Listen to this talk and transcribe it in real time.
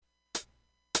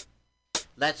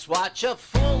Let's watch a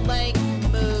full-length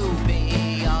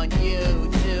movie on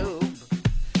YouTube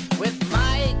with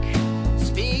Mike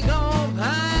Spiegelman.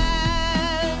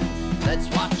 Let's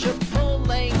watch a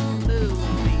full-length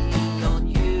movie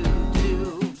on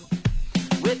YouTube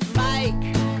with Mike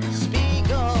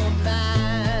Spiegelman.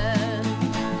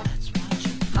 Let's watch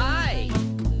it. Hi,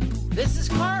 this is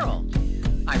Carl.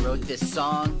 I wrote this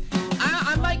song.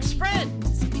 I'm Mike's friend.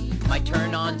 My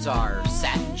turn-ons are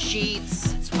satin sheets.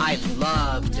 I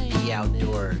love to be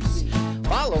outdoors.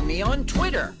 Follow me on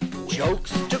Twitter.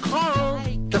 Jokes to Carl.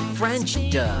 The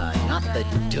French duh, not the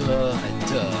duh.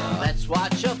 Let's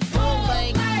watch a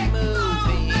full-length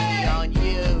movie on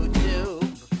YouTube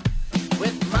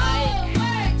with Mike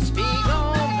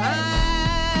Spiegelman.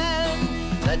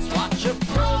 Let's watch a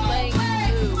full-length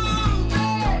movie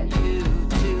on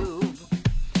YouTube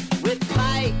with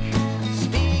Mike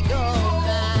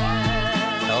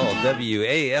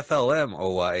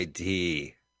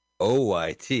Lwaflmoyt.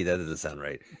 OYT. That doesn't sound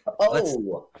right.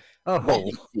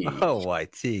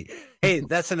 OYT. Hey,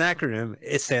 that's an acronym.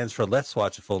 It stands for Let's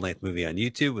Watch a Full-Length Movie on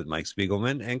YouTube with Mike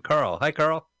Spiegelman and Carl. Hi,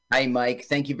 Carl. Hi, Mike.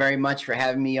 Thank you very much for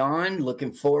having me on.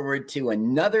 Looking forward to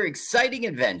another exciting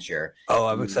adventure. Oh,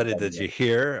 I'm excited that you're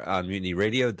here on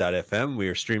MutinyRadio.fm. We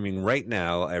are streaming right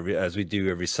now, as we do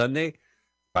every Sunday,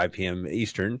 5 p.m.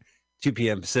 Eastern, 2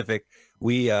 p.m. Pacific.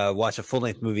 We watch a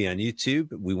full-length movie on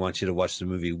YouTube. We want you to watch the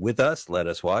movie with us. Let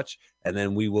us watch. And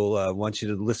then we will want you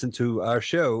to listen to our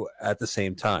show at the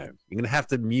same time. You're going to have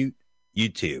to mute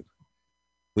YouTube.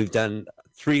 We've done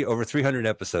over 300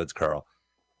 episodes, Carl.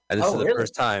 And this is the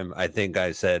first time I think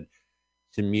I said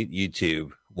to mute YouTube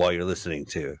while you're listening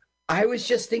to. I was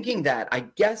just thinking that. I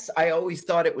guess I always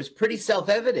thought it was pretty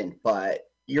self-evident, but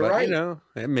you're right. You know,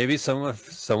 maybe someone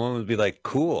would be like,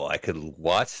 cool, I could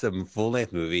watch some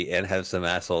full-length movie and have some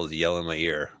assholes yell in my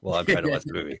ear while I'm trying to watch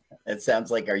the movie. That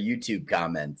sounds like our YouTube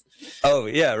comments. Oh,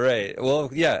 yeah, right. Well,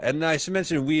 yeah, and I should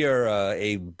mention we are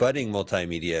a budding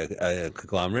multimedia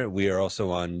conglomerate. We are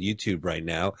also on YouTube right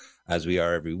now, as we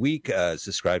are every week.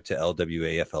 Subscribe to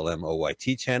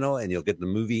LWAFLMOYT channel, and you'll get the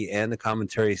movie and the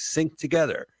commentary synced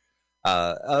together.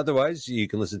 Otherwise, you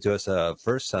can listen to us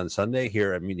first on Sunday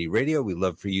here at Mutiny Radio. We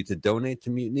love for you to donate to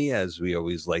Mutiny, as we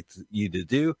always like you to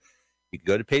do. You can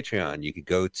go to Patreon. You can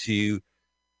go to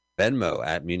Venmo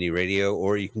at Mutiny Radio,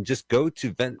 or you can just go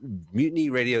to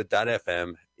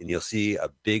MutinyRadio.fm, and you'll see a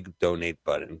big donate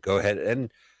button. Go ahead,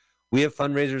 and we have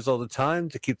fundraisers all the time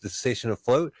to keep the station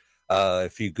afloat.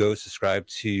 If you go subscribe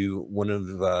to one of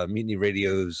Mutiny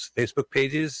Radio's Facebook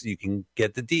pages, you can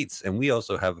get the deets. And we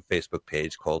also have a Facebook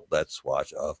page called Let's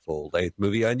Watch a Full-Length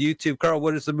Movie on YouTube. Carl,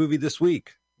 what is the movie this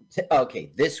week?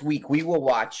 Okay, this week we will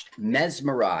watch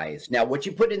Mesmerized. Now, what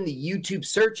you put in the YouTube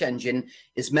search engine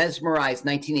is Mesmerized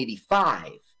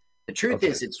 1985. The truth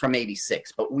is it's from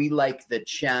 86, but we like the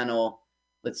channel.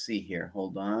 Let's see here.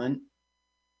 Hold on.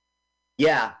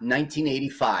 Yeah,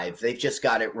 1985. They've just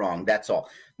got it wrong. That's all.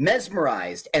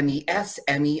 Mesmerized,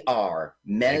 M-E-S-M-E-R,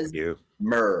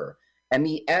 Mesmer,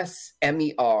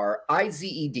 M-E-S-M-E-R,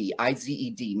 I-Z-E-D,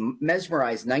 I-Z-E-D,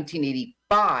 Mesmerized,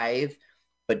 1985,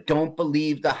 but don't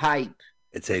believe the hype.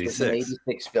 It's 86. It's an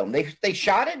 86 film. They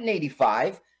shot it in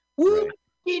 85.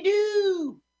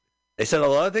 Whoop-de-doo. They said a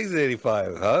lot of things in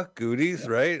 85, huh? Goodies,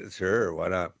 right? Sure, why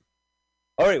not?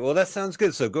 All right, well, that sounds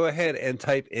good. So go ahead and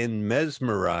type in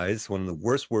Mesmerize, one of the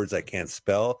worst words I can't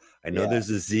spell. I know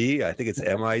there's a Z. I think it's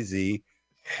M-I-Z.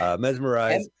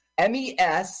 Mesmerize.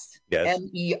 M-E-S-M-E-R.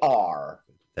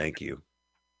 Thank you.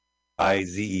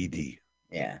 I-Z-E-D.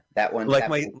 Yeah, that one. Like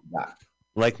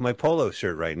my polo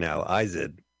shirt right now, I-Z.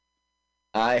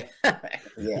 Yeah.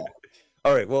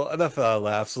 All right, well, enough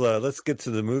laughs. Let's get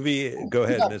to the movie. Go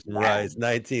ahead, Mesmerize,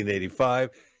 1985.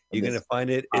 You're going to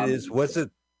find it. It is, what's it?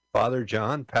 Father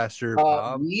John, Pastor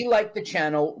Bob. We like the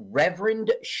channel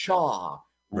Reverend Shaw.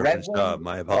 Reverend Shaw.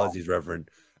 My apologies, Reverend.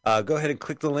 Go ahead and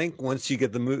click the link. Once you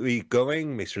get the movie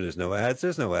going, make sure there's no ads.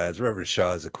 There's no ads. Reverend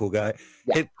Shaw is a cool guy.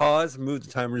 Yeah. Hit pause, move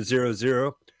the timer to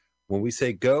 00. When we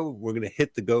say go, we're going to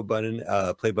hit the go button,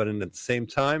 play button at the same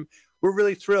time. We're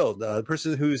really thrilled. The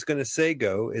person who's going to say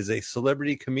go is a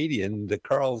celebrity comedian that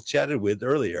Carl chatted with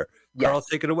earlier. Yes. Carl,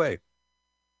 take it away.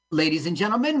 Ladies and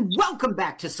gentlemen, welcome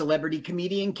back to Celebrity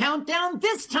Comedian Countdown,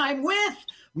 this time with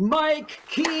Mike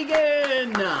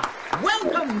Keegan.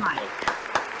 Welcome, Mike.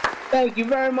 Thank you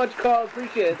very much, Carl.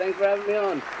 Appreciate it. Thanks for having me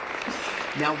on.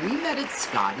 Now, we met at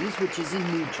Scotty's, which is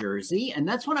in New Jersey, and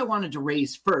that's what I wanted to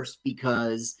raise first,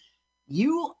 because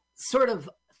you sort of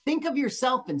think of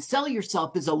yourself and sell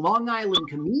yourself as a Long Island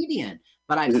comedian,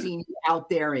 but I've seen you out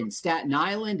there in Staten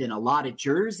Island and a lot of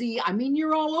Jersey. I mean,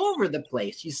 you're all over the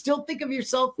place. You still think of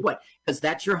yourself, what, because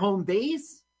that's your home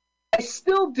base?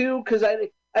 still do, because I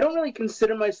don't really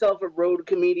consider myself a road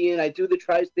comedian. I do the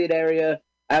tri-state area.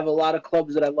 I have a lot of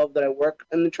clubs that I love that I work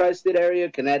in the tri-state area,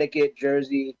 Connecticut,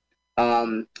 Jersey.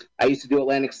 I used to do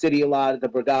Atlantic City a lot at the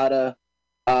Borgata.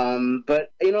 But,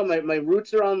 my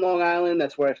roots are on Long Island.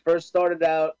 That's where I first started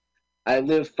out. I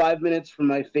live 5 minutes from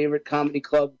my favorite comedy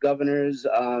club, Governors.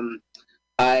 I'm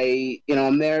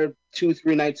there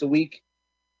 2-3 nights a week.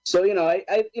 So,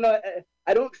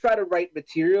 I don't try to write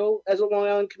material as a Long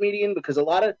Island comedian, because there's a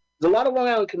lot of Long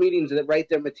Island comedians that write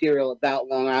their material about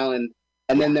Long Island,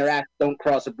 and then their acts don't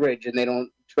cross a bridge and they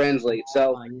don't translate.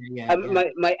 So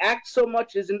my act so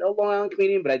much isn't a Long Island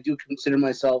comedian, but I do consider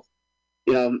myself,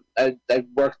 I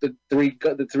work the three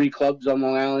clubs on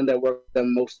Long Island. I work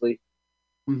them mostly.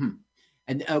 Mm-hmm.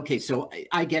 And okay, so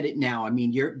I get it now. I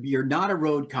mean, you're not a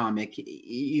road comic.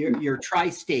 You're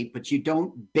tri-state, but you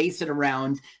don't base it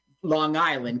around Long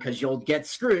Island, because you'll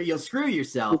screw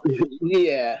yourself.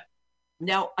 Yeah.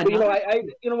 Now,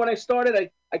 when I started,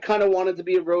 I kind of wanted to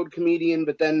be a road comedian,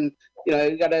 but then,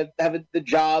 you got to have the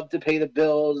job to pay the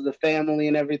bills, the family,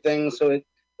 and everything. So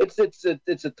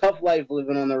it's a tough life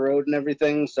living on the road and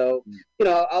everything. So,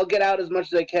 I'll get out as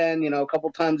much as I can. A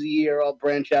couple times a year, I'll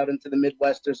branch out into the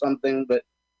Midwest or something, but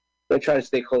I try to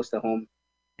stay close to home.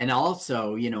 And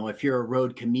also, if you're a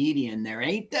road comedian, there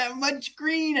ain't that much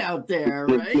green out there,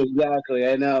 right? Exactly.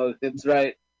 I know. It's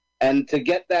right. And to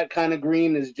get that kind of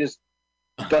green is just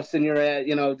busting your ass,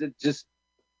 just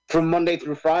from Monday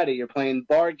through Friday. You're playing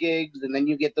bar gigs, and then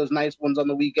you get those nice ones on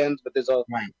the weekends, but there's a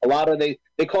lot of, they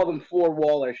call them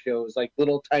floor-waller shows, like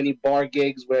little tiny bar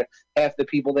gigs where half the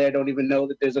people there don't even know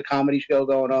that there's a comedy show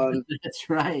going on. That's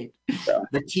right. So.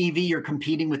 The TV, you're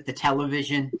competing with the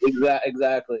television.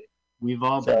 Exactly. We've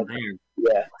all been there.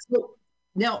 Yeah. So,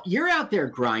 now, you're out there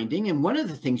grinding, and one of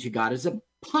the things you got is a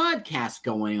podcast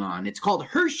going on. It's called the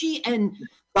Hershey and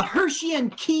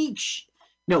the Keeg Show.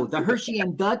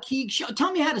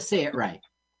 Tell me how to say it right.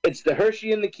 It's the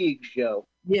Hershey and the Keeg Show.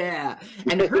 Yeah.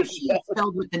 And Hershey is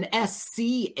spelled with an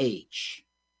S-C-H.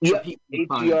 Yep,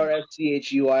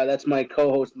 H-E-R-S-C-H-U-I. That's my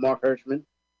co-host, Mark Hirschman.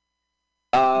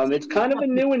 It's kind of a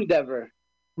new endeavor.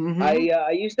 Mm-hmm.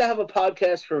 I used to have a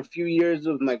podcast for a few years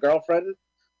with my girlfriend.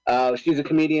 She's a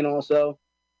comedian also,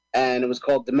 and it was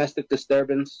called Domestic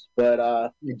Disturbance. But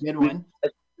a good one.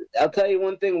 I'll tell you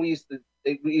one thing: we used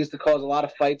to cause a lot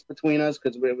of fights between us,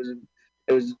 because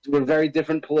we're very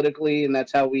different politically, and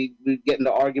that's how we get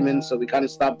into arguments. So we kind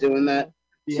of stopped doing that.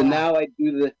 Yeah. So now I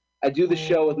do the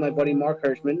show with my buddy Mark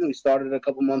Hirschman. We started a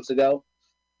couple months ago,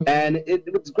 and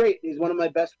it's great. He's one of my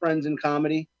best friends in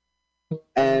comedy.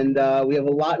 And we have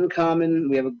a lot in common.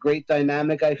 We have a great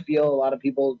dynamic, I feel. A lot of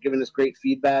people giving us great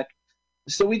feedback.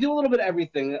 So we do a little bit of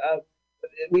everything.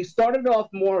 We started off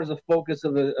more as a focus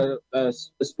of a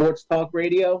sports talk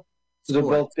radio. So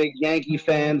we're both big Yankee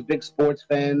fans, big sports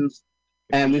fans.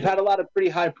 And we've had a lot of pretty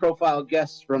high-profile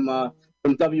guests from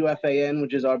WFAN,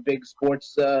 which is our big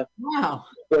sports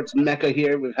mecca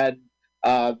here. We've had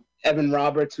Evan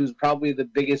Roberts, who's probably the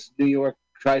biggest New York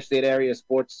tri-state area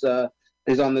sports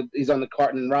He's on the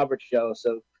Carton and Roberts show,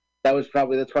 so that's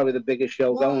probably the biggest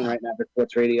show going right now for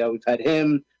sports radio. We've had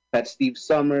him, we've had Steve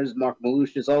Summers, Mark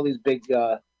Malushis, all these big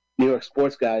New York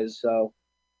sports guys. So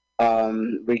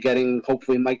we're getting,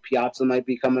 hopefully Mike Piazza might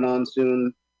be coming on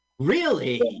soon.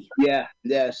 Really? Yeah.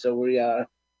 So we have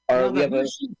a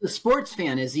sports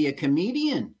fan. Is he a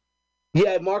comedian?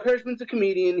 Yeah, Mark Hirschman's a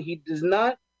comedian. He does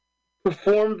not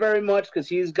perform very much because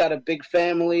he's got a big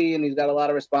family and he's got a lot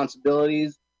of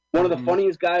responsibilities. One of the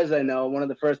funniest guys I know, one of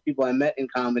the first people I met in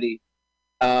comedy.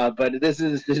 But this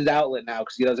is his outlet now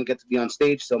because he doesn't get to be on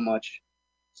stage so much.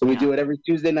 So we do it every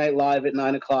Tuesday night live at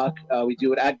 9 o'clock. We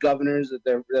do it at Governors, at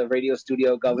the radio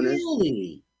studio Governors.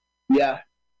 Really? Yeah.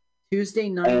 Tuesday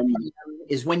night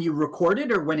is when you record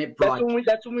it or when it broadcasts?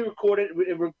 That's when we record it. We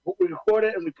record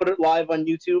it and we put it live on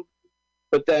YouTube.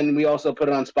 But then we also put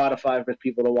it on Spotify for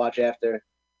people to watch after.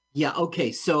 Yeah,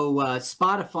 okay. So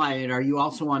Spotify, and are you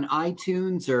also on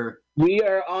iTunes or? We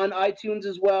are on iTunes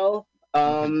as well. We're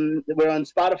on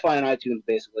Spotify and iTunes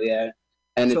basically, yeah.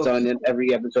 And so, it's on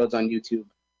every episode's on YouTube.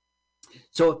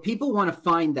 So if people want to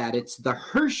find that, it's the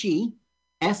Hershey,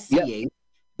 SCA,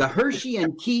 the Hershey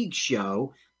and Keeg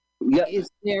Show. Yep. Is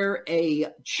there a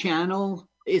channel?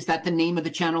 Is that the name of the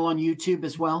channel on YouTube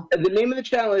as well? The name of the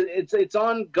channel, it's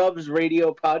on Gov's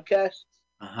Radio Podcast,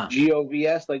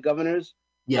 GOVS, like Governors.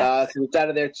 Yeah, so it's out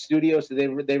of their studio, so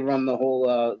they run the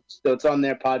whole. So it's on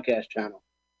their podcast channel.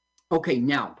 Okay,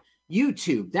 now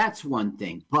YouTube, that's one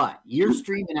thing, but you're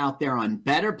streaming out there on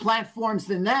better platforms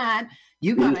than that.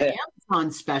 You got an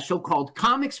Amazon special called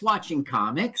Comics Watching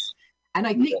Comics, And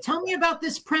I think, tell me about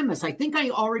this premise. I think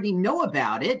I already know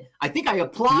about it. I think I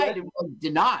applied and was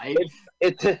denied.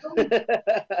 It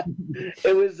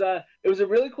was a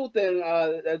really cool thing.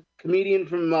 A comedian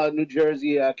from New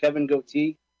Jersey, Kevin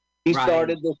Goatee, he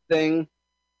started this thing,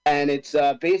 and it's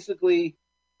basically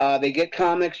they get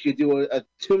comics. You do a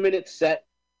 2-minute set,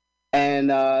 and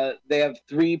they have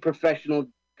 3 professional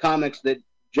comics that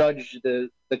judge the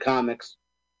comics,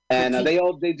 and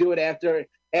they do it after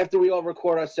we all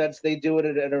record our sets. They do it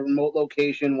at a remote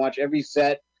location, watch every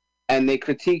set, and they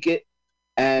critique it.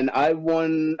 And I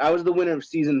won. I was the winner of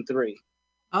season 3.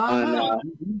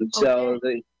 So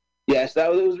it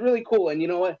was really cool. And you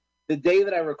know what? The day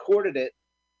that I recorded it,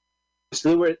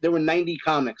 so there were 90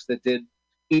 comics that did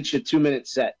each a 2-minute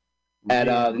set at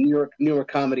the New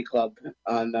York Comedy Club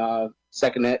on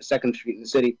Second Street in the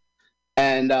city.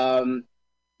 And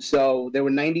so there were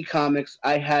 90 comics.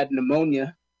 I had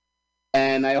pneumonia,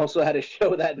 and I also had a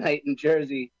show that night in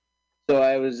Jersey.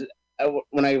 So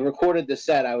when I recorded the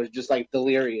set, I was just like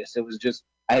delirious. It was just,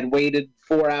 I had waited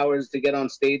 4 hours to get on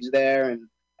stage there, and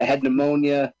I had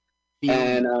pneumonia,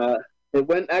 and it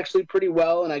went actually pretty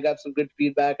well, and I got some good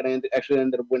feedback, and I actually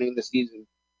ended up winning the season.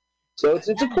 So it's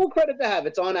a cool credit to have.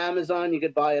 It's on Amazon. You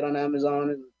could buy it on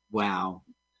Amazon. Wow.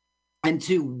 And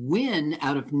to win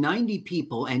out of 90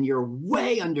 people, and you're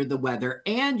way under the weather,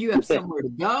 and you have somewhere to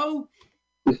go.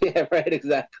 Yeah, right,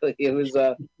 exactly. It was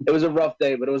a rough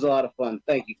day, but it was a lot of fun.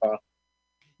 Thank you, Carl.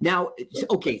 Now,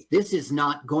 okay, this is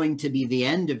not going to be the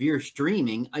end of your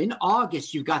streaming. In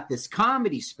August, you've got this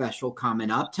comedy special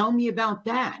coming up. Tell me about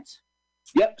that.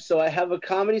 Yep, so I have a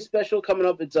comedy special coming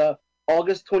up. It's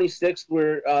August 26th.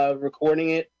 We're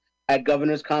recording it at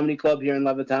Governor's Comedy Club here in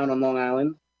Levittown on Long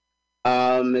Island.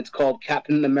 It's called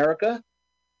Captain America.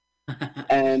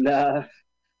 And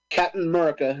Captain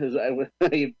America is how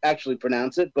you actually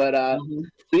pronounce it. But so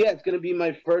yeah, it's going to be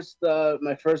my first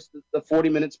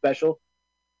 40-minute special.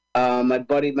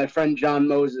 My friend John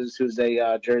Moses, who's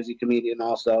a Jersey comedian,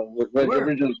 also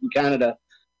originally from Canada.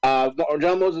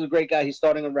 John Moses is a great guy. He's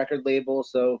starting a record label,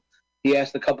 so he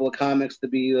asked a couple of comics to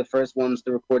be the first ones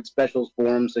to record specials for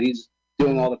him. So he's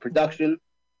doing all the production,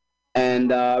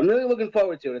 and I'm really looking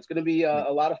forward to it. It's going to be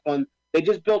a lot of fun. They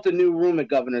just built a new room at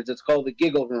Governor's. It's called the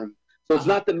Giggle Room. So it's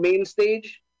not the main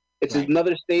stage. It's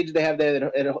another stage they have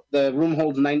there. The room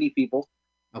holds 90 people.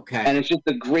 Okay. And it's just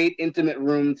a great intimate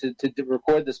room to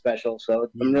record the special. So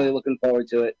I'm really looking forward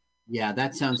to it. Yeah,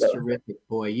 that sounds terrific,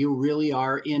 boy. You really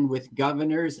are in with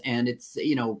Governors, and it's,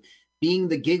 being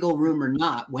the Giggle Room or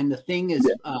not, when the thing is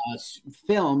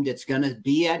filmed, it's going to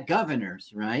be at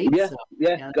Governors, right?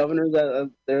 Yeah. Governors,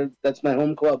 that's my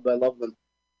home club. I love them.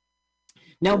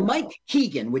 Now, Mike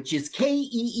Keegan, which is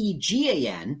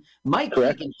Keegan, Mike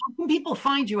Keegan, how can people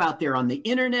find you out there on the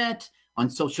internet, on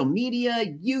social media,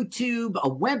 YouTube, a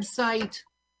website?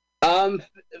 I'm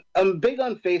big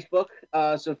on Facebook,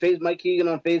 so Mike Keegan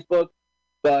on Facebook,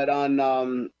 but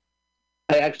on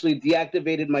I actually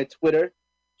deactivated my Twitter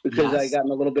because I got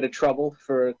in a little bit of trouble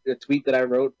for a tweet that I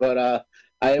wrote. But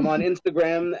I am on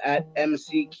Instagram at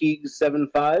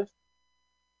mckeeg75,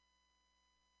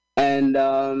 and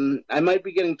I might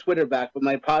be getting Twitter back. But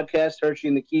my podcast, Hershey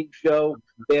and the Keeg Show,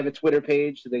 they have a Twitter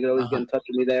page, so they can always get in touch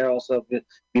with me there. Also, if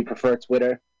you prefer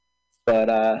Twitter,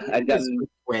 but I've gotten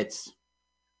quits.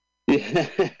 Yeah,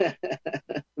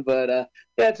 but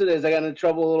that's what it is. I got in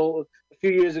trouble a few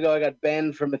years ago. I got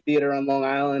banned from a theater on Long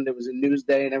Island. It was a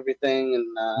Newsday and everything, and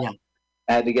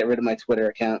I had to get rid of my Twitter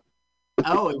account.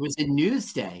 Oh, it was a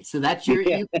Newsday, so that's you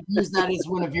could use that as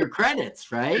one of your credits,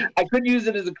 right? I could use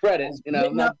it as a credit.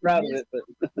 I'm not proud of it, but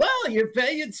well, you're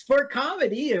paying. It's for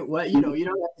comedy. You don't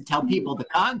have to tell people the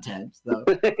content, though.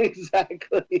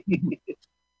 Exactly.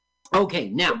 Okay,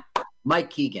 now, Mike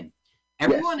Keegan.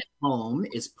 Everyone at home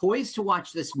is poised to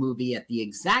watch this movie at the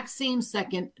exact same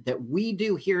second that we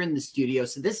do here in the studio.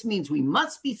 So this means we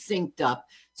must be synced up.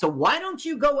 So why don't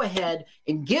you go ahead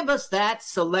and give us that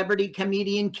celebrity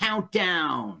comedian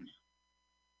countdown?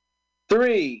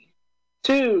 3,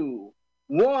 2,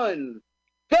 1,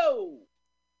 go!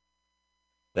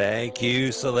 Thank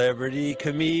you, celebrity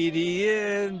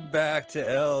comedian. Back to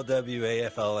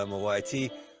LWAFLMOYT.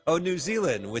 Oh, New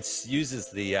Zealand, which uses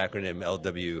the acronym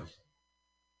LW.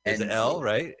 Is it L,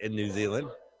 right? In New Zealand?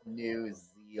 New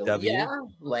Zealand. W, yeah,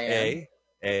 land.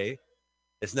 A.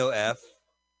 It's no F.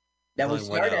 Now we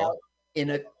start out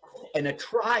in a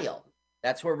trial.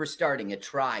 That's where we're starting, a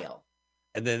trial.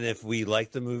 And then if we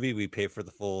like the movie, we pay for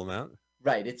the full amount?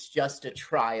 Right. It's just a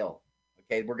trial.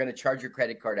 Okay. We're going to charge your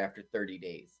credit card after 30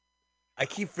 days. I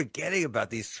keep forgetting about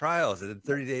these trials. And then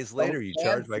 30 days later, you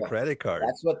charge my credit card.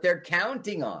 That's what they're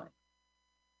counting on.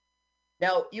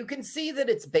 Now, you can see that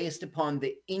it's based upon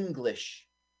the English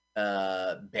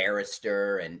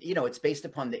barrister, and, it's based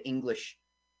upon the English,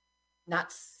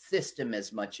 not system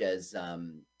as much as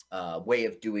way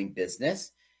of doing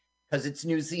business, because it's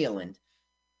New Zealand.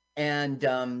 And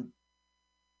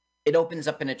it opens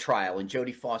up in a trial, and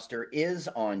Jodie Foster is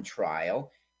on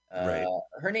trial. Right.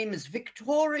 Her name is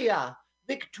Victoria.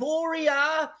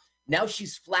 Victoria! Now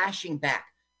she's flashing back.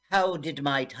 How did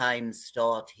my time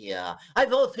start here?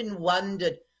 I've often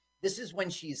wondered. This is when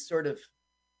she's sort of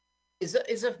is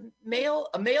a male.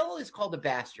 A male is called a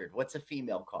bastard. What's a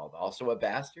female called? Also a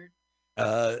bastard?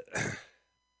 Okay.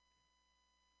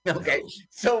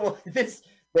 So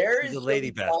there is a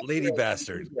lady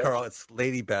bastard. Carl, it's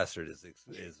lady bastard is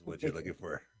what you're looking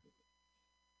for.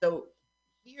 So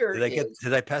here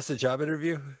did I pass the job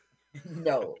interview?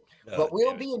 No. But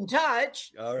we'll be in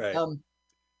touch. All right.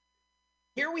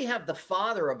 Here we have the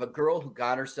father of a girl who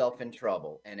got herself in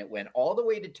trouble, and it went all the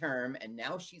way to term, and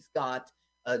now she's got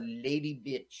a lady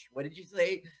bitch. What did you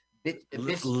say?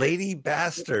 Lady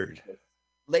bastard.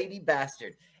 Lady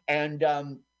bastard. And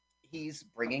he's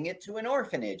bringing it to an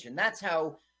orphanage, and that's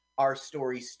how our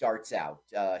story starts out.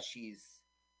 She's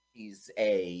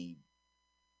 18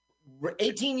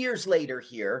 years later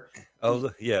here.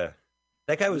 Oh, yeah.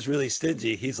 That guy was really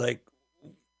stingy. He's like,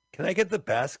 can I get the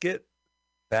basket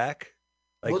back?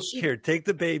 Like, here, take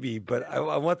the baby, but I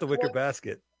want the wicker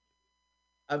basket.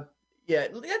 Yeah,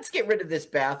 let's get rid of this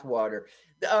bathwater.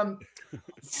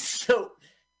 So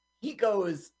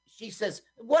she says,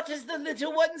 what is the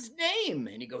little one's name?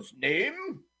 And he goes,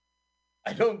 name?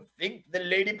 I don't think the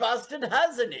lady bastard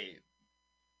has a name.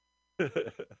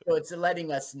 So it's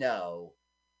letting us know.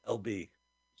 LB.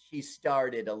 She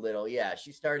started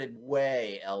she started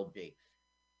way LB.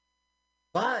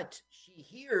 But she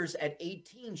hears at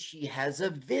 18 she has a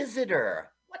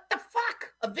visitor. What the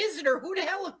fuck? A visitor? Who the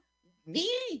hell? Me?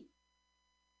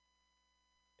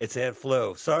 It's Aunt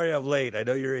Flo. Sorry I'm late. I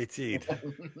know you're 18.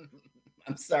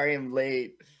 I'm sorry I'm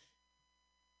late.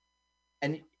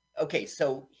 And okay,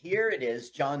 so here it is,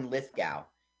 John Lithgow.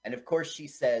 And of course she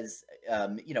says,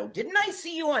 didn't I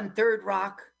see you on Third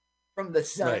Rock from the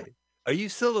Sun? Right. Are you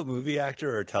still a movie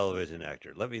actor or a television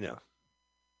actor? Let me know.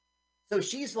 So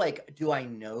she's like, do I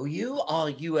know you? Are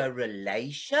you a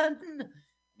relation? And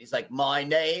he's like, my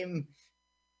name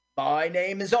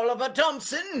is Oliver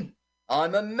Thompson.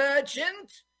 I'm a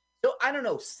merchant. So I don't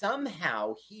know,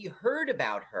 somehow he heard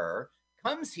about her,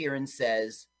 comes here and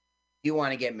says, do you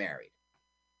want to get married?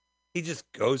 He just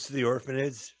goes to the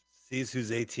orphanage, sees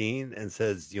who's 18 and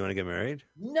says, do you want to get married?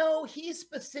 No, he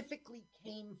specifically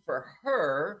came for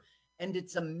her, and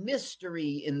it's a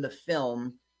mystery in the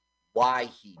film why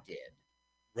he did.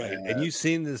 Right. And you've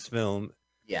seen this film.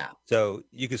 Yeah. So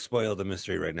you could spoil the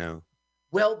mystery right now.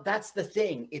 Well, that's the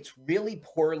thing. It's really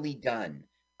poorly done.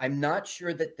 I'm not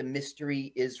sure that the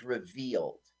mystery is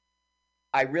revealed.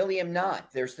 I really am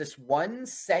not. There's this one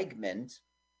segment.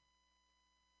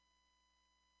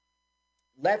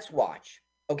 Let's watch.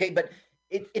 Okay, but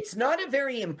it's not a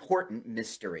very important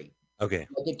mystery. Okay.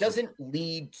 Like, it doesn't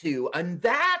lead to, and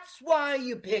that's why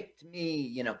you picked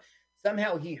me,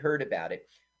 Somehow he heard about it.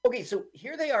 Okay, so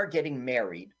here they are getting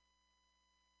married.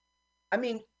 I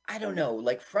mean, I don't know,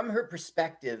 like from her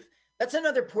perspective, that's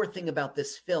another poor thing about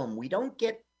this film. We don't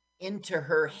get into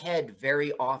her head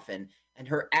very often, and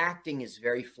her acting is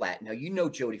very flat. Now,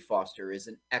 Jodie Foster is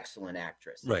an excellent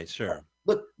actress. Right, sure.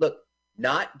 Look,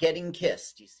 not getting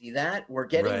kissed. You see that? We're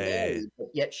getting married, but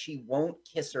yet she won't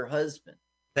kiss her husband.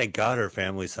 Thank God her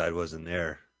family side wasn't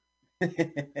there.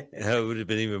 It would have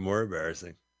been even more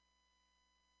embarrassing.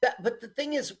 But the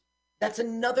thing is, that's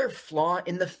another flaw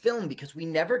in the film, because we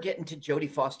never get into Jodie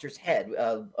Foster's head,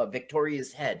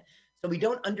 Victoria's head. So we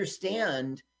don't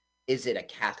understand, is it a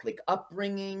Catholic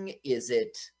upbringing? Is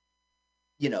it,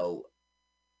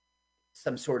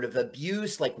 some sort of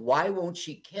abuse? Like, why won't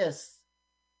she kiss?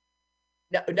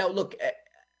 Now look,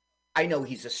 I know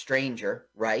he's a stranger,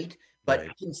 right?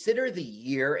 But consider the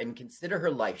year and consider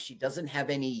her life. She doesn't have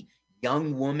any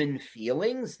young woman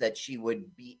feelings that she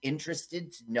would be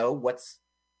interested to know what's,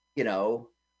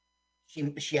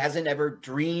 she hasn't ever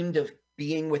dreamed of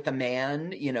being with a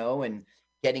man, and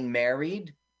getting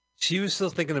married. She was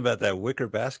still thinking about that wicker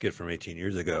basket from 18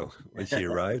 years ago when she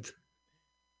arrived.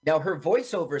 Now her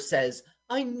voiceover says,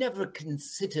 I never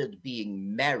considered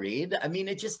being married. I mean,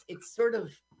 it's sort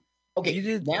of, okay. You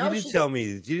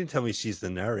didn't tell me she's the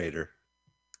narrator.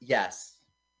 Yes,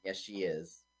 she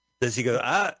is. Does he go,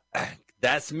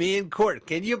 that's me in court.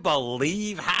 Can you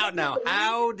believe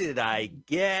how did I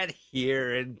get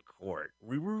here in court?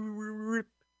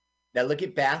 Now look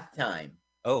at bath time.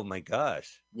 Oh my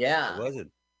gosh. Yeah. It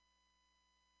wasn't.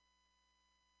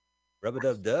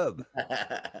 Rub-a-dub-dub.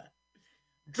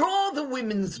 Draw the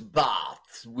women's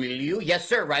baths, will you? Yes,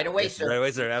 sir. Right away, Yes, sir. right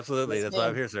away, sir. Absolutely. Yes, That's why I'm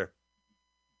ma'am. here, sir.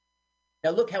 Now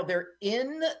look how they're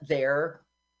in there.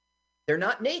 They're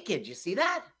not naked. You see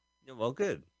that? Yeah, well,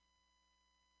 good.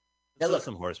 Now Still look,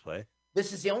 some horseplay.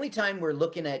 this is the only time we're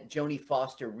looking at Jodie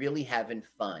Foster really having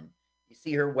fun. You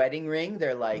see her wedding ring?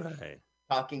 They're like Right.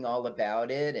 talking all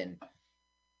about it, and Now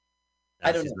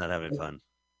I don't she's know. not having fun.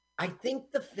 I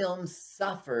think the film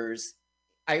suffers.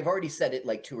 I've already said it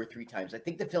like 2 or 3 times. I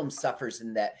think the film suffers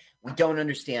in that we don't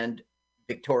understand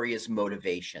Victoria's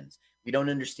motivations. We don't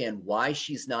understand why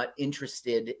she's not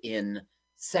interested in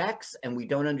sex, and we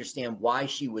don't understand why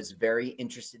she was very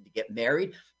interested to get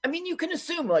married. I mean, you can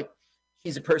assume like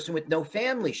she's a person with no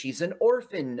family. She's an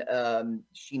orphan.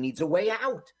 She needs a way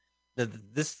out. Now,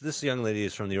 this young lady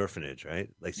is from the orphanage, right?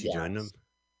 Like she joined them. Yes.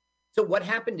 So what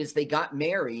happened is they got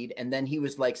married, and then he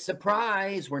was like,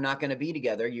 "Surprise, we're not going to be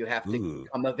together. You have to Ooh.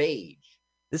 come of age."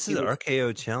 This He is was-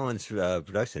 RKO Challenge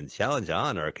production. Challenge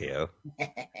on RKO.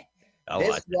 I'll This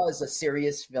watch it. was a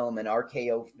serious film, an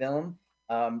RKO film.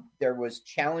 There was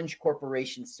Challenge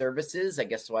Corporation Services. I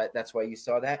guess that's why you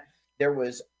saw that. There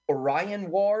was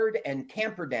Orion Ward and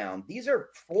Camperdown. These are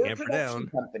 4 production Camperdown.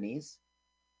 companies.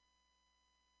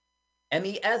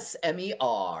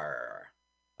 MESMER.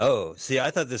 Oh, see,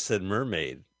 I thought this said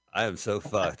mermaid. I am so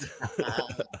fucked.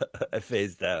 I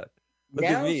phased out. Look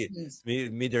at Now me. she's-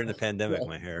 Me during the pandemic,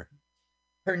 my hair.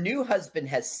 her new husband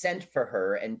has sent for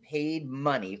her and paid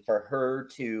money for her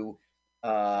to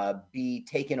be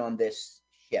taken on this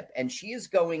ship. And she is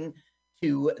going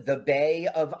to the Bay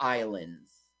of Islands.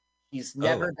 She's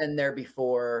never been there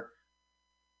before.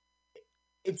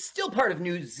 It's still part of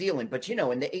New Zealand, but in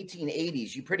the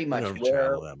 1880s, you pretty much don't were,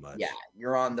 travel that much. yeah,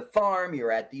 you're on the farm,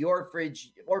 you're at the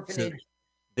orphanage.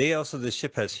 The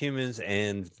ship has humans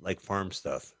and like farm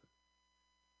stuff.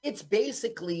 It's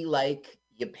basically like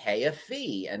you pay a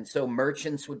fee. And so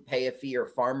merchants would pay a fee or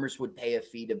farmers would pay a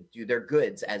fee to do their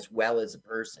goods as well as a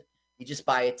person. You just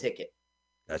buy a ticket.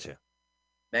 Gotcha.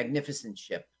 Magnificent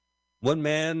ship. 1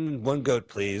 man, 1 goat,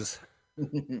 please.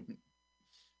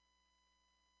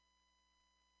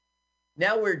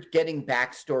 Now we're getting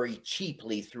backstory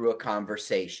cheaply through a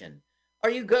conversation. Are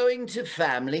you going to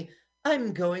family?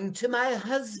 I'm going to my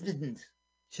husband.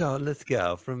 Sean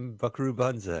Lithgow from Buckaroo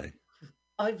Banzai.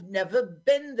 I've never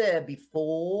been there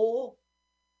before.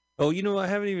 Oh, I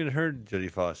haven't even heard Jodie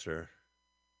Foster.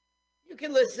 You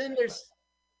can listen. There's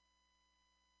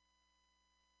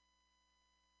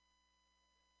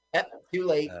too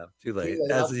late. Too late. Too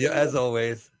late. As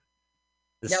always,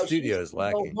 the Now studio she's is gonna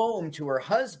lacking. Go home to her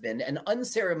husband, and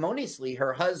unceremoniously,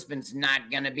 her husband's not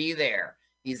going to be there.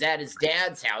 He's at his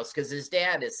dad's house because his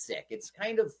dad is sick. It's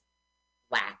kind of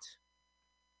flat.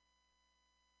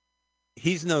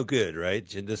 He's no good, right?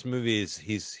 This movie is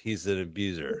he's an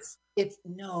abuser. He's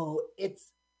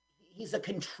a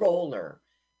controller.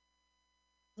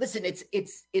 Listen,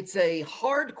 it's a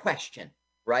hard question,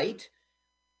 right?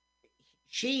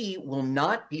 She will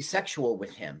not be sexual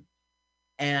with him,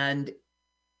 and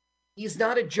he's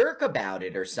not a jerk about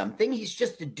it or something. He's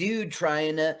just a dude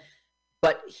trying to,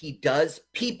 but he does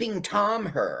peeping Tom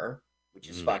her, which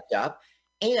is fucked up,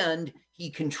 and he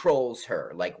controls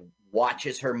her, like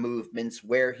watches her movements,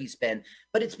 where he's been,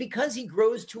 but it's because he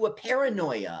grows to a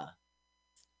paranoia.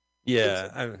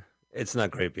 Yeah, it's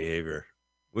not great behavior.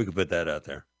 We could put that out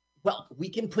there. Well, we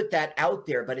can put that out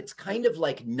there, but it's kind of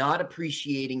like not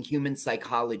appreciating human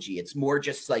psychology. It's more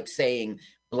just like saying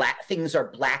things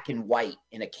are black and white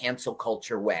in a cancel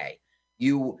culture way.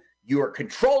 You are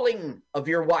controlling of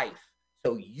your wife,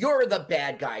 so you're the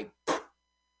bad guy.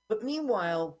 But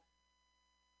meanwhile,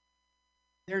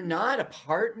 they're not a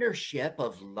partnership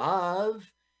of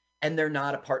love, and they're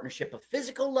not a partnership of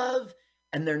physical love,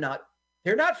 and they're not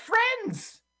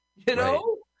friends, you know?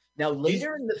 Right. Now,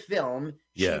 later in the film,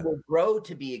 she Yeah. will grow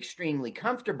to be extremely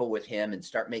comfortable with him and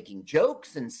start making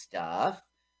jokes and stuff.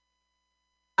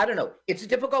 I don't know. It's a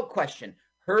difficult question.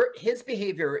 His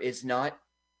behavior is not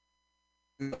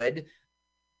good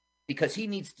because he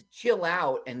needs to chill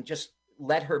out and just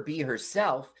let her be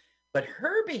herself. But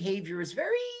her behavior is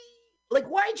very like,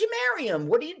 why'd you marry him?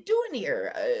 What are you doing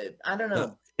here? I don't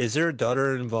know. Is there a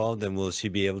daughter involved, and will she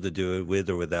be able to do it with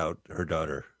or without her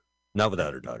daughter? Not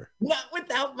without her daughter. Not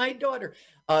without my daughter.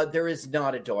 There is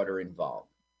not a daughter involved.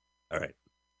 All right.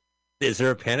 Is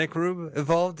there a panic room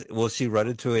involved? Will she run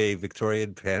into a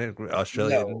Victorian panic,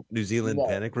 Australian, No. New Zealand No.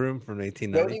 panic room from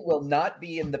 1890? Jodie will not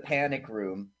be in the panic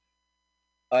room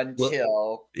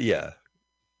until Yeah.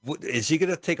 Is she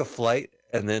going to take a flight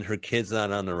and then her kid's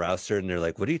not on the roster and they're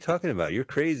like, what are you talking about? You're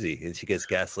crazy. And she gets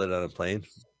gaslit on a plane.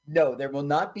 No, there will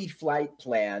not be Flight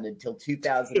Plan until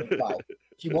 2005.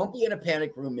 She won't be in a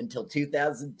panic room until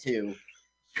 2002.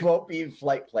 She won't be in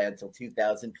Flight Plan until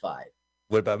 2005.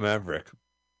 What about Maverick?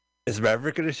 Is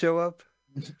Maverick going to show up?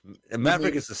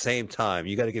 Maverick is the same time.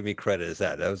 You got to give me credit as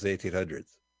that. That was the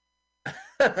 1800s.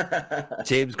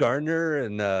 James Garner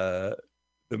and the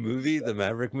movie, the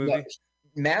Maverick movie. No,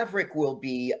 Maverick will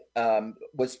be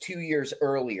was 2 years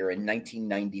earlier in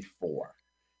 1994.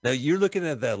 Now you're looking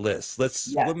at that list. Yes.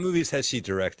 What movies has she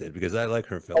directed? Because I like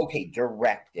her film. Okay,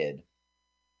 directed.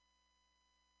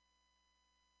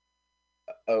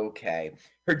 Okay,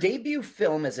 her debut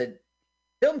film as a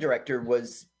film director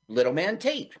was Little Man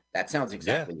Tate. That sounds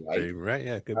exactly right. Right,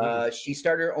 yeah. Good movie. She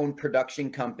started her own production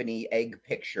company, Egg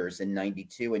Pictures, in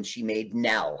 '92, and she made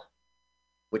Nell,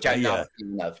 which I've not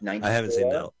seen of. '94. I haven't seen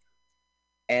Nell.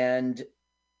 And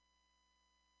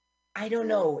I don't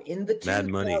know, in the Mad 2000s,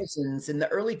 Money. in the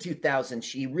early 2000s,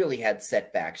 she really had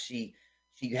setbacks. She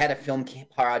had a film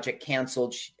project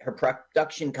canceled. Her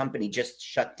production company just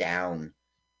shut down.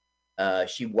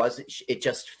 It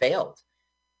just failed.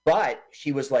 But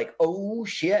she was like, oh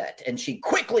shit. And she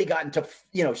quickly got into,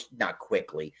 not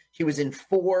quickly. She was in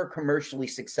 4 commercially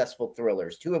successful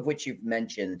thrillers, 2 of which you've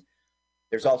mentioned.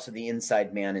 There's also The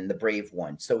Inside Man and The Brave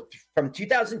One. So from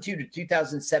 2002 to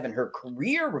 2007, her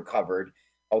career recovered,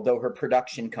 although her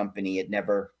production company had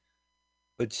never.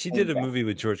 But she did a movie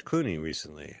with George Clooney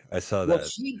recently. I saw Well, that.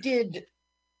 she did.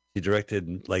 She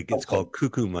directed, it's called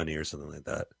Cuckoo Money or something like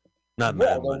that. Not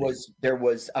Mad Money. There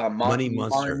was Money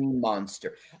Monster. Money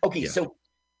Monster. Okay, Yeah. so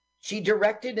she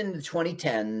directed in the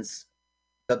 2010s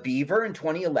The Beaver in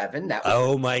 2011. That was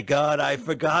Oh my God, I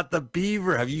forgot The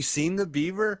Beaver. Have you seen The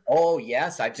Beaver? Oh,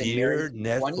 yes. I've been Dear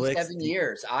married for Netflix. 27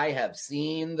 years. I have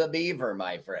seen The Beaver,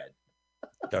 my friend.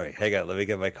 Sorry, hang on. Let me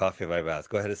get my coffee in my mouth.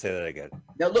 Go ahead and say that again.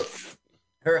 Now, look,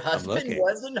 her husband looking.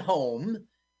 wasn't home.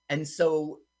 And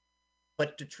so,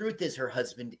 but the truth is, her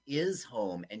husband is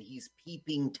home and he's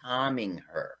peeping Tomming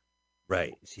her.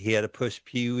 Right. He had to push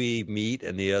Pee-wee, Meat,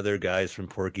 and the other guys from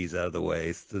Porky's out of the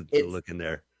way to look in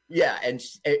there. Yeah, and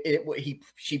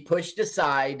she pushed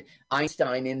aside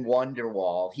Einstein in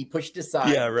Wonderwall. He pushed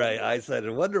aside. Yeah, right. Einstein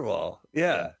in Wonderwall.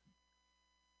 Yeah.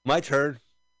 My turn.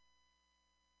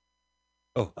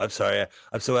 Oh, I'm sorry.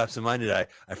 I'm so absent-minded.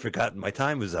 I forgot my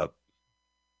time was up.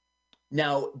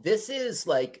 Now, this is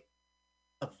like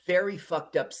a very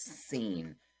fucked up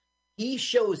scene. He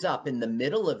shows up in the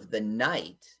middle of the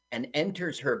night and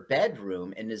enters her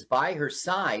bedroom and is by her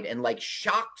side and like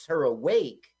shocks her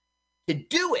awake to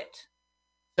do it.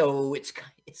 So it's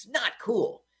not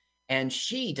cool. And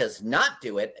she does not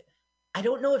do it. I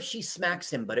don't know if she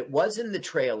smacks him, but it was in the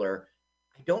trailer.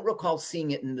 I don't recall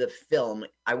seeing it in the film.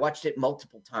 I watched it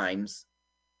multiple times.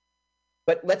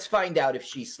 But let's find out if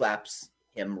she slaps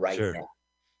him right now.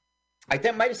 I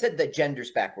might have said the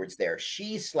genders backwards there.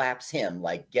 She slaps him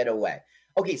like, get away.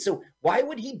 Okay, so why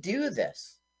would he do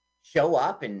this? Show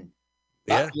up and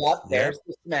up, there's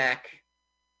the smack.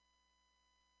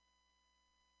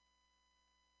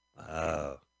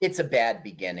 It's a bad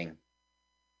beginning.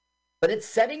 But it's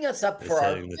setting us up for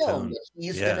our film that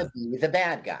he's going to be the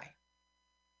bad guy.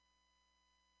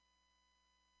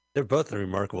 They're both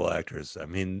remarkable actors. I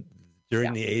mean,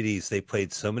 during the 80s, they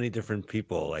played so many different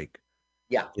people. Like,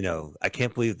 I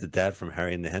can't believe the dad from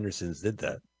Harry and the Hendersons did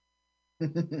that.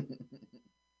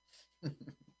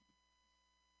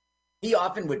 He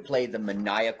often would play the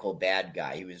maniacal bad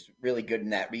guy. He was really good in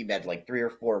that. He had like 3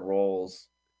 or 4 roles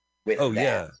with that.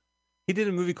 Yeah. He did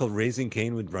a movie called Raising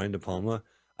Cain with Brian De Palma.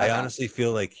 I honestly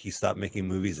feel like he stopped making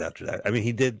movies after that. I mean,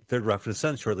 he did Third Rock from the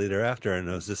Sun shortly thereafter, and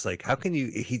it was just like, how can you?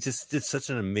 He just did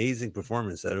such an amazing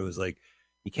performance that it was like,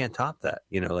 you can't top that.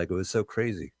 Like it was so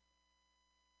crazy.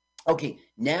 Okay,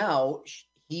 now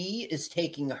he is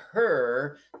taking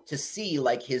her to see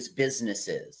like his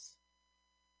businesses.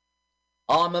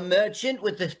 I'm a merchant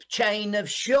with a chain of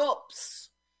shops.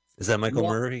 Is that Michael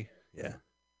Murray? Yeah.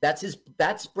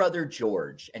 That's brother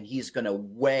George, and he's going to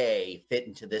way fit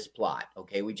into this plot.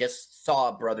 Okay, we just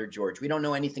saw brother George. We don't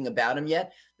know anything about him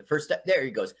yet. The first step, there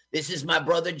he goes. This is my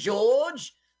brother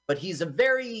George, but he's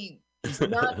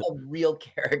not a real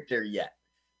character yet.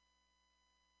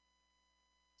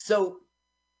 So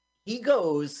he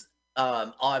goes,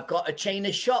 I've got a chain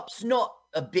of shops, not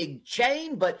a big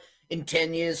chain, but in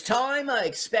 10 years' time, I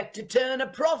expect to turn a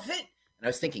profit. And I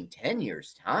was thinking, 10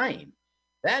 years' time?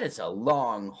 That is a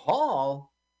long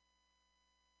haul.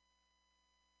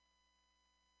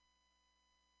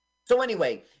 So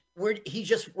anyway,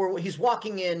 he's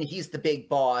walking in. He's the big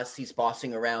boss. He's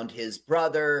bossing around his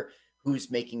brother, who's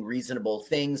making reasonable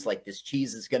things like this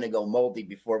cheese is going to go moldy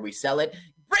before we sell it.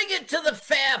 Bring it to the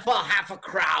fair for half a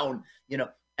crown.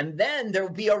 and then there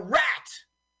will be a rat.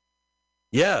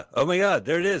 Yeah. Oh my God,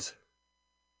 there it is.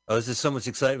 Oh, this is so much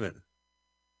excitement.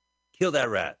 Kill that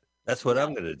rat. That's what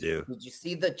I'm gonna do. Did you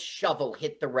see the shovel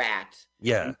hit the rat?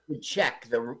 Yeah. You check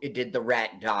did the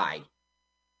rat die?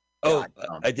 Oh,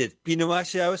 I did. You know,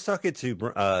 actually, I was talking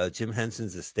to Jim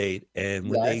Henson's estate, and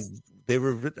when they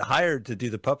were hired to do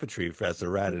the puppetry as the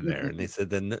rat in there, and they said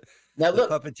then the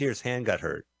puppeteer's hand got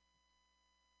hurt.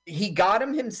 He got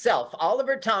him himself.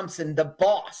 Oliver Thompson, the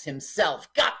boss himself,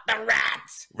 got the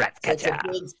rats. Rats, so it's a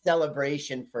big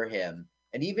celebration for him,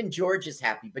 and even George is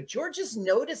happy. But George is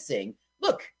noticing.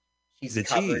 Look, she's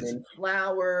covered in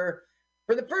flour.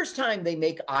 For the first time, they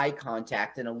make eye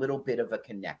contact and a little bit of a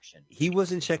connection. He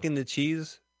wasn't checking the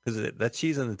cheese because that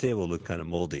cheese on the table looked kind of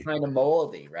moldy. Kind of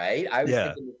moldy, right? I was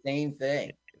thinking the same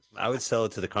thing. I would sell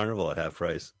it to the carnival at half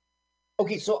price.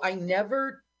 Okay, so I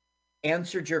never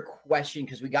answered your question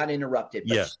because we got interrupted.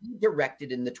 But she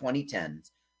directed in the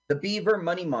 2010s The Beaver,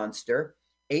 Money Monster,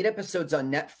 8 episodes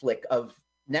on Netflix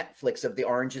of The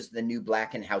Orange is the New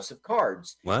Black and House of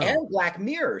Cards. Wow. And Black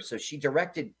Mirror. So she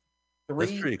directed 3.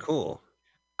 That's pretty cool.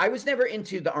 I was never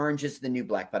into The Orange is the New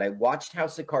Black, but I watched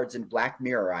House of Cards and Black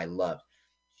Mirror I loved.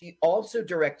 She also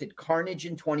directed Carnage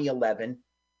in 2011,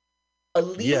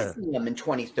 Elysium in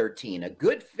 2013, a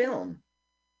good film.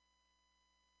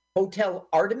 Hotel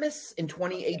Artemis in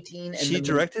 2018. And she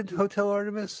directed Hotel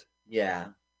Artemis? Yeah.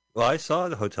 Well, I saw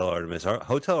the Hotel Artemis.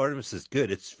 Hotel Artemis is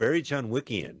good. It's very John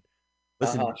Wickian.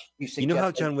 Listen, you know how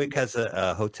John Wick has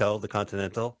a hotel, the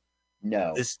Continental?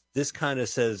 No. This kind of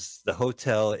says the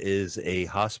hotel is a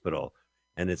hospital,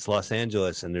 and it's Los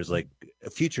Angeles, and there's like a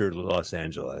future Los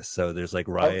Angeles. So there's like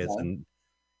riots,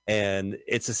 and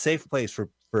it's a safe place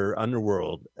for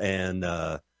underworld, and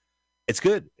it's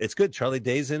good. It's good. Charlie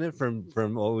Day's in it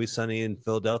from Always Sunny in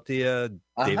Philadelphia.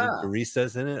 David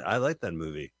Bautista's in it. I like that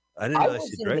movie. I didn't realize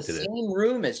she directed it. I was in the same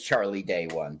room as Charlie Day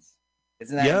once.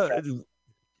 Isn't that interesting?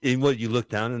 In what, you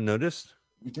looked down and noticed?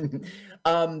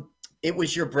 It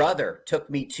was your brother took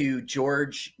me to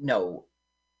George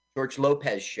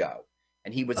Lopez show,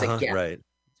 and he was a guest. Right.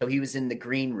 So he was in the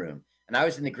green room, and I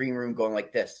was in the green room going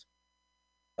like this,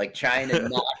 like trying to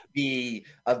not be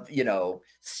a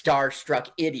starstruck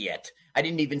idiot. I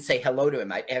didn't even say hello to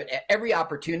him. I had every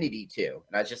opportunity to,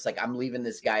 and I was just like, I'm leaving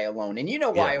this guy alone. And you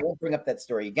know why? I won't bring up that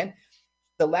story again.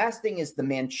 The last thing is The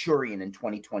Manchurian in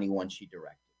 2021. She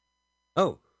directed.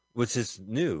 Oh. Which is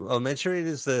new. Oh, Manchurian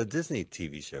is the Disney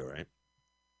TV show, right?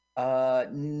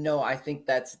 No, I think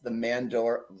that's The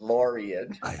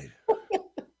Mandalorian.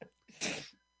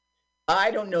 I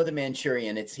don't know The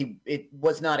Manchurian. It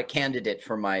was not a candidate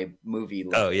for my movie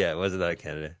list. Oh, yeah, it wasn't a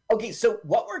candidate. Okay, so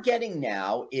what we're getting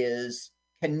now is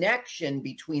connection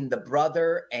between the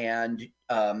brother and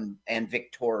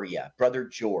Victoria, brother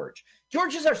George.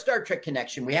 George is our Star Trek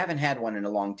connection. We haven't had one in a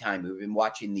long time. We've been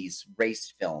watching these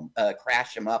race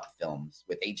crash 'em up films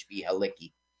with H.B.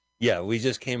 Halicki. Yeah, we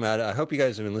just came out. I hope you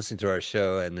guys have been listening to our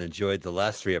show and enjoyed the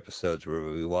last 3 episodes where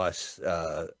we watched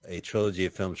a trilogy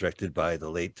of films directed by the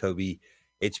late Toby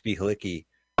H.B. Halicki,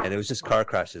 and it was just car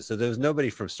crashes. So there was nobody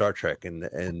from Star Trek in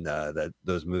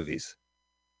those movies.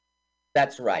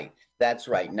 That's right. That's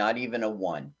right. Not even a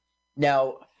one.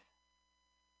 Now,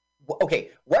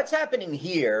 okay, what's happening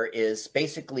here is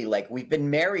basically like we've been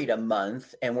married a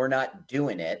month and we're not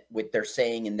doing it, what they're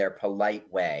saying in their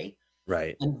polite way.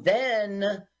 Right. And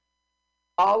then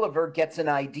Oliver gets an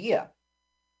idea.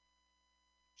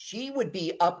 She would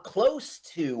be up close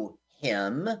to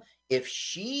him if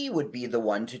she would be the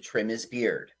one to trim his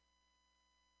beard.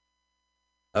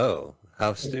 Oh,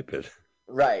 how stupid.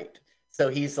 Right. So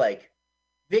he's like,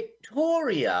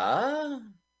 Victoria,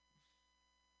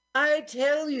 I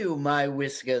tell you, my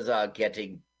whiskers are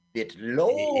getting a bit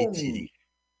long.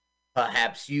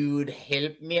 Perhaps you'd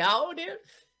help me out?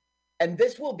 And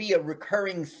this will be a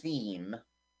recurring theme.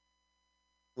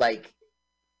 Like,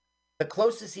 the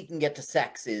closest he can get to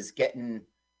sex is getting...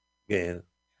 Yeah.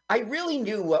 I really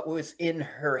knew what was in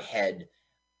her head.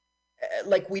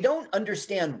 Like, we don't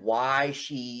understand why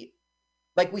she...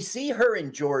 Like, we see her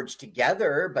and George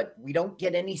together, but we don't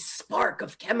get any spark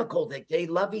of chemical that they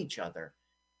love each other.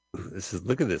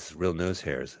 Look at this, real nose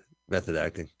hairs. Method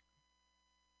acting.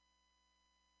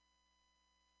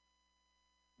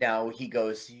 Now he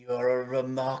goes, "You're a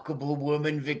remarkable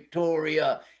woman,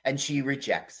 Victoria," and she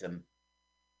rejects him.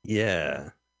 Yeah.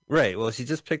 Right. Well, she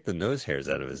just picked the nose hairs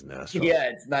out of his nostrils. Yeah,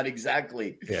 it's not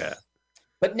exactly. Yeah.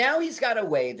 But now he's got a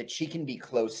way that she can be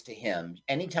close to him.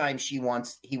 Anytime he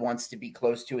wants to be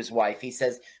close to his wife, he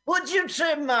says, "Would you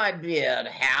trim my beard,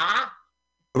 huh?"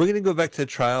 We're going to go back to the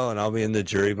trial, and I'll be in the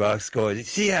jury box going,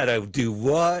 "She had to do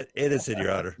what?" Innocent,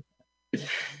 Your Honor.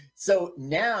 So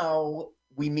now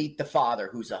we meet the father,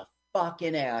 who's a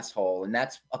fucking asshole, and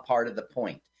that's a part of the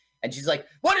point. And she's like,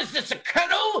 what is this, a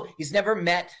kennel? He's never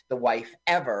met the wife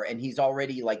ever, and he's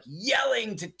already like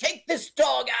yelling to take this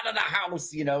dog out of the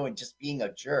house, and just being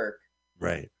a jerk.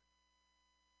 Right.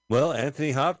 Well,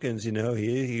 Anthony Hopkins,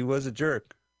 he was a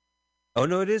jerk. Oh,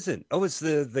 no, it isn't. Oh, it's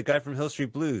the guy from Hill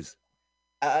Street Blues.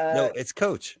 No, it's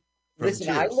Coach. Listen,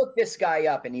 Cheers. I looked this guy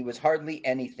up, and he was hardly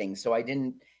anything, so I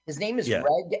didn't. His name is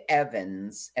Red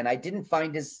Evans, and I didn't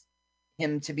find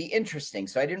him to be interesting,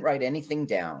 so I didn't write anything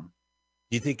down.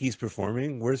 Do you think he's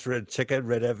performing? Where's Red? Check out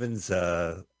Red Evans'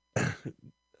 live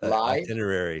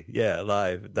itinerary. Yeah,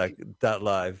 live. That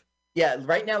live. Yeah,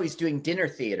 right now he's doing dinner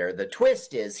theater. The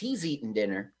twist is he's eating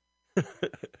dinner.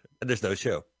 And there's no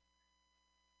show.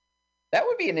 That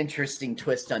would be an interesting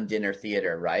twist on dinner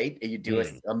theater, right? You do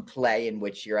a play in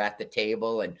which you're at the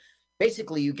table and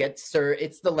basically you get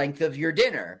it's the length of your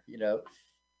dinner,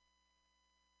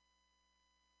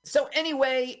 So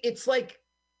anyway, it's like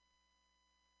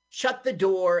shut the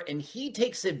door, and he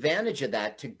takes advantage of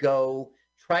that to go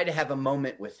try to have a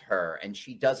moment with her, and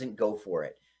she doesn't go for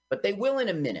it. But they will in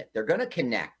a minute. They're going to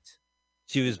connect.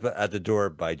 She was at the door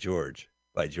by George.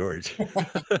 Let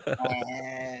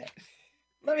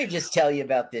me just tell you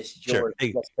about this George,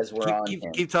 just because we're on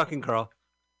him. Keep talking, Carl.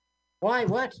 Why?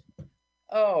 What?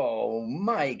 Oh,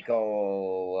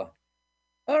 Michael.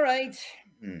 All right.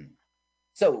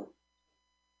 So,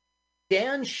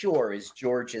 Dan Shore is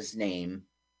George's name.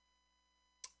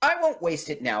 I won't waste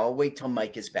it now. I'll wait till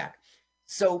Mike is back.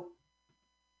 So,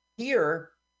 here,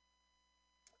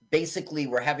 basically,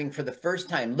 we're having for the first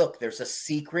time, look, there's a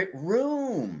secret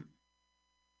room.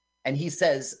 And he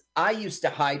says, I used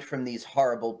to hide from these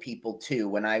horrible people, too,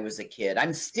 when I was a kid.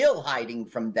 I'm still hiding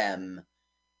from them.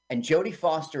 And Jodie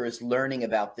Foster is learning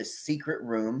about this secret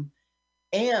room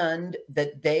and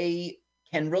that they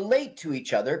can relate to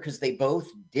each other because they both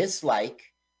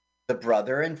dislike the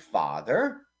brother and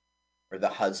father, or the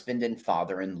husband and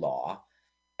father-in-law.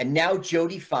 And now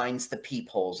Jodie finds the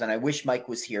peepholes, and I wish Mike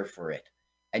was here for it.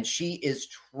 And she is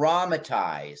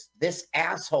traumatized. This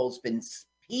asshole's been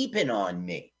peeping on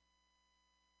me.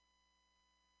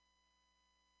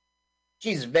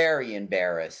 She's very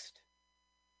embarrassed.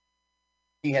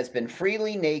 She has been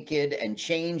freely naked and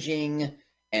changing,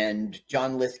 and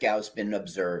John Lithgow's been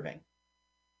observing.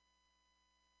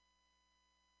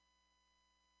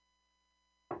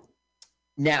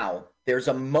 Now, there's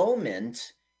a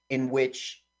moment in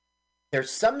which there's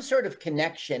some sort of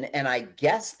connection, and I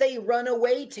guess they run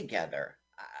away together.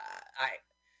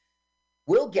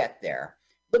 We'll get there.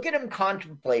 Look at him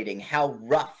contemplating how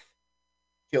rough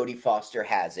Jodie Foster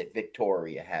has it,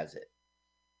 Victoria has it.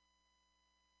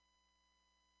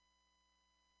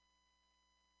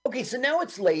 Okay, so now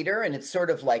it's later, and it's sort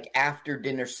of like after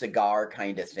dinner cigar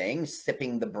kind of thing,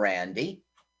 sipping the brandy.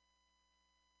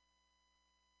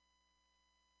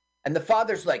 And the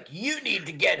father's like, you need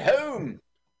to get home.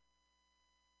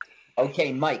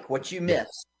 Okay, Mike, what you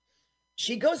missed?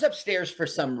 She goes upstairs for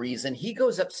some reason. He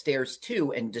goes upstairs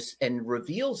too and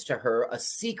reveals to her a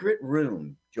secret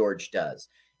room, George does.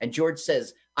 And George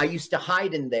says, I used to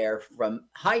hide in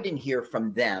here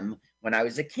from them when I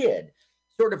was a kid,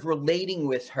 sort of relating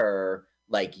with her,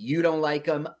 like, you don't like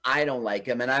him, I don't like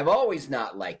him, and I've always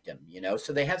not liked him,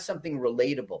 so they have something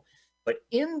relatable. But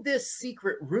in this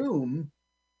secret room,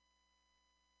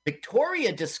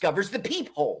 Victoria discovers the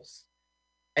peepholes,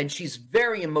 and she's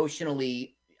very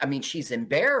emotionally, she's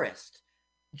embarrassed.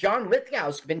 John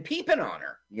Lithgow's been peeping on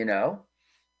her,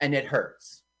 and it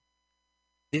hurts.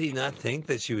 Did he not think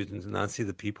that she would not see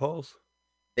the peepholes?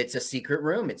 It's a secret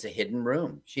room. It's a hidden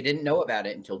room. She didn't know about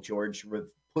it until George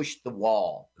pushed the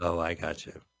wall. Oh, I got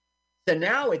you. So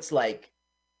now it's like,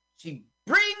 she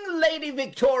bring Lady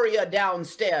Victoria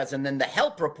downstairs, and then the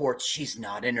help reports she's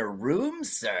not in her room,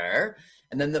 sir.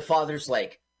 And then the father's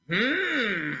like,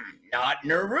 not in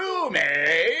her room,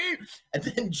 eh? And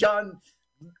then John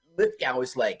Lithgow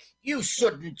is like, you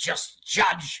shouldn't just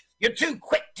judge. You're too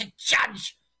quick to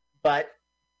judge. But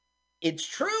it's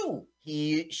true.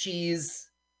 She's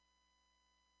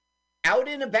out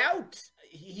and about.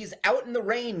 He's out in the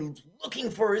rain looking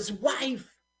for his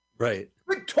wife. Right.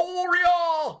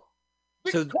 Victoria!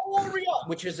 Victoria!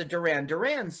 Which is a Duran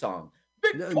Duran song.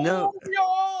 Victoria!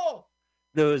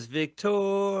 No, it's Victor.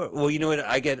 Well, you know what?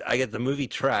 I get the movie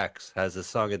Tracks has a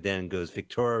song at the end goes,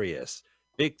 Victorious.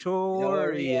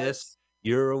 Victorious.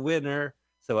 You're a winner.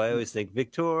 So I always think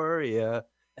Victoria.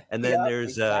 And then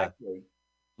there's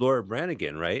Laura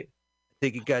Branigan, right? I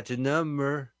think you got your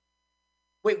number.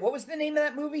 Wait, what was the name of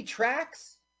that movie?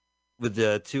 Tracks? With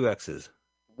the two X's.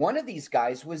 One of these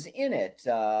guys was in it.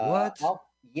 What?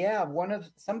 Yeah,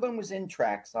 someone was in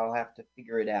Tracks. I'll have to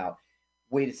figure it out.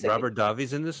 Wait a second. Robert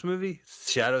Davi's in this movie.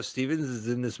 Shadow Stevens is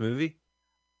in this movie.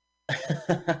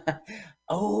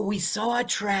 Oh, we saw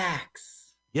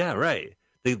Tracks. Yeah, right.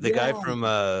 The guy from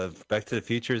Back to the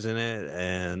Future is in it,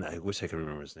 and I wish I could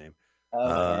remember his name.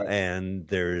 Okay. And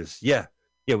there's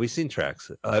we've seen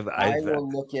Tracks. I will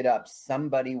look it up.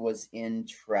 Somebody was in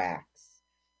Tracks.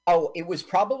 Oh, it was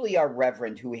probably our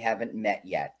Reverend who we haven't met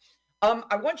yet.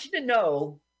 I want you to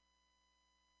know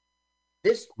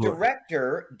this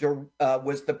director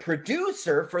was the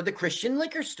producer for the Christian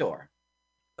liquor store.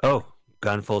 Oh,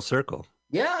 gone full circle.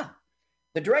 Yeah.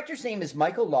 The director's name is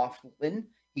Michael Lwaflmoyt.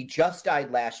 He just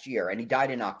died last year, and he died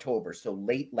in October, so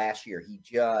late last year. He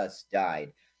just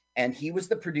died. And he was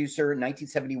the producer in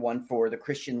 1971 for the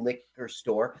Christian liquor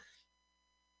store.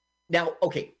 Now,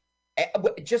 okay,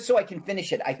 just so I can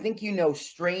finish it, I think you know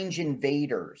Strange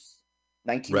Invaders,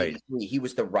 1983. Right. He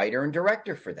was the writer and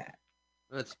director for that.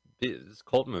 It's a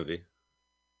cult movie.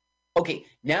 Okay,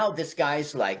 now this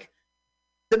guy's like,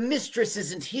 the mistress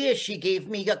isn't here. She gave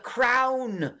me a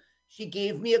crown. She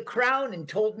gave me a crown and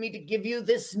told me to give you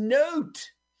this note.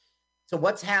 So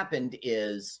what's happened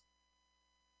is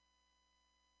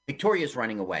Victoria's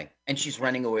running away, and she's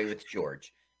running away with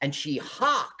George. And she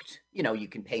hawked, you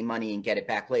can pay money and get it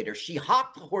back later. She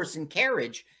hawked the horse and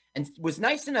carriage and was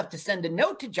nice enough to send a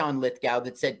note to John Lithgow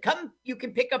that said, come, you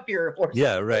can pick up your horse.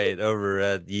 Yeah, right, over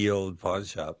at the old pawn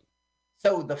shop.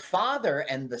 So the father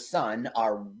and the son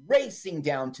are racing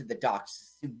down to the docks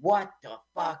to see what the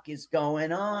fuck is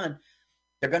going on.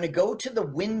 They're going to go to the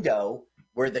window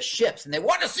where the ships, and they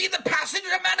want to see the passenger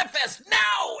manifest.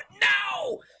 Now!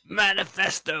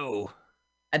 Manifesto!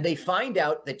 And they find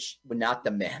out that, not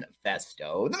the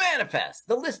manifesto, the manifest,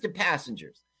 the list of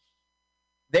passengers.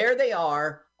 There they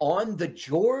are on the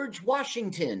George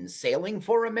Washington sailing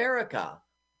for America.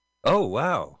 Oh,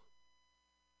 wow.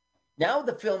 Now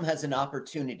the film has an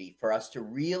opportunity for us to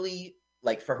really,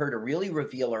 for her to really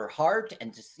reveal her heart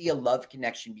and to see a love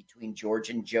connection between George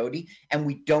and Jody, and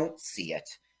we don't see it.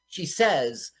 She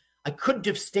says, I couldn't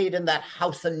have stayed in that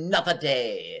house another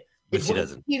day. But she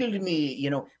doesn't. It would have killed me.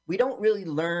 We don't really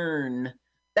learn.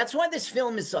 That's why this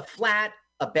film is a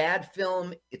bad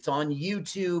film. It's on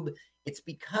YouTube. It's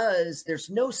because there's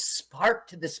no spark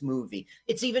to this movie.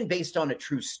 It's even based on a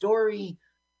true story.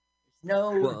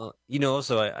 No. Well,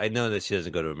 also, I know that she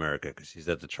doesn't go to America because she's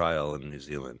at the trial in New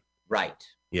Zealand. Right.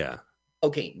 Yeah.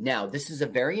 Okay, now this is a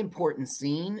very important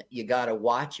scene. You got to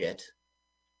watch it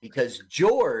because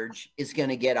George is going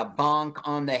to get a bonk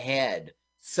on the head.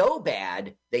 So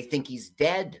bad, they think he's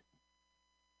dead.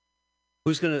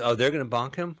 Who's going to... Oh, they're going to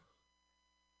bonk him?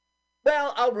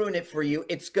 Well, I'll ruin it for you.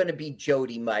 It's going to be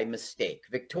Jody by mistake.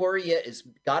 Victoria has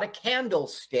got a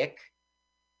candlestick,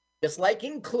 just like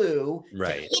in Clue,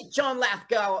 right, to hit John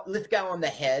Lithgow on the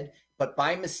head, but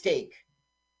by mistake.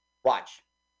 Watch.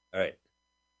 All right.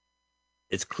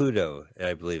 It's Cluedo,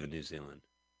 I believe, in New Zealand.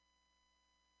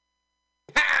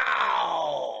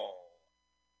 Pow!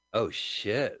 Oh,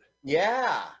 shit.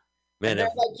 Yeah. Man, and they're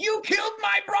like, you killed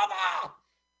my brother!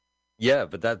 Yeah,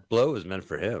 but that blow was meant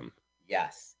for him.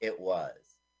 Yes, it was.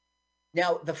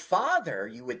 Now, the father,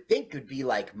 you would think, would be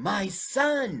like, my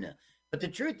son. But the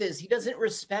truth is, he doesn't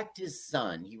respect his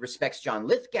son. He respects John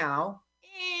Lithgow,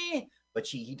 but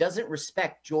he doesn't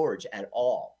respect George at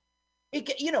all.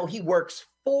 He works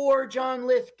for John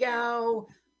Lithgow.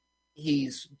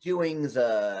 He's doing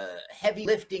the heavy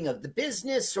lifting of the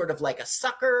business, sort of like a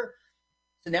sucker.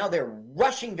 So now they're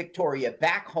rushing Victoria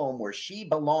back home where she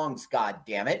belongs, God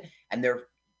damn it. And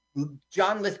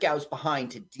John Lithgow's behind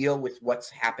to deal with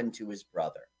what's happened to his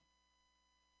brother.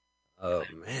 Oh,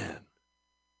 man.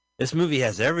 This movie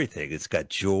has everything. It's got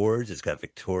George. It's got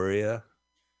Victoria.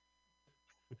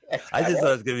 I just thought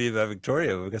it was going to be about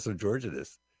Victoria, but we got some George in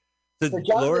this. So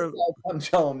John Lithgow comes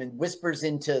home and whispers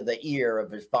into the ear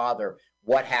of his father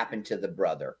what happened to the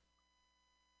brother.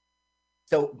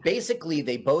 So basically,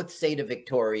 they both say to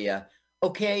Victoria,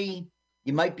 okay,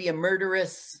 you might be a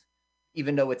murderess,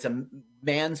 even though it's a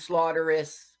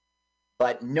manslaughteress,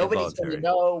 but nobody's going to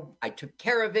know. I took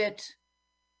care of it.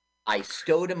 I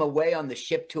stowed him away on the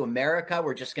ship to America.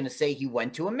 We're just going to say he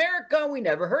went to America. We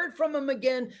never heard from him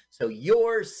again. So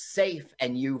you're safe,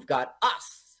 and you've got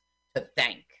us to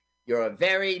thank. You're a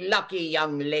very lucky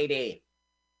young lady.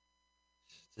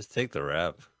 Just take the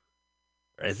rap.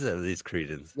 Right? These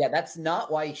cretins. Yeah, that's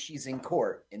not why she's in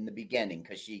court in the beginning,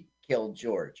 because she killed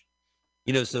George.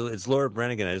 So it's Laura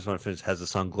Branigan. I just want to finish. Has the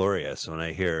song Gloria. So when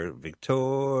I hear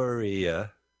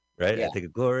Victoria, right? Yeah. I think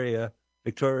of Gloria,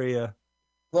 Victoria.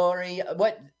 Gloria,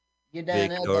 what?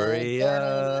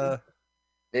 Victoria.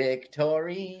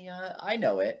 Victoria. I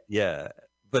know it. Yeah.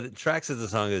 but it tracks as the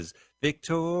song is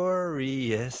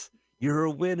victorious. You're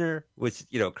a winner, which,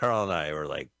 Carl and I were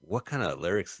like, what kind of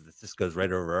lyrics? This just goes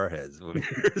right over our heads.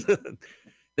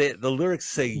 The lyrics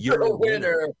say you're a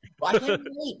winner. I can't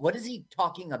relate. What is he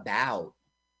talking about?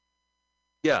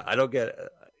 Yeah, I don't get it.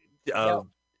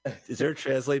 Is there a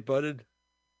translate button?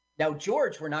 Now,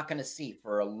 George, we're not going to see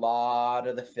for a lot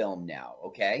of the film now,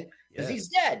 okay? Because he's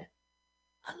dead.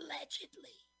 Allegedly.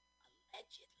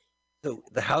 So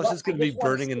the house is going to be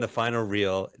burning in the final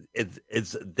reel.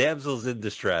 It's damsels in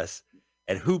distress.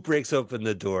 And who breaks open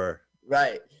the door?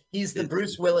 Right. He's the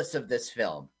Bruce Willis of this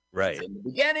film. Right. He's in the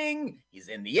beginning, he's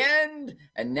in the end,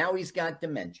 and now he's got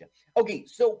dementia. Okay,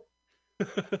 so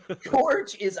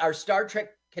George is our Star Trek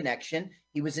connection.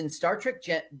 He was in Star Trek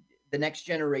The Next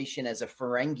Generation as a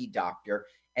Ferengi doctor,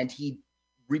 and he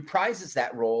reprises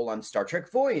that role on Star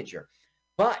Trek Voyager.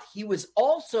 But he was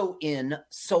also in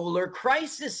Solar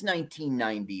Crisis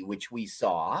 1990, which we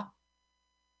saw.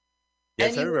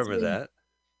 Yes, I remember that.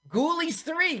 Ghoulies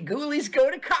 3, Ghoulies Go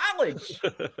to College,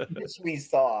 which we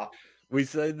saw. We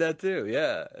said that too,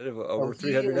 yeah. Over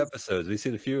 300 episodes. We've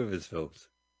seen a few of his films.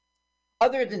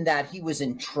 Other than that, he was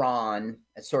in Tron,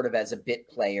 sort of as a bit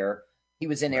player. He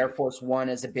was in Air Force One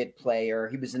as a bit player.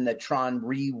 He was in the Tron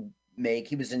remake.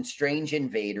 He was in Strange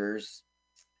Invaders.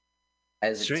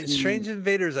 Strange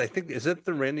Invaders, I think, is that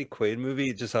the Randy Quaid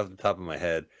movie? Just off the top of my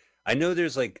head. I know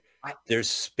there's there's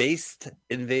spaced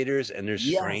invaders and there's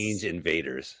strange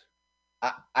invaders.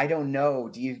 I don't know.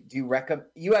 Do you recommend?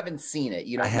 You haven't seen it.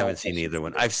 I haven't seen either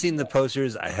one. I've seen the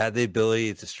posters. I had the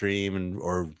ability to stream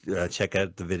or check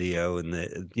out the video and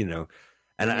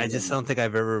I just don't think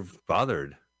I've ever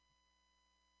bothered.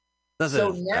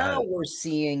 So now we're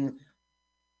seeing.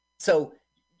 So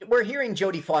we're hearing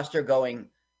Jodie Foster going,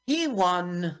 he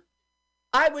won.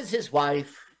 I was his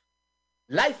wife.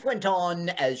 Life went on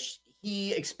as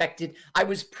he expected. I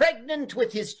was pregnant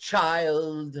with his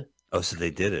child. Oh, so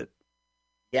they did it.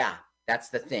 Yeah, that's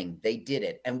the thing. They did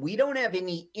it. And we don't have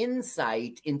any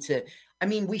insight into,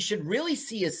 we should really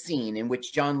see a scene in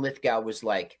which John Lithgow was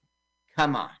like,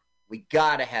 come on, we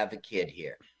got to have a kid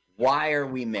here. Why are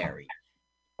we married?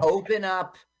 Open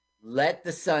up, let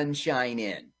the sun shine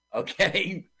in,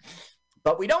 okay?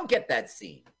 But we don't get that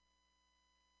scene.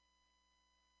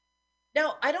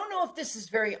 Now, I don't know if this is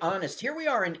very honest. Here we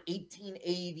are in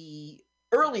 1880,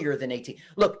 earlier than 18.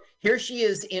 Look, here she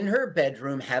is in her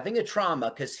bedroom having a trauma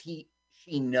because she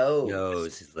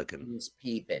knows he's looking. He's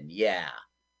peeping, yeah.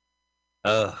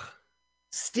 Ugh.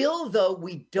 Still, though,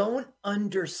 we don't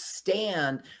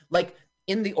understand. Like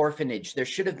in the orphanage, there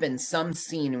should have been some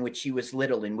scene in which she was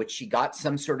little, in which she got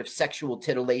some sort of sexual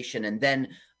titillation, and then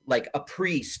like a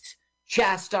priest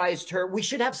chastised her. We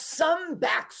should have some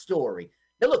backstory.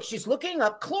 Now, look, she's looking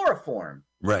up chloroform.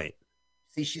 Right.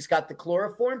 See, she's got the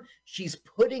chloroform. She's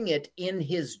putting it in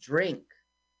his drink.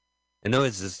 And no,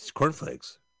 it's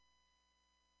cornflakes.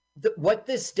 What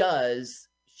this does,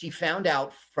 she found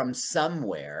out from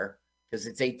somewhere, because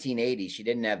it's 1880, she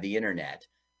didn't have the internet,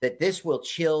 that this will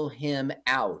chill him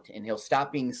out and he'll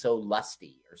stop being so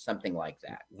lusty or something like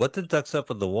that. What the duck's up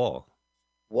on the wall?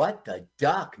 What the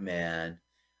duck, man?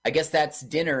 I guess that's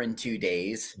dinner in 2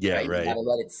 days. Yeah, right. You gotta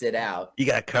let it sit out. You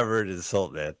got covered in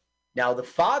salt, man. Now the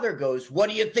father goes, what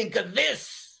do you think of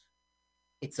this?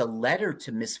 It's a letter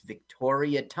to Miss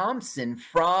Victoria Thompson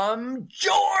from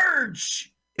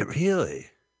George.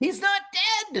 Really? He's not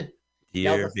dead.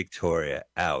 Dear Victoria,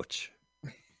 ouch.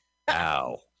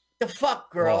 Ow. The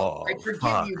fuck, girl? Oh, I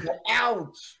forgive you, but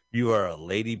ouch. You are a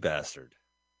lady bastard.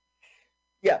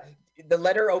 Yeah, the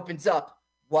letter opens up.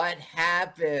 What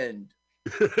happened?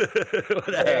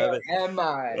 Where am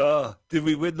I? Oh, did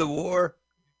we win the war?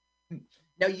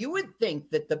 Now, you would think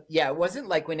that it wasn't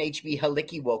like when H.B.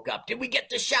 Halicki woke up. Did we get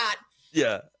the shot?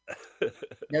 Yeah.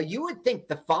 Now, you would think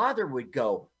the father would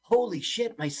go, holy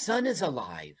shit, my son is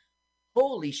alive.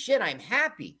 Holy shit, I'm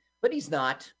happy. But he's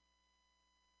not.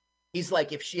 He's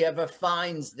like, if she ever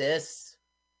finds this.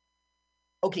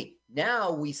 Okay,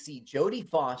 now we see Jodie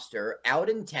Foster out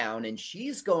in town, and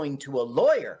she's going to a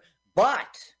lawyer.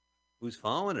 But who's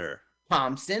following her?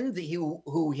 Thompson,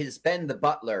 who has been the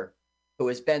butler, who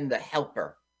has been the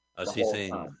helper. Oh, so you're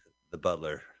saying the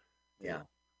butler. Yeah.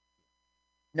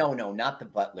 No, not the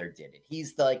butler did it.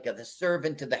 He's like the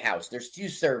servant of the house. There's two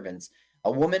servants,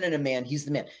 a woman and a man. He's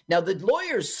the man. Now, the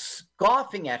lawyer's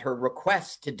scoffing at her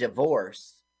request to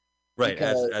divorce. Right,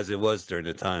 as it was during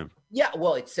the time. Yeah,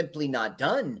 well, it's simply not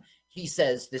done. He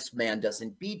says, this man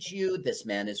doesn't beat you. This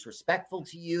man is respectful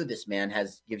to you. This man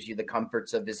gives you the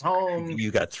comforts of his home.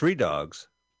 You got 3 dogs.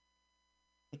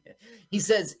 He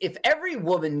says, if every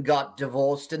woman got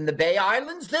divorced in the Bay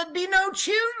Islands, there'd be no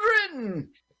children.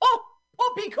 Oh,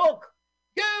 poppycock.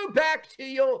 Go back to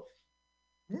your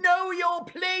know your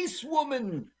place,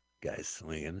 woman. Guys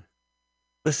swinging.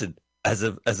 Listen, as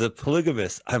a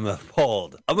polygamist, I'm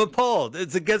appalled. I'm appalled.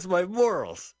 It's against my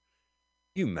morals.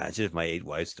 Can you imagine if my 8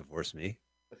 wives divorced me?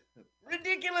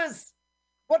 Ridiculous.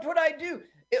 What would I do?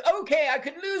 Okay, I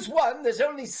could lose one. There's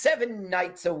only 7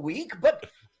 nights a week, but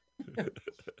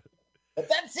but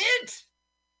that's it.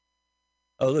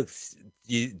 Oh, look.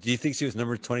 Do you think she was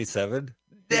number 27?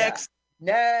 Next.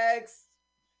 Yeah. Next.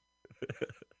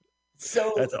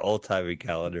 So that's an old-timey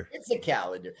calendar. It's a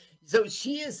calendar. So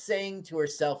she is saying to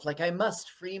herself, like, I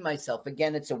must free myself.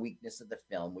 Again, it's a weakness of the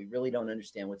film. We really don't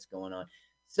understand what's going on.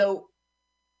 So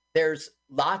there's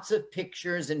lots of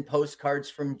pictures and postcards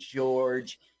from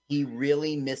George. He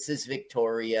really misses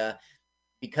Victoria.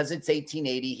 Because it's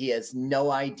 1880, he has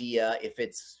no idea if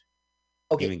it's...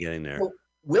 Okay. Even getting there. So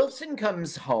Wilson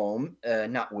comes home.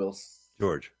 Not Wilson.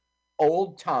 George.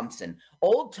 Old Thompson.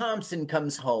 Old Thompson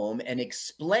comes home and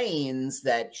explains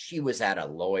that she was at a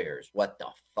lawyer's. What the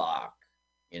fuck?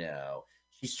 You know,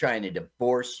 she's trying to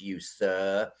divorce you,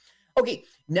 sir. Okay,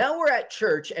 now we're at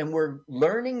church and we're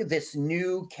learning this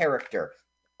new character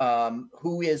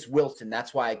who is Wilson.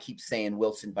 That's why I keep saying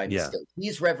Wilson by mistake.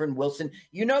 He's Reverend Wilson.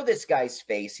 You know this guy's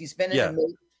face. He's been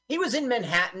in he was in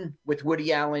Manhattan with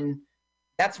Woody Allen.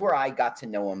 That's where I got to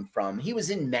know him from. He was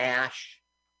in MASH.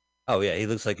 Oh, yeah, he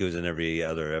looks like he was in every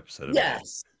other episode of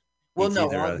Yes. Well, no,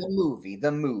 the movie.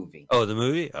 Oh, the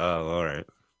movie? Oh, all right.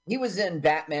 He was in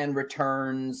Batman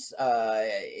Returns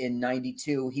in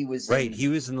 92. He was he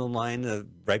was in the line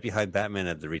right behind Batman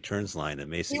at the Returns line at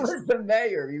Macy's. He was the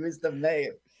mayor.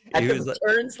 At the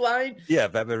Returns line? Yeah,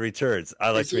 Batman Returns.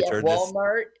 I like to return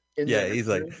Walmart this. Yeah, he's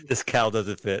like, this cow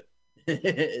doesn't fit.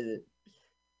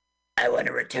 I want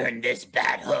to return this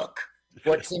bat hook.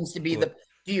 What seems to be the...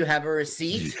 Do you have a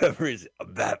receipt? A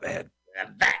Batman.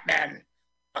 A Batman.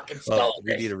 Fucking stole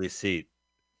this. We need a receipt.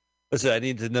 Listen, I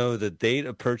need to know the date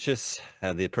of purchase,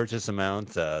 the purchase amount,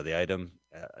 the item.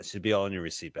 It should be all in your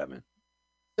receipt, Batman.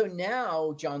 So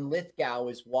now John Lithgow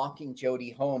is walking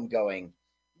Jody home going,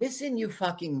 listen, you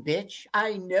fucking bitch.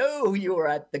 I know you're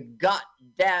at the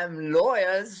goddamn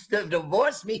lawyers to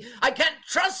divorce me. I can't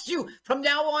trust you. From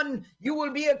now on, you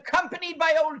will be accompanied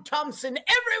by old Thompson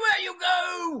everywhere you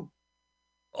go.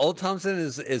 Old Thompson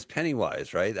is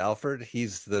Pennywise, right? Alfred,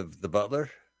 he's the butler.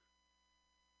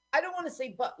 I don't want to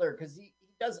say butler because he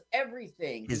does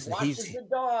everything. He watches the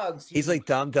dogs. He's like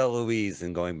Dom DeLuise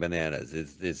in Going Bananas.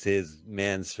 Is his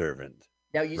manservant.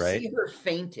 Now you see her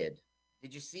fainted.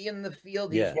 Did you see in the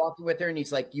field? He's walking with her and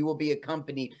he's like, you will be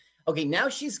accompanied. Okay, now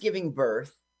she's giving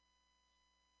birth.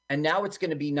 And now it's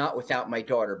going to be not without my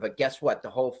daughter. But guess what? The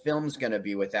whole film's going to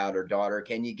be without her daughter.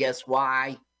 Can you guess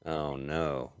why? Oh,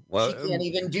 no. Well, she can't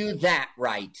even do that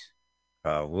right.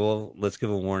 Well, let's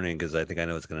give a warning because I think I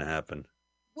know what's going to happen.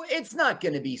 Well, it's not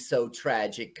going to be so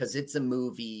tragic because it's a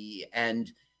movie and,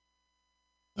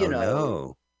 you know.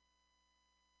 No.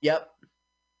 Yep.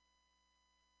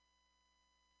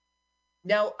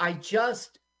 Now,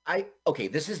 okay,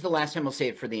 this is the last time I'll say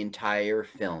it for the entire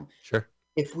film. Sure.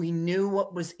 If we knew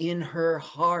what was in her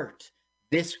heart,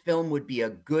 this film would be a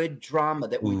good drama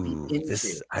that we'd be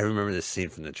into. I remember this scene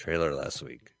from the trailer last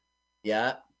week.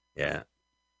 Yeah. Yeah.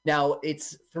 Now,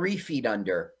 it's 3 feet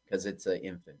under because it's an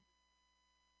infant.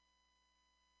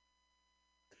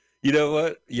 You know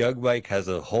what? Young Mike has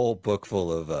a whole book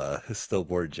full of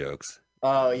stillborn jokes.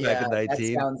 Oh, yeah. Back in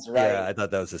 19. That sounds right. Yeah, I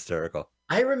thought that was hysterical.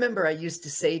 I remember I used to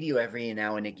say to you every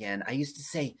now and again, I used to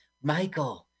say,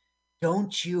 Michael,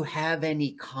 don't you have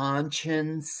any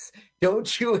conscience?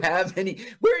 Don't you have any?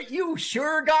 Where you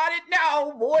sure got it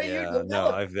now, boy. Yeah,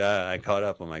 no, I caught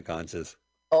up on my conscience.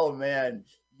 Oh, man.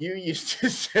 You used to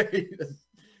say this.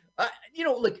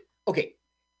 Look, okay.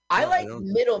 I like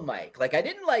middle Mike. Like, I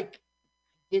did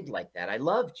like that. I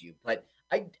loved you, but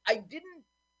I didn't.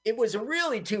 It was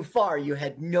really too far. You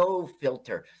had no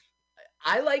filter.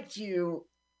 I liked you.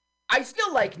 I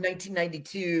still like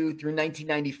 1992 through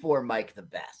 1994 Mike the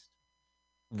best.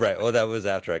 Right. Well, that was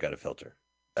after I got a filter.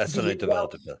 That's when I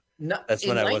developed a filter. That's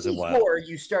when I wasn't wild.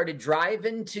 You started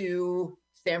driving to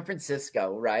San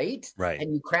Francisco, right? Right.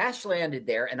 And you crash landed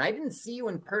there, and I didn't see you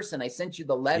in person. I sent you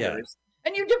the letters,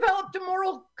 and you developed a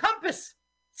moral compass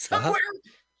somewhere.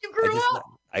 You grew up.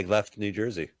 I left New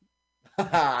Jersey.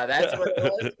 That's what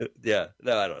it was? Yeah.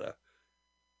 No, I don't know.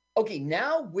 Okay,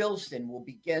 now Wilson will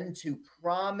begin to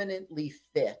prominently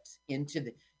fit into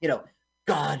the,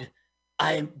 God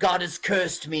has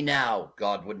cursed me now.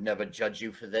 God would never judge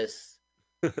you for this.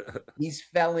 He's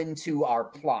fell into our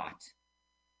plot.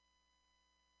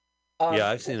 Yeah,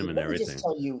 I've seen him in everything. Let me just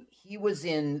tell you, he was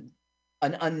in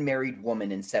an unmarried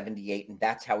woman in 78, and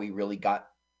that's how he really got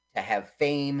to have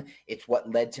fame. It's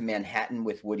what led to Manhattan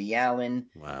with Woody Allen.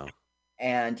 Wow.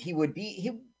 And he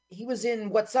was in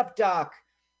What's Up, Doc?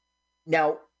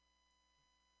 Now,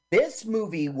 this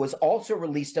movie was also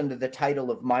released under the title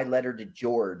of My Letter to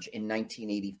George in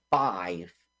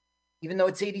 1985. Even though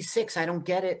it's 86, I don't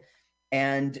get it.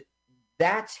 And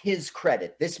that's his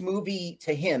credit. This movie,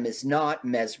 to him, is not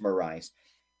Mesmerized.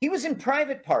 He was in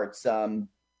Private Parts. Which one?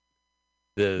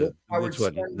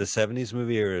 Stern. The 70s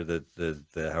movie or the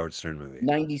Howard Stern movie?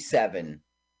 97.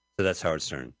 So that's Howard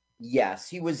Stern. Yes,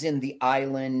 he was in The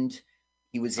Island.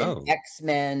 He was in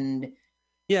X-Men.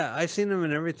 Yeah, I've seen him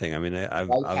in everything. I mean,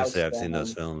 I've seen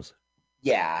those films.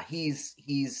 Yeah, he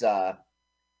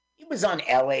was on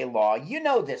LA Law. You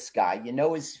know this guy. You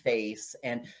know his face,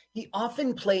 and he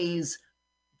often plays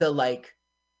the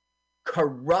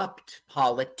corrupt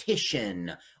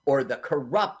politician or the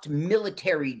corrupt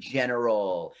military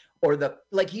general or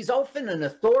he's often an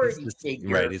authority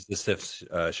figure. Right, he's the stiff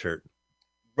shirt.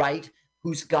 Right,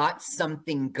 who's got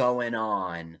something going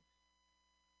on.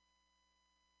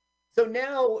 So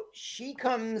now she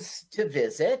comes to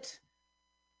visit,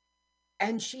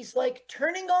 and she's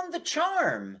turning on the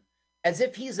charm as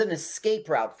if he's an escape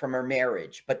route from her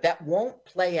marriage, but that won't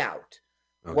play out.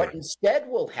 Okay. What instead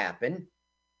will happen,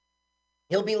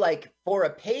 he'll be for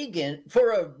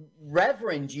a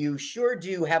reverend, you sure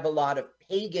do have a lot of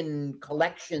pagan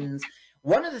collections.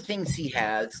 One of the things he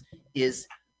has is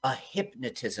a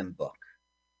hypnotism book.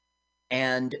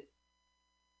 And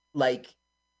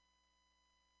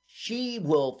she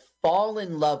will fall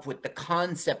in love with the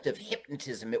concept of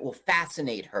hypnotism. It will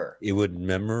fascinate her. It would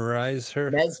memorize her?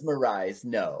 Mesmerize,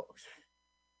 no.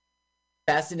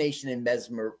 Fascination and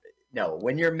no.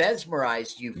 When you're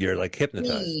mesmerized, you're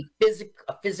hypnotized.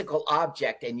 A physical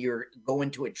object, and you're go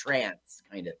into a trance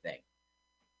kind of thing.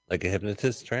 Like a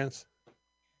hypnotist trance?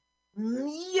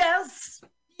 Yes.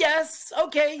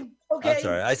 Okay. That's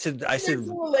all right. I said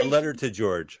a letter to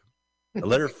George. A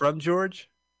letter from George?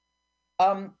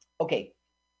 Okay.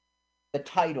 The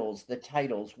titles,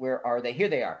 where are they? Here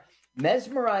they are.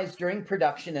 Mesmerized during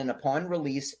production and upon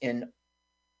release in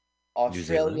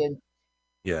Australia.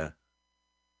 Yeah.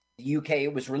 The UK.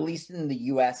 It was released in the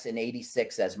US in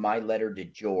 86 as My Letter to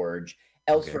George.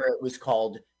 Elsewhere, It was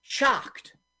called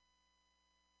Shocked.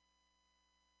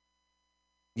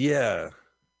 Yeah.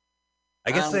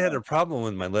 I guess they had a problem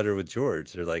with My Letter with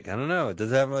George. They're I don't know. It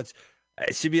doesn't have much.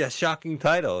 It should be a shocking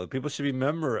title. People should be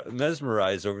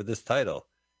mesmerized over this title.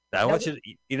 I want you to,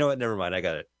 you know what? Never mind. I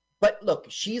got it. But look,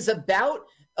 she's about,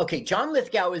 John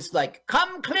Lithgow is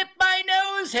come clip my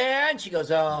nose hair. And she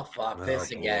goes, oh, fuck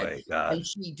this again. God. And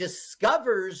she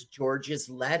discovers George's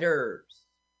letters.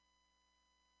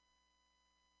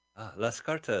 Las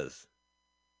Cartas.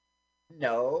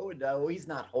 No, he's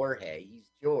not Jorge. He's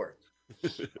George.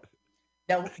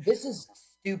 Now, this is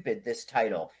stupid, this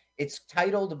title. It's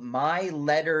titled My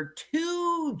Letter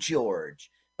to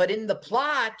George. But in the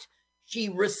plot, she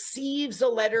receives a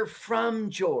letter from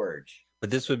George. But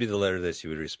this would be the letter that she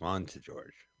would respond to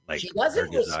George. She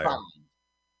doesn't respond.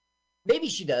 Maybe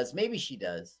she does.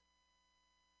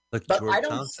 Look, but George I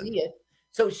don't Thompson. see it.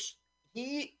 So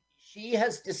she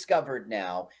has discovered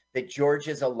now that George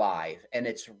is alive, and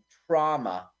it's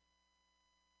trauma.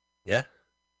 Yeah.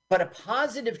 But a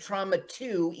positive trauma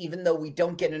too, even though we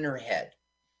don't get in her head.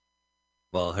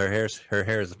 Well, her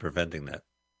hair is preventing that.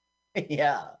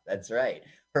 Yeah, that's right.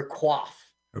 Her coif.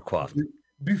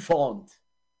 Buffant.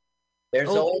 There's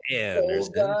old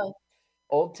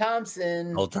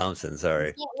Thompson. Old Thompson,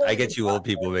 sorry. I get you old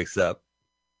people mixed up.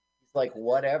 He's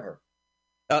whatever.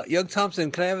 Young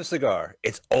Thompson, can I have a cigar?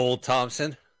 It's Old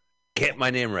Thompson. Get my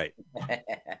name right.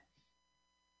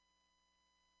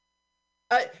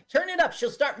 Turn it up. She'll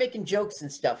start making jokes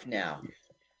and stuff now.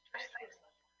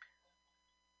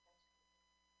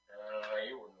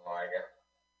 You wouldn't like it.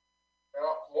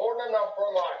 More than enough for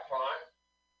a lifetime.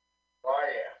 Oh,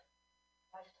 yeah.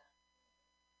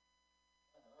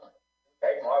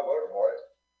 Take my word for it.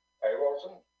 Hey,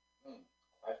 Wilson.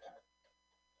 Lifetime.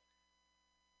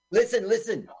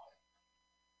 Listen.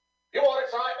 You want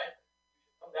excitement?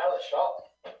 Come down to the shop.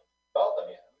 Both of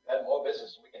you. We've had more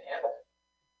business than we can handle.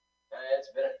 It's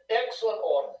been an excellent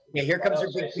autumn. Yeah, here comes her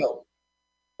big joke.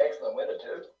 Excellent winter,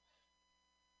 too.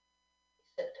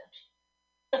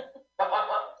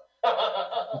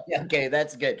 Okay,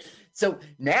 that's good. So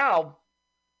now,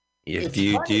 if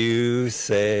you do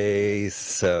say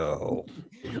so.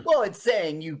 Well, it's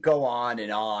saying you go on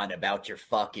and on about your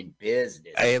fucking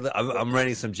business. I'm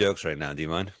writing some jokes right now. Do you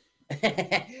mind?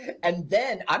 And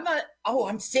then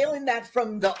I'm sailing that for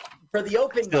the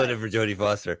open Stealing mic. it for Jodie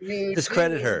Foster.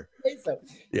 Discredit her. So.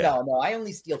 Yeah. No, I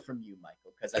only steal from you,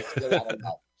 Michael, because I steal out of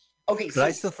love. Okay, But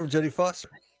I steal from Jodie Foster.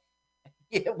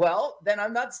 Yeah, well, then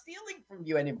I'm not stealing from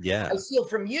you anymore. Yeah. I steal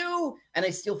from you, and I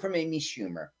steal from Amy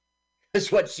Schumer.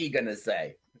 That's what she gonna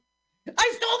say.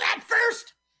 I stole that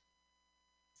first.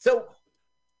 So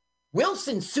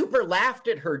Wilson super laughed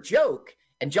at her joke,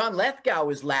 and John Lithgow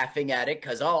was laughing at it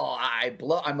because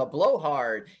I'm a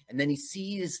blowhard. And then he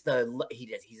sees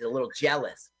he's a little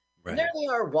jealous. Right. And there they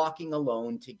are walking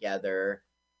alone together.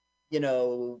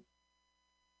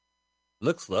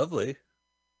 Looks lovely.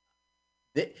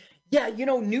 Yeah,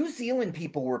 New Zealand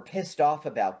people were pissed off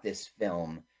about this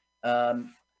film.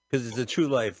 Because it's a true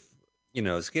life,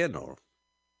 scandal.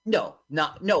 No.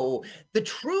 The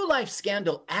true life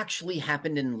scandal actually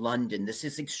happened in London. This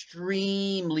is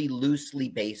extremely loosely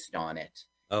based on it.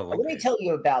 Oh, okay. Let me tell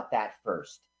you about that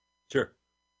first. Sure.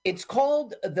 It's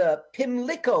called the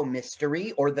Pimlico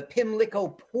Mystery or the Pimlico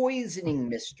Poisoning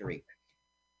Mystery.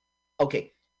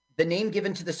 Okay. The name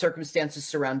given to the circumstances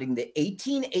surrounding the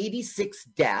 1886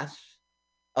 death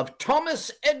of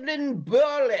Thomas Edwin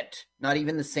Burlett, not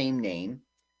even the same name,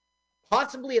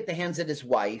 possibly at the hands of his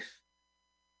wife,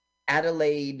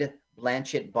 Adelaide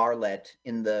Blanchett Bartlett,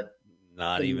 in the...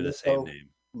 Not even the same name.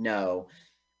 No.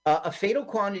 A fatal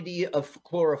quantity of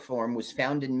chloroform was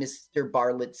found in Mr.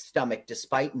 Bartlett's stomach,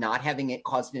 despite not having it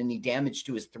caused any damage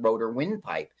to his throat or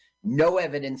windpipe. No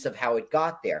evidence of how it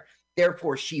got there.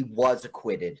 Therefore, she was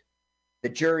acquitted. The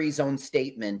jury's own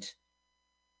statement.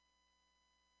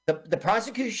 The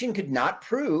prosecution could not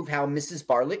prove how Mrs.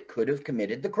 Bartlett could have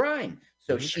committed the crime.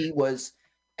 So she was,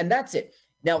 and that's it.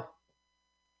 Now,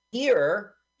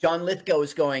 here, John Lithgow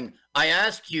is going, I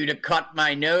asked you to cut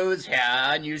my nose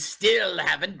hair, and you still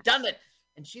haven't done it.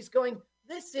 And she's going,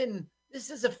 listen, this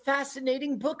is a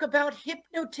fascinating book about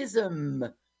hypnotism.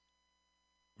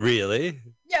 Really?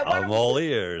 Yeah. I'm all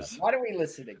ears. Why don't we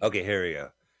listen again? Okay, here we go.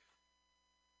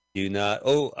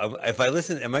 If I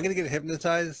listen, am I going to get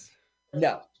hypnotized?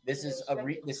 No, this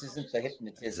isn't the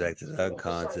hypnotism. Exacted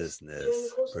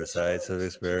unconsciousness, precise of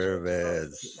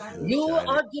experiments. You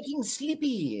are getting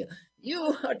sleepy.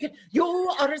 You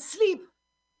are asleep.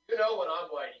 You know what I'm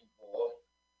waiting for?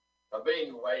 I've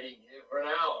been waiting here for an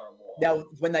hour or more. Now,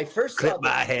 when I first saw Clip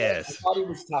my hairs. I thought he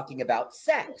was talking about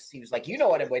sex. He was like, you know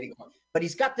what I'm waiting for. But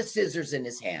he's got the scissors in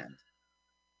his hand.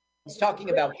 He's talking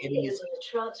about getting his... the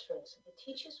transference of the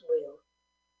teacher's will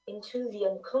into the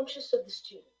unconscious of the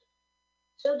student.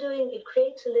 So doing, it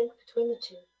creates a link between the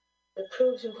two that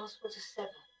proves impossible to sever.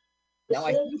 Now,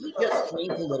 I think he just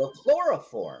drank a little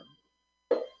chloroform.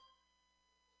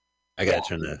 I got to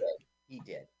turn that. He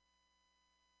did.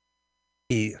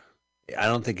 I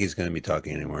don't think he's going to be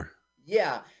talking anymore.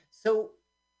 Yeah. So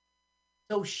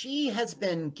she has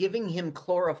been giving him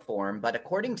chloroform, but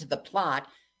according to the plot,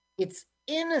 it's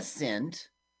innocent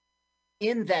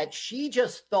in that she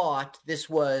just thought this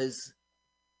was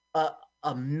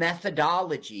a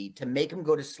methodology to make him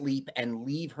go to sleep and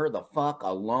leave her the fuck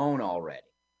alone already.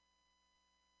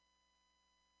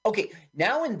 Okay,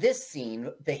 now in this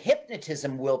scene, the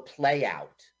hypnotism will play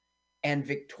out, and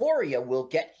Victoria will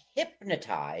get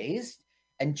hypnotized,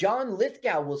 and John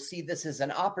Lithgow will see this as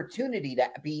an opportunity to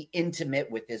be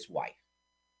intimate with his wife.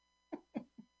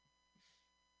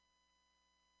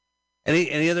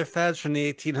 Any other fads from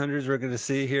the 1800s we're going to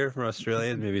see here from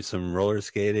Australia? Maybe some roller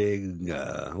skating.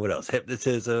 What else?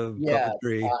 Hypnotism.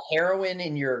 Puppetry. Heroin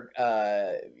in your,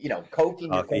 Coke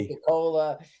in Coffee. Your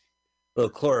Coca-Cola. A little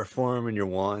chloroform in your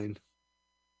wine.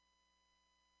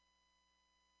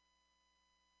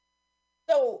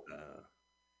 So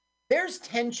there's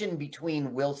tension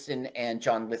between Wilson and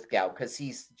John Lithgow because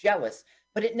he's jealous,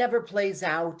 but it never plays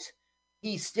out.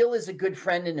 He still is a good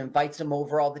friend and invites him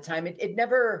over all the time. It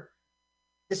never...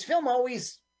 This film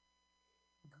always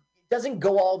doesn't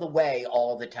go all the way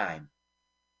all the time.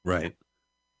 Right.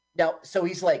 Now, so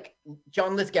he's like,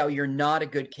 John Lithgow, you're not a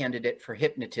good candidate for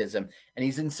hypnotism. And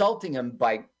he's insulting him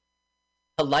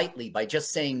politely by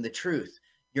just saying the truth.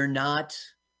 You're not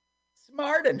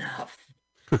smart enough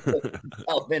to put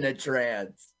yourself in a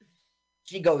trance.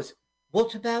 She goes,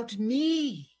 what about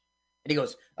me? And he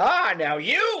goes, now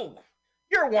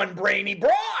you're one brainy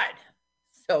broad.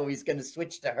 So he's going to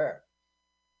switch to her.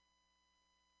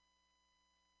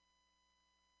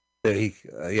 So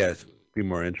it'd be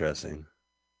more interesting.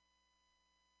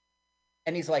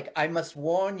 And he's like, I must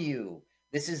warn you,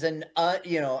 this is a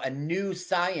new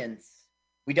science.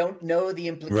 We don't know the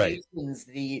implications.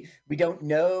 Right. We don't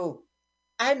know.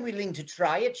 I'm willing to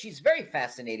try it. She's very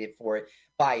fascinated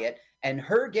by it. And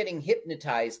her getting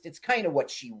hypnotized, it's kind of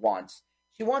what she wants.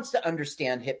 She wants to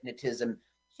understand hypnotism.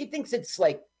 She thinks it's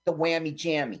like the whammy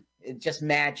jammy. It's just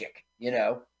magic, you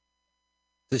know?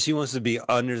 So she wants to be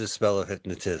under the spell of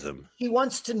hypnotism. He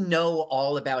wants to know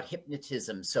all about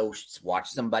hypnotism. So watch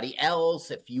somebody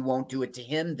else. If you won't do it to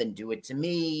him, then do it to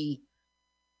me.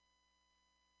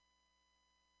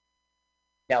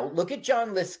 Now, look at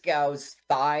John Lithgow's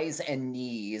thighs and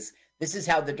knees. This is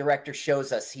how the director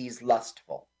shows us he's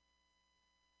lustful.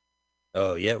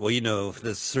 Oh, yeah. Well, you know,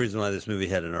 that's the reason why this movie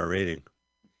had an R rating.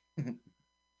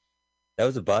 That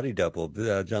was a body double.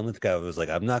 John Lithgow was like,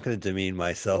 I'm not going to demean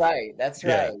myself. Right, that's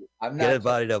right. I'm not. Get a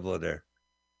body double in there.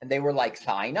 And they were like,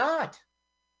 why not?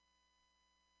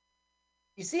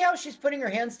 You see how she's putting her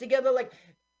hands together? Like,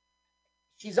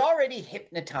 she's already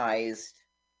hypnotized.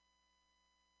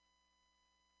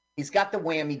 He's got the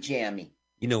whammy jammy.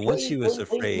 You know, once she was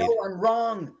afraid. No, I'm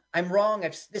wrong. I'm wrong.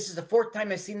 This is the fourth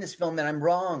time I've seen this film, and I'm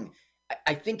wrong.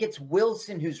 I think it's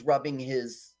Wilson who's rubbing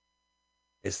his.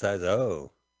 It's that,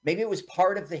 oh. Maybe it was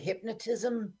part of the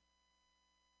hypnotism.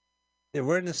 They're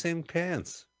wearing the same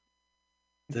pants.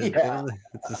 Yeah.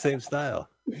 It's the same style.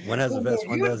 One has the vest,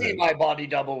 one doesn't. You would be my body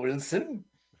double, Wilson.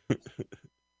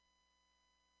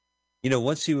 You know,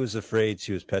 once she was afraid,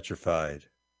 she was petrified.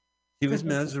 She was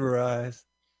mesmerized.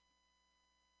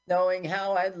 Knowing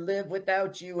how I'd live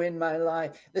without you in my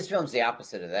life. This film's the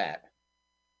opposite of that.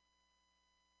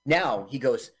 Now he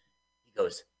goes,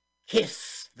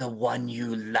 kiss the one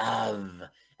you love.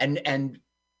 And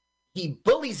he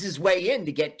bullies his way in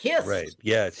to get kissed. Right.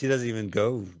 Yeah, she doesn't even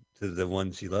go to the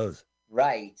one she loves.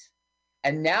 Right.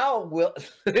 And now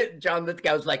John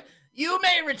Lithgow's like, you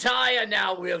may retire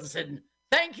now, Wilson.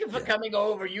 Thank you for coming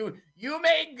over. You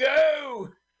may go.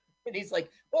 And he's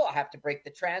like, well, I have to break the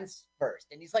trance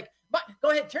first. And he's like, go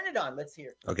ahead, turn it on. Let's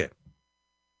hear. Okay.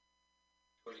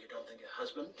 Well, you don't think a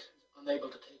husband is unable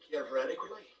to take care of her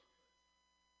adequately?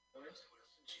 Wilson,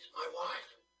 she's my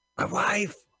wife. My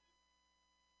wife.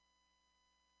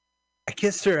 I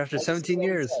kissed her after 17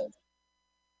 years.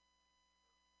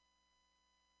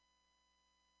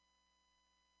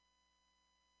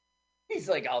 He's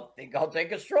like, I'll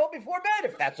take a stroll before bed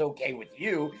if that's okay with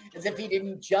you. As if he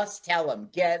didn't just tell him,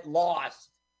 get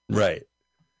lost. Right.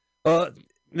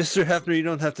 Mr. Hefner, you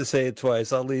don't have to say it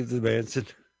twice. I'll leave the mansion.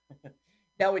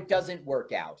 No, it doesn't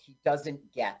work out. He doesn't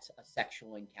get a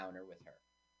sexual encounter with her.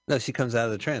 No, she comes out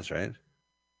of the trance, right?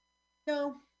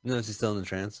 No. No, she's still in the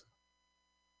trance.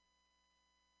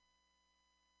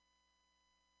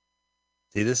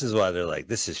 See, this is why they're like,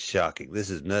 this is shocking. This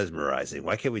is mesmerizing.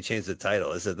 Why can't we change the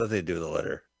title? This has nothing to do with the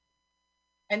letter.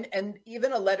 And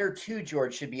even a letter to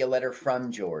George should be a letter from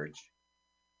George.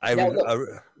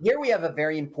 Here we have a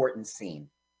very important scene.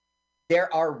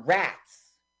 There are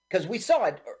rats, because we saw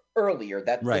it earlier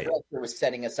that the director was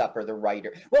setting us up, or the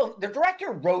writer. Well, the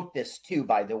director wrote this too,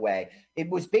 by the way. It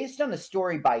was based on a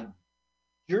story by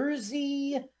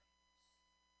Jerzy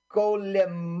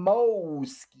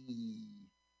Skolimowski.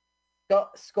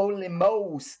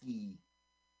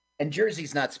 And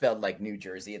Jersey's not spelled like New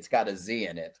Jersey. It's got a Z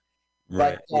in it.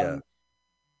 Right,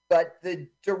 But the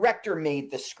director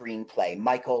made the screenplay,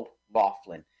 Michael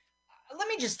Lwaflmoyt. Let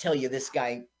me just tell you, this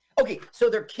guy. Okay, so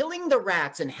they're killing the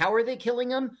rats, and how are they killing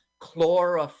them?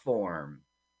 Chloroform.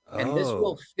 And this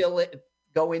will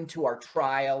go into our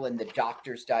trial and the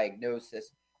doctor's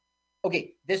diagnosis.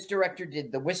 Okay, this director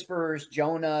did The Whisperers,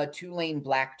 Jonah, Two-Lane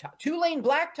Blacktop. Two-Lane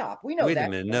Blacktop, we know that.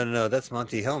 Wait a minute, no, that's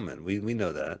Monty Hellman. We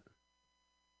know that.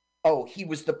 Oh, he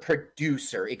was the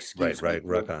producer, excuse me. Right,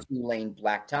 rock on. Two-Lane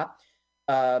Blacktop.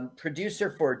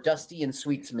 Producer for Dusty and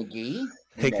Sweets McGee.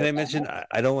 Hey, can I mention,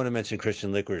 I don't want to mention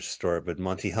Christian Liquor's Store, but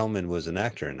Monty Hellman was an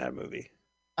actor in that movie.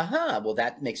 Well,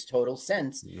 that makes total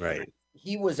sense. Right.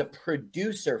 He was a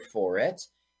producer for it,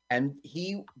 and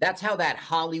that's how that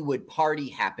Hollywood party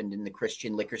happened in the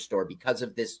Christian Liquor Store, because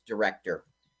of this director.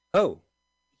 Oh.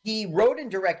 He wrote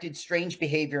and directed Strange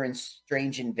Behavior and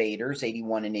Strange Invaders,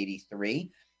 81 and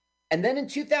 83. And then in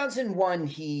 2001,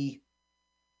 he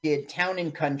did Town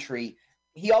and Country.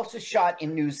 He also shot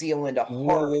in New Zealand a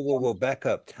horror. Whoa! Back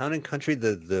up. Town and Country.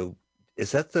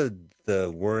 Is that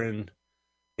the Warren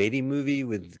Beatty movie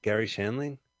with Gary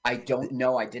Shandling? I don't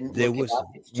know. I didn't. Look it up.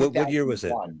 What year was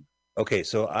it? Okay,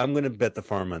 so I'm going to bet the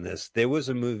farm on this. There was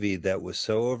a movie that was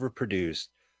so overproduced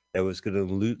that was going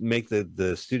to make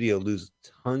the studio lose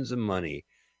tons of money,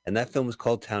 and that film was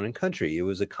called Town and Country. It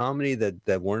was a comedy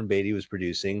that Warren Beatty was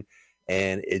producing,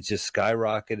 and it just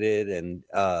skyrocketed, and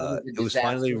it was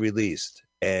finally released,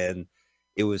 and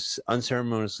it was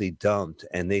unceremoniously dumped,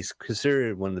 and they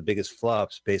considered it one of the biggest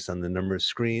flops based on the number of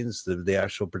screens, the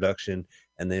actual production,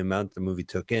 and the amount the movie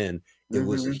took in. It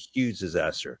was a huge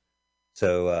disaster.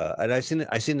 So, and I seen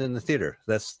it in the theater.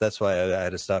 That's why I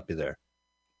had to stop you there.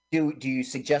 Do you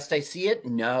suggest I see it?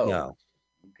 No.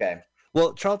 Okay.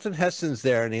 Well, Charlton Heston's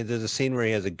there, and there's a scene where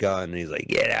he has a gun, and he's like,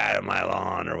 "Get out of my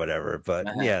lawn" or whatever. But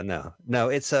yeah, no,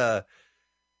 it's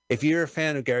if you're a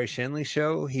fan of Gary Shandling's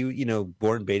show,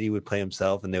 Warren Beatty would play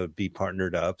himself, and they would be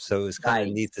partnered up. So it's kind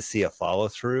of neat to see a follow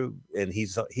through. And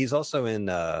he's also in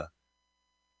A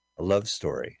Love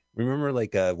Story. Remember,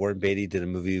 like Warren Beatty did a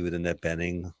movie with Annette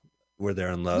Bening where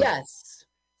they're in love. Yes.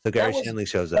 So Gary Shandling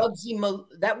shows up.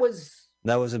 That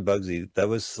wasn't Bugsy. That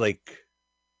was like,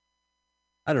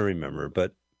 I don't remember,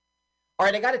 but. All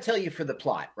right, I got to tell you for the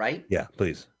plot, right? Yeah,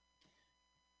 please.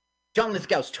 John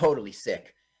Lithgow's totally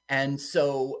sick. And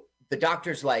so the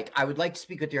doctor's like, I would like to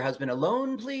speak with your husband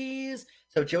alone, please.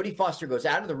 So Jodie Foster goes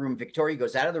out of the room. Victoria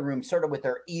goes out of the room, sort of with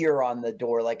her ear on the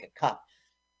door like a cup.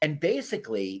 And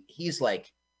basically, he's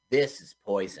like, this is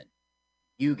poison.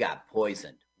 You got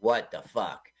poisoned. What the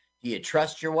fuck? Do you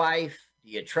trust your wife?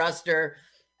 Do you trust her?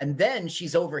 And then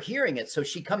she's overhearing it. So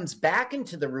she comes back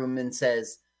into the room and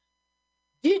says,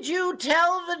 did you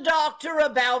tell the doctor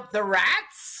about the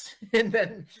rats? And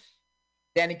then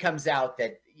it comes out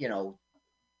that,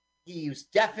 he was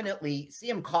definitely, see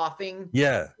him coughing?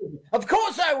 Yeah. Of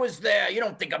course I was there. You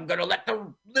don't think I'm going to let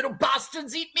the little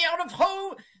bastards eat me out of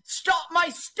stop my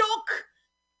stock?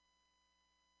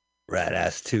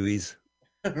 Rat-ass tuies.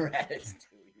 Rat-ass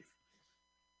tuies.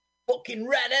 Fucking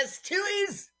rat-ass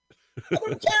tuies. I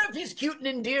don't care if he's cute and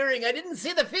endearing. I didn't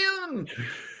see the film.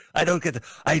 I don't get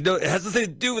I know it has nothing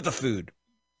to do with the food.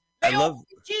 I love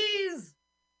cheese.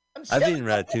 I've eaten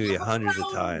Ratatouille hundreds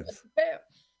of times.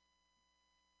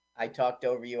 I talked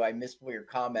over you. I missed your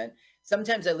comment.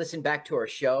 Sometimes I listen back to our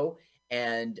show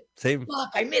and Same.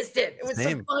 Fuck, I missed it. It was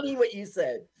so funny what you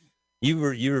said. You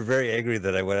were very angry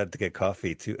that I went out to get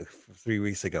coffee 3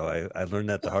 weeks ago. I learned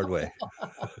that the hard way.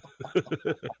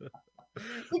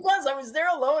 Because I was there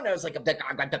alone. I was like,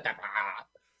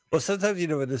 well, sometimes,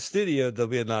 in the studio, there'll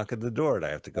be a knock at the door and I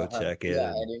have to go check in.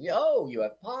 Yeah, and you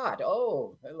have pot.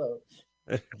 Oh, hello.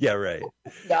 Yeah, right.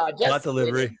 No, just pot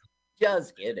delivery. Kidding.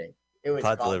 Just kidding. It was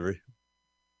pot delivery.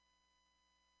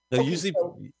 No, okay, usually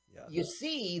so you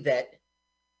see that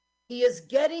he is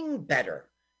getting better.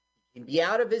 He can be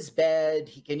out of his bed.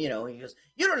 He can, he goes,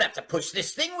 you don't have to push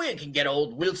this thing. We can get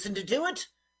old Wilson to do it.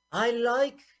 I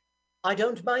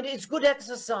don't mind it. It's good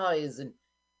exercise. And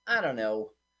I don't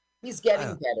know. He's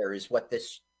getting better is what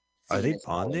this. Are they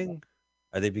bonding?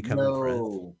 Are they becoming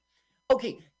friends?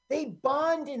 Okay. They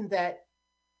bond in that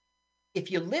if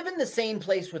you live in the same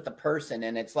place with the person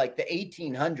and it's like the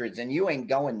 1800s and you ain't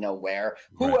going nowhere,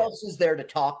 who else is there to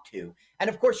talk to? And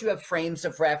of course you have frames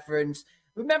of reference.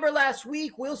 Remember last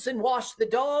week, Wilson washed the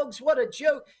dogs? What a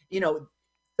joke.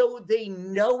 So they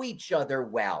know each other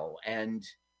well and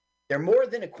they're more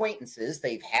than acquaintances.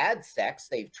 They've had sex.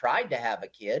 They've tried to have a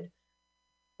kid.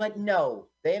 But no,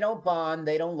 they don't bond.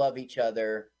 They don't love each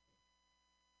other.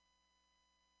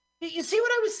 You see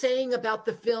what I was saying about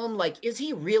the film? Like, is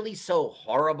he really so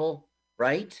horrible?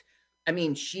 Right? I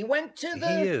mean, she went to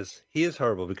the. He is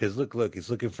horrible because look, she's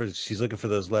looking for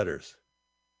those letters.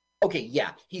 Okay,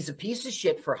 yeah, he's a piece of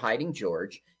shit for hiding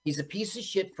George. He's a piece of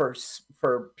shit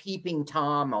for peeping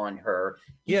Tom on her.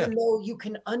 Even though you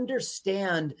can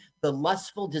understand the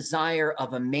lustful desire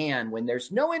of a man when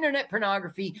there's no internet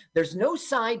pornography, there's no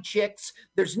side chicks,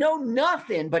 there's no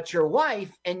nothing but your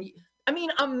wife. And I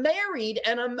mean, I'm married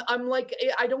and I'm like,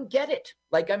 I don't get it.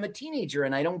 Like I'm a teenager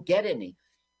and I don't get any.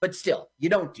 But still, you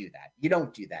don't do that. You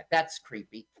don't do that. That's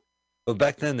creepy. Well,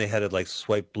 back then they had to like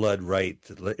swipe blood right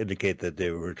to indicate that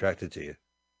they were attracted to you.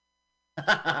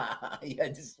 You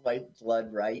had to swipe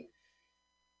blood right.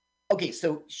 Okay,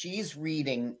 so she's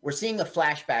reading. We're seeing a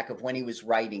flashback of when he was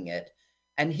writing it.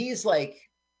 And he's like,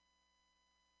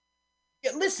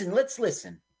 yeah, listen, let's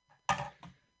listen.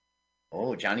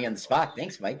 Oh, Johnny on the spot.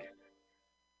 Thanks, Mike.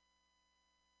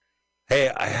 Hey,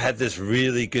 I had this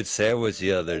really good sandwich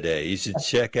the other day. You should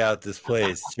check out this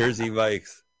place, Jersey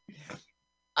Mike's.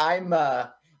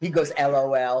 He goes,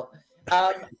 LOL.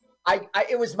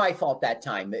 It was my fault that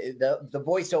time. The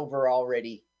voiceover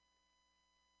already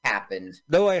happened.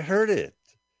 No, I heard it.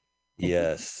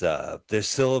 Yes, there's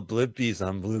still a Blimpies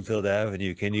on Bloomfield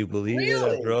Avenue. Can you believe it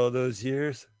after all those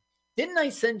years? Didn't I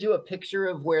send you a picture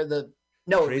of where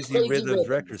Crazy Rhythms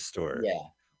record store? Yeah.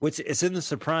 Which it's in The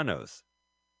Sopranos.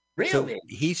 Really? So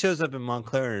he shows up in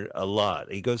Montclair a lot.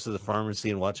 He goes to the pharmacy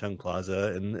in Watchung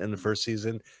Plaza in the first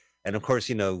season. And of course,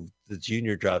 the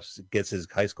junior gets his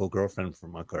high school girlfriend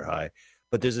from Montclair High.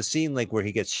 But there's a scene like where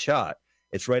he gets shot.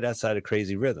 It's right outside of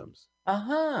Crazy Rhythms.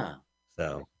 Uh-huh.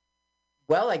 So.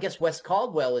 Well, I guess West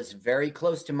Caldwell is very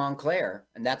close to Montclair,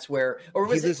 and that's where, or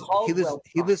was it Caldwell?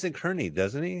 He lives in Kearney,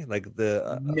 doesn't he? Like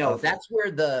the no, that's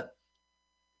where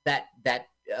that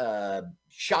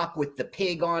shop with the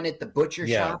pig on it, the butcher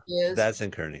shop is. That's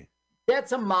in Kearney.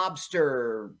 That's a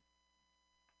mobster.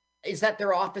 Is that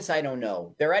their office? I don't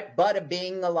know. They're at Bada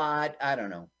Bing a lot. I don't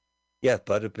know. Yeah,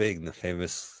 Bada Bing, the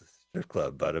famous strip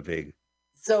club, Bada Bing.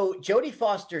 So Jodie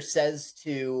Foster says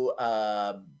to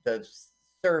the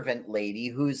servant lady,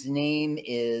 whose name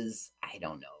is, I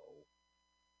don't know.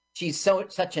 She's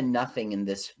such a nothing in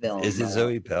this film. Is it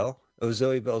Zoe Bell? It was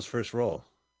Zoe Bell's first role.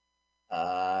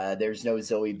 There's no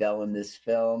Zoe Bell in this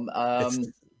film.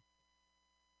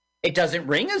 It doesn't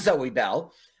ring a Zoe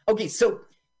Bell. Okay, so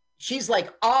she's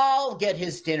like, I'll get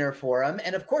his dinner for him.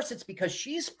 And of course, it's because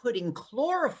she's putting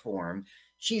chloroform.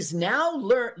 She's now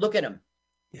learned, look at him.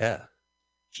 Yeah.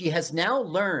 She has now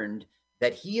learned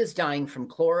that he is dying from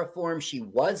chloroform. She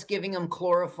was giving him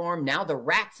chloroform. Now the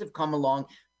rats have come along.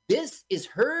 This is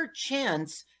her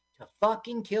chance to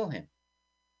fucking kill him.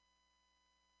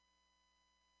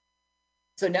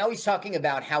 So now he's talking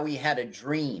about how he had a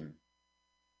dream.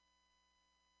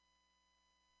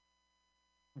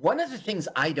 One of the things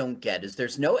I don't get is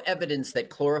there's no evidence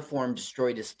that chloroform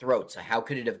destroyed his throat, so how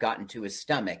could it have gotten to his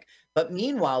stomach? But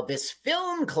meanwhile, this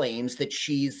film claims that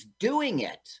she's doing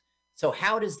it. So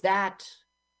how does that...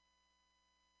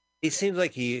 It seems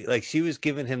like she was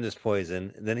giving him this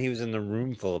poison, and then he was in the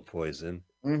room full of poison.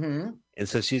 Mm-hmm. And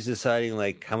so she's deciding,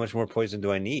 like, how much more poison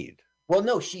do I need? Well,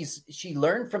 no, she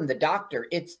learned from the doctor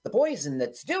it's the poison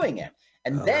that's doing it.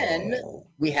 And then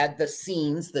we had the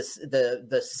scenes,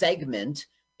 the segment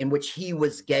in which he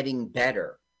was getting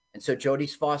better. And so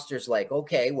Jodie Foster's like,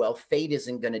 okay, well, fate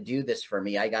isn't going to do this for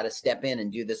me. I got to step in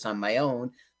and do this on my own.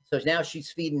 So now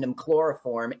she's feeding him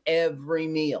chloroform every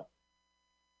meal.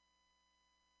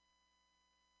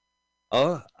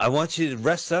 Oh, I want you to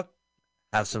rest up,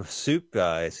 have some soup.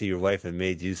 I see your wife had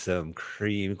made you some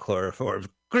cream chloroform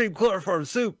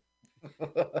soup.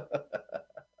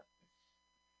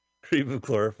 Cream of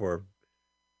chloroform.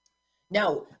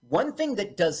 Now, one thing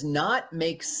that does not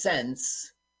make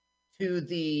sense to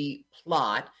the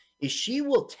plot is she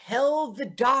will tell the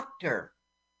doctor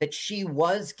that she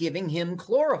was giving him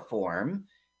chloroform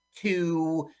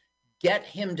to get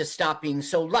him to stop being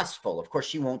so lustful. Of course,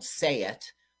 she won't say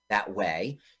it that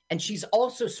way. And she's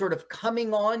also sort of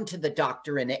coming on to the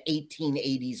doctor in an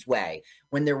 1880s way.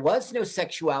 When there was no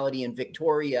sexuality in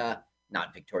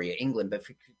not Victoria, England, but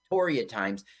Victoria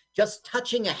times, just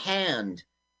touching a hand,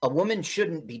 a woman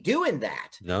shouldn't be doing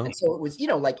that. No. And so it was,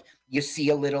 like you see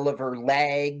a little of her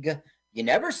leg. You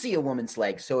never see a woman's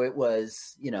leg. So it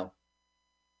was,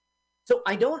 So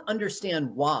I don't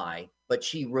understand why, but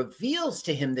she reveals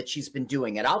to him that she's been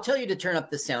doing it. I'll tell you to turn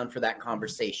up the sound for that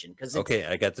conversation. Okay,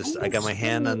 I got this. I got my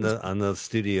hand on the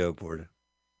studio board.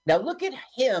 Now look at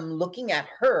him looking at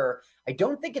her. I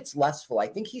don't think it's lustful. I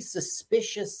think he's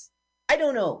suspicious. I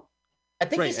don't know. I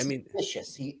think he's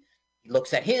suspicious. He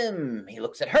looks at him. He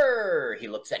looks at her. He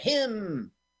looks at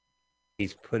him.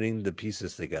 He's putting the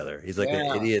pieces together. He's like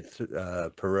an idiot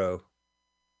Perot.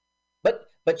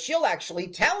 But she'll actually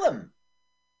tell him.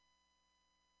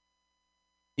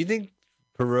 You think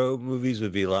Perot movies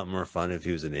would be a lot more fun if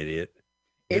he was an idiot?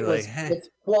 It's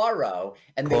Poirot,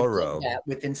 and they did that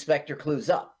with Inspector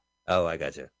Clouseau. Oh, I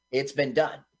got you. It's been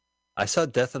done. I saw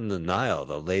Death on the Nile,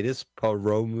 the latest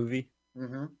Poirot movie.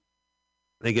 Mm-hmm.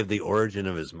 They give the origin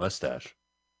of his mustache.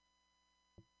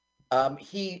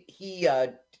 He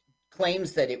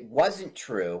claims that it wasn't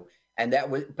true, and that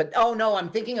was. But oh no, I'm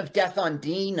thinking of Death on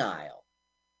Nile.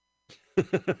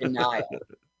 Denial.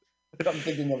 I'm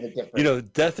thinking of a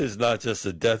different. Death is not just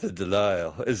a death of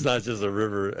denial. It's not just a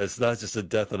river. It's not just a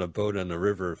death on a boat on the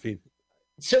river.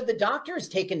 So the doctor is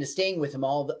taken to staying with him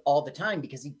all the time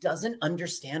because he doesn't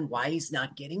understand why he's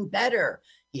not getting better.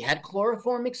 He had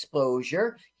chloroform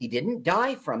exposure. He didn't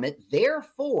die from it.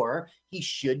 Therefore, he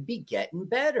should be getting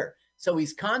better. So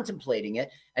he's contemplating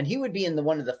it. And he would be in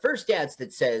one of the first ads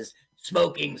that says,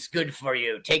 smoking's good for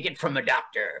you. Take it from a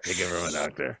doctor. Take it from a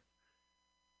doctor.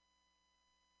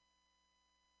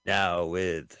 Now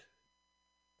with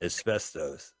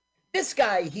asbestos. This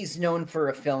guy, he's known for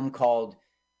a film called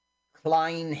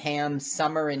Kleinham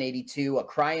Summer in 82, A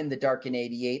Cry in the Dark in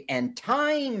 88, and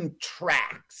Time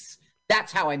Tracks.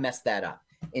 That's how I messed that up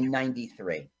in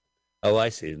 93. Oh, I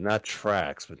see. Not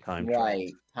tracks, but time tracks.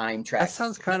 Right, Time Tracks. That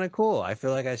sounds kind of cool. I feel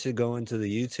like I should go into the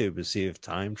YouTube and see if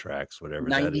Time Tracks, whatever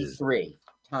that is. 93,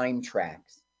 Time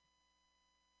Tracks.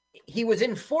 He was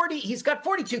in 40. He's got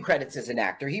 42 credits as an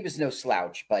actor. He was no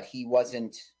slouch, but he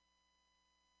wasn't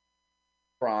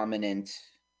prominent.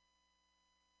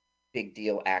 big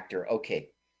deal actor. Okay.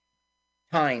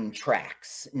 Time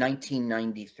Tracks,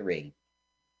 1993.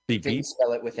 Beep, Didn't beep.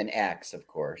 spell it with an X, of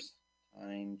course.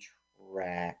 Time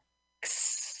Tracks.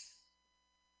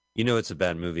 You know it's a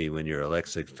bad movie when your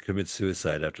Alexa commits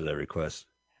suicide after that request.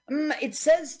 It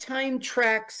says Time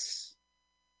Tracks.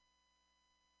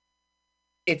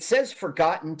 It says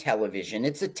Forgotten Television.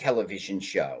 It's a television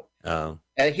show. Oh.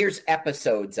 Here's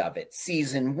episodes of it.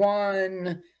 Season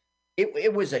 1.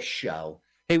 It was a show.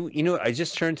 Hey, you know, I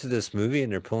just turned to this movie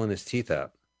and they're pulling his teeth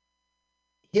out.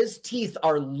 His teeth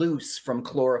are loose from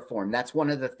chloroform. That's one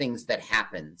of the things that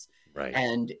happens. Right.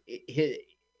 And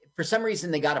for some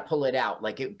reason, they got to pull it out.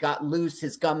 Like it got loose,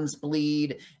 his gums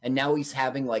bleed, and now he's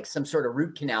having like some sort of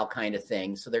root canal kind of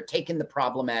thing. So they're taking the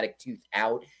problematic tooth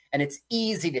out, and it's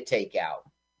easy to take out.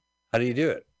 How do you do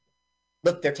it?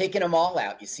 Look, they're taking them all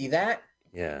out. You see that?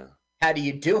 Yeah. How do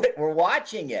you do it? We're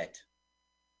watching it.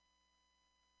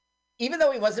 Even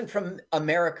though he wasn't from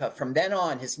America, from then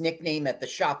on, his nickname at the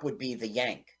shop would be the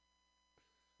Yank.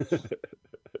 At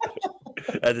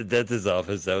the dentist's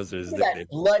office, that was his nickname. That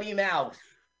bloody mouth.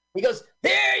 He goes,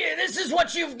 "There, this is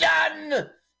what you've done."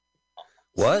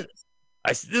 What?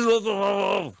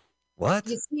 What?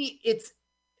 You see,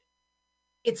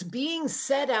 it's being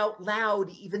said out loud,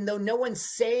 even though no one's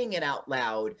saying it out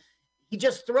loud. He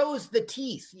just throws the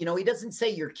teeth. You know, he doesn't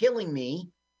say, "You're killing me."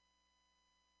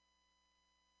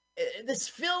 This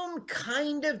film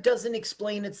kind of doesn't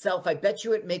explain itself. I bet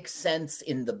you it makes sense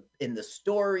in the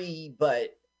story,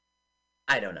 but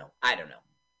I don't know.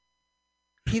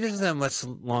 He doesn't have much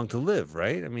long to live,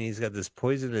 right? I mean, he's got this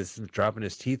poison that's dropping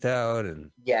his teeth out, and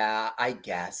yeah, I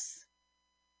guess.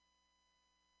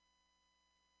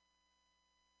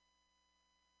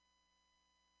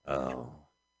 Oh,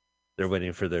 they're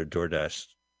waiting for their DoorDash.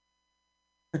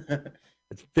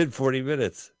 It's been 40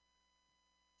 minutes.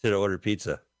 Should have ordered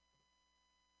pizza.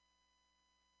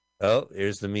 Oh,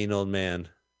 here's the mean old man.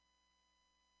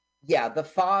 Yeah, the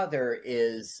father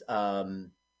is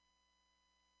the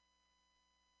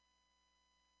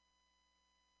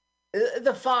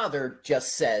father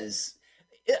just says,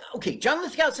 okay, John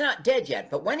Lithgow's not dead yet,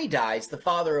 but when he dies, the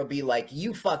father will be like,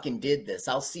 "You fucking did this.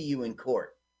 I'll see you in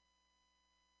court."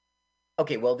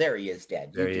 Okay, well, there he is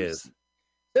dead. There he is.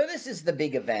 So this is the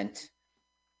big event.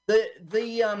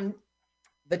 The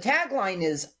tagline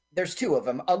is, there's two of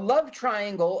them, a love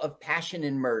triangle of passion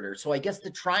and murder. So I guess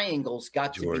the triangle's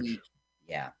got to be,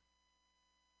 yeah.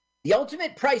 The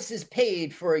ultimate price is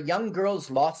paid for a young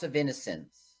girl's loss of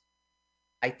innocence.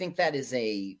 I think that is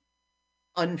a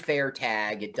unfair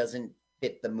tag. It doesn't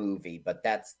fit the movie, but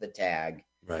that's the tag.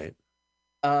 Right.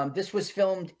 This was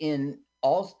filmed in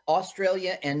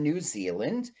Australia and New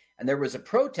Zealand, and there was a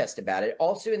protest about it,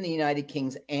 also in the United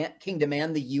Kingdom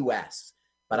and the U.S.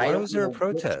 But why was there a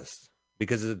protest?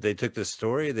 Because they took the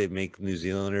story, they make New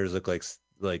Zealanders look like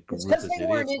because they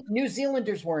weren't in, New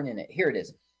Zealanders weren't in it. Here it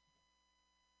is.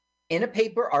 In a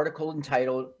paper article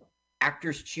entitled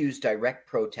 "Actors Choose Direct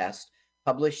Protest,"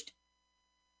 published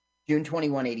June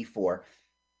 21, 1984,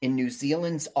 in New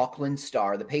Zealand's Auckland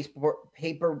Star, the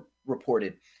paper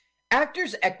reported,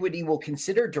 "Actors Equity will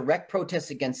consider direct protest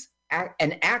against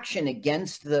an action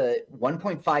against the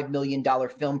 $1.5 million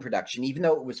film production, even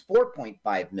though it was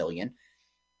 $4.5 million.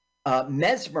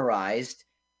 Mesmerized,"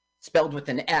 spelled with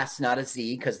an S, not a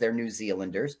Z, because they're New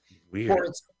Zealanders, Weird. "for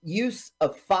its use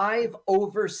of 5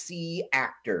 overseas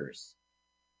actors."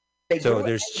 So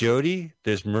there's Jody,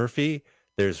 there's Murphy,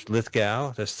 there's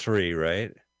Lithgow. That's 3,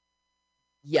 right?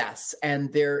 Yes,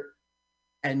 and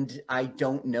I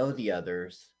don't know the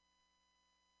others.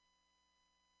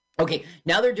 Okay,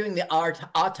 now they're doing the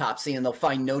autopsy, and they'll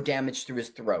find no damage through his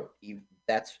throat.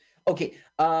 That's okay.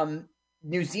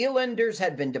 New Zealanders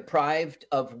had been deprived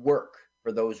of work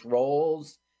for those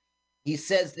roles. He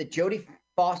says that Jodie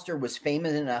Foster was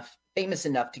famous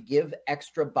enough to give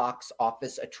extra box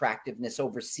office attractiveness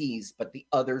overseas, but the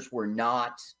others were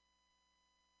not.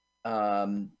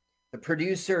 The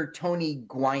producer, Tony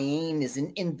Guayne, is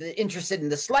interested in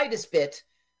the slightest bit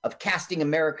of casting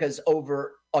America's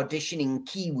over auditioning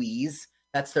Kiwis.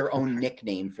 That's their own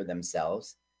nickname for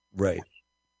themselves. Right.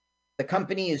 The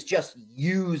company is just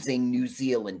using New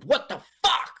Zealand. What the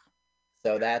fuck?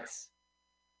 So that's...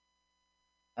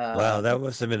 wow, that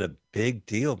must have been a big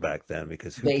deal back then,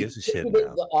 because who gives a shit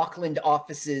now? The Auckland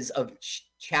offices of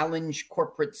Challenge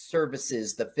Corporate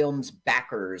Services, the film's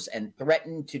backers, and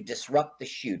threatened to disrupt the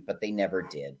shoot, but they never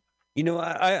did. You know,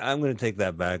 I'm going to take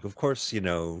that back. Of course, you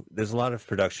know, there's a lot of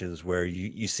productions where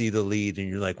you see the lead and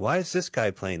you're like, why is this guy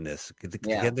playing this?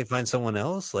 Can't they find someone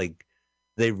else? Like,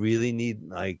 they really need,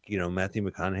 like, you know, Matthew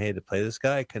McConaughey to play this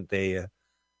guy? Can't they?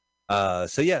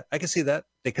 So, yeah, I can see that.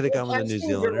 They could have gone with a New Casting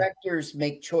Zealander. directors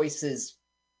make choices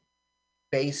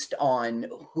based on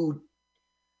who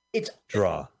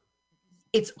Draw.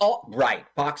 It's all right.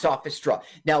 Box office draw.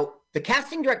 Now, the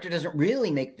casting director doesn't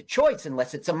really make the choice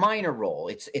unless it's a minor role.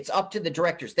 It's up to the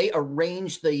directors. They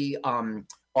arrange the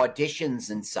auditions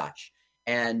and such,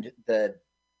 and the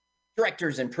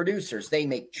directors and producers, they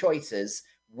make choices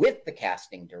with the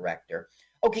casting director.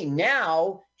 Okay,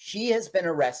 now she has been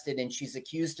arrested and she's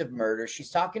accused of murder.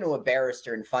 She's talking to a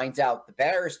barrister and finds out the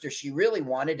barrister she really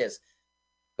wanted has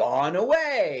gone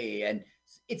away, and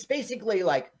it's basically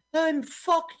like, I'm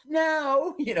fucked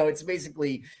now. It's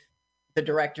basically the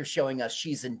director showing us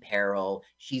she's in peril,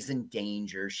 she's in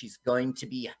danger, she's going to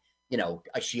be,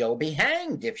 she'll be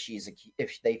hanged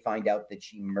if they find out that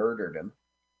she murdered him.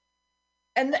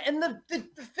 And the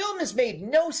film has made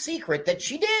no secret that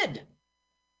she did.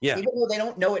 Yeah. Even though they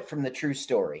don't know it from the true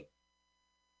story.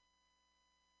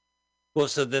 Well,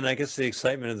 so then I guess the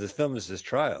excitement of the film is this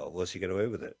trial. Will she get away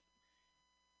with it?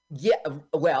 Yeah,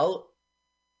 well,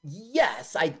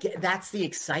 yes, that's the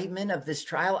excitement of this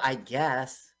trial, I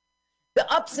guess. The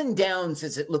ups and downs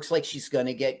is it looks like she's going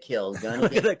to get killed.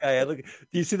 Look at that guy. Do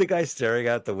you see the guy staring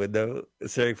out the window,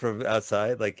 staring from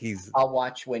outside? Like he's. I'll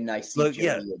watch when I see Jody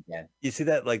again. You see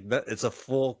that? Like it's a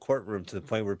full courtroom to the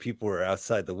point where people are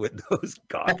outside the windows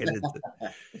gawking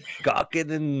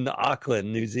in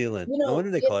Auckland, New Zealand. No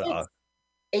wonder they call it Auckland.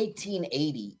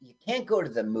 1880, you can't go to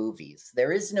the movies.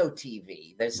 There is no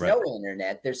TV. There's no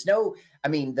internet. There's no,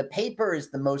 the paper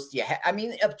is the most you have.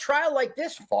 A trial like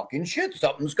this, fucking shit,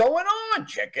 something's going on.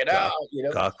 Check it out.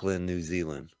 Auckland, New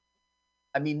Zealand.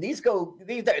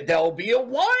 There'll be a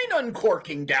wine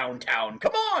uncorking downtown.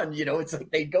 Come on. It's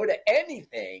like they go to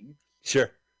anything.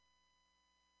 Sure.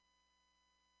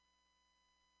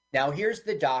 Now, here's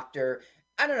the doctor.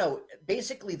 I don't know.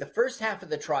 Basically, the first half of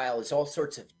the trial is all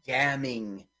sorts of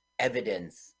damning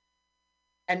evidence.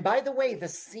 And by the way, the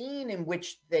scene in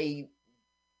which he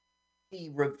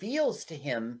reveals to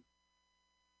him,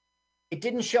 it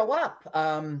didn't show up.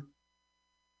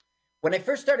 When I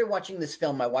first started watching this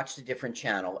film, I watched a different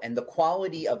channel, and the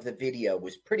quality of the video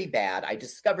was pretty bad. I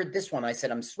discovered this one. I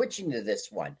said, I'm switching to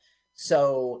this one.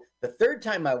 So the third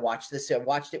time I watched this, I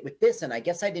watched it with this, and I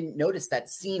guess I didn't notice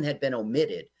that scene had been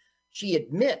omitted. She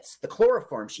admits the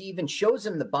chloroform. She even shows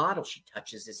him the bottle. She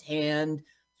touches his hand,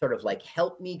 sort of like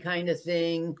help me kind of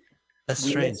thing. That's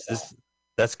strange.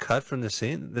 That's cut from the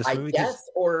scene? I guess,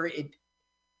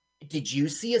 did you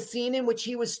see a scene in which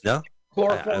he was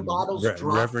chloroform bottles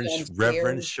dropped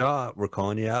Reverend Shaw, we're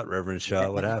calling you out, Reverend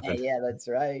Shaw. What happened? Yeah, that's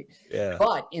right. Yeah.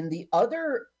 But in the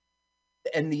other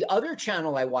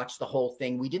channel I watched the whole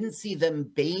thing, we didn't see them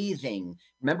bathing.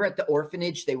 Remember at the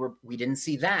orphanage, we didn't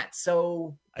see that.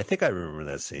 So I think I remember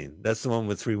that scene. That's the one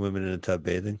with 3 women in a tub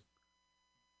bathing.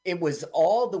 It was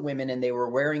all the women and they were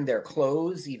wearing their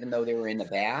clothes even though they were in the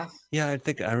bath. Yeah, I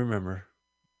think I remember.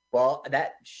 Well,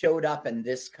 that showed up in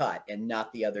this cut and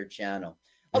not the other channel.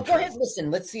 Oh, go ahead,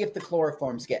 listen. Let's see if the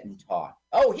chloroform's getting taught.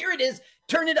 Oh, here it is.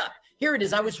 Turn it up. Here it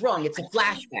is. I was wrong. It's a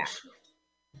flashback.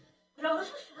 But I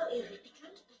also felt you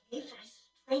began to behave very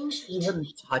strangely. See him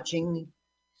touching.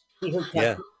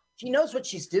 Yeah. She knows what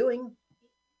she's doing.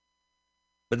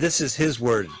 But this is his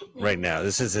word right now.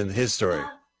 This is in his story.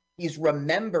 He's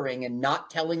remembering and not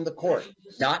telling the court.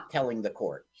 Not telling the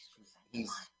court. He's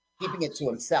keeping it to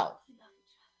himself.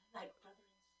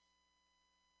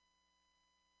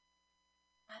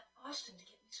 I asked him to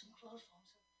get me some chloroform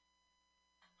so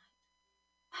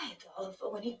I might quiet over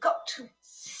when he got too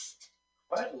insistent.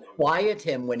 Quiet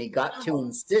him when he got too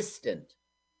insistent.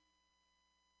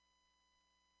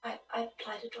 I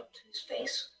applied a drop to his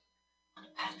face on a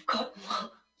pad of cotton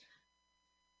wool.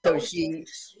 So she...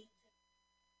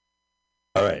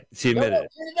 All right, she admitted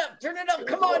it. Turn it up,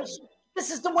 come on.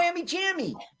 This is the whammy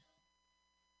jammy.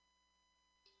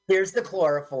 Here's the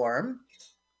chloroform.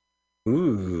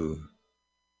 Ooh.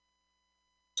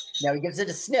 Now he gives it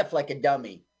a sniff like a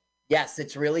dummy. Yes,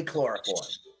 it's really chloroform.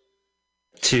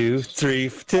 2, 3,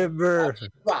 timber.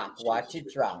 Watch it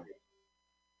drop.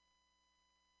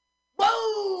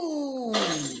 Whoa!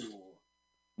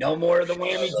 No more of the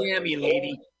whammy jammy,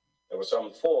 lady. There were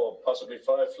some 4, possibly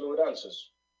 5 fluid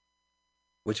answers.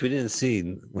 Which we didn't see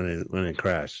when it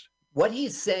crashed. What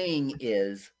he's saying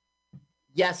is,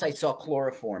 yes, I saw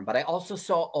chloroform, but I also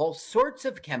saw all sorts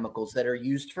of chemicals that are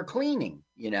used for cleaning,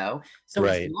 So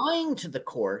he's lying to the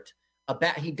court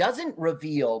about, he doesn't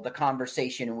reveal the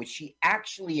conversation in which she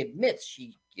actually admits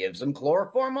she gives him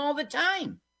chloroform all the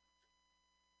time.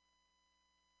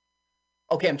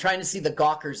 Okay, I'm trying to see the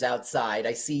gawkers outside.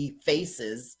 I see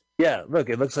faces. Yeah, look,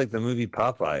 it looks like the movie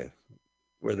Popeye,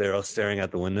 where they're all staring out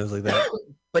the windows like that.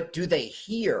 But do they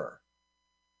hear?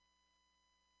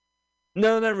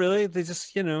 No, not really. They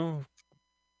just, maybe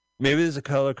there's a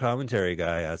color commentary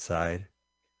guy outside.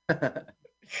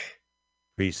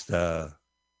 Priest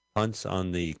punts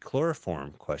on the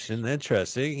chloroform question.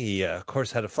 Interesting. He, of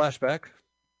course, had a flashback.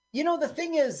 The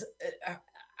thing is,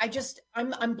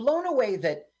 I'm blown away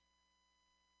that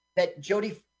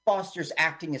Jodie Foster's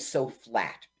acting is so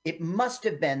flat. It must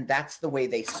have been that's the way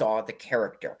they saw the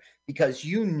character, because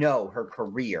her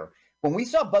career. When we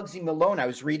saw Bugsy Malone, I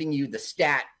was reading you the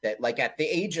stat that, like, at the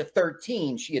age of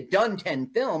 13, she had done 10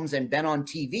 films and been on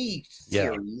TV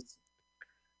series.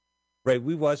 Right,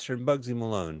 we watched her in Bugsy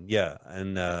Malone,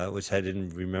 and which I didn't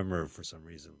remember for some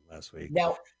reason last week.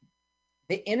 Now,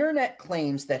 the internet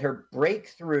claims that her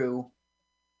breakthrough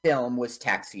film was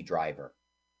Taxi Driver,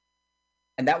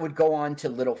 and that would go on to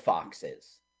Little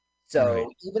Foxes.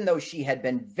 So even though she had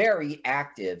been very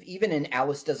active, even in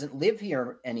Alice Doesn't Live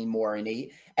Here Anymore,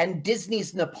 and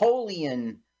Disney's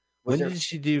Napoleon. When did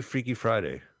she do Freaky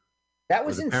Friday? That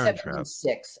was in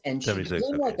 76, and she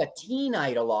became like a teen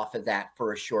idol off of that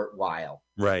for a short while.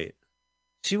 Right.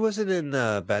 She wasn't in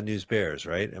Bad News Bears,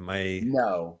 right? Am I?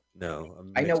 No.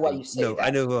 I know why you say that.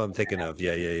 I know who I'm thinking of.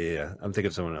 Yeah. I'm thinking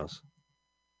of someone else.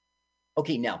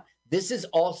 Okay, now, this is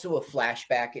also a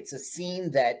flashback. It's a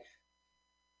scene that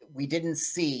we didn't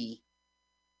see.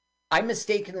 I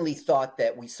mistakenly thought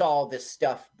that we saw all this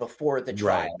stuff before the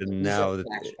trial. Right, but now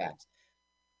flashbacks.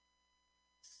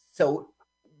 So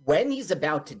when he's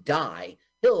about to die,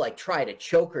 he'll like try to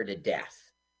choke her to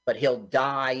death, but he'll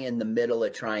die in the middle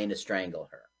of trying to strangle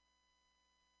her.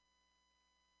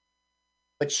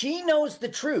 But she knows the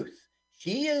truth.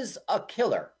 She is a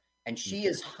killer, and she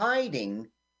is hiding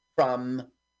from.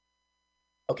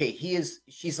 Okay, he's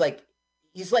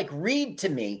like, read to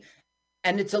me.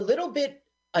 And it's a little bit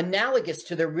analogous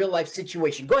to their real life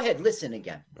situation. Go ahead, listen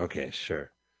again. Okay,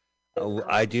 sure.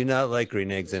 I do not like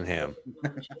green eggs and ham.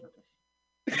 There's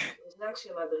an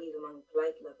axiom, I believe, among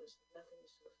polite lovers that nothing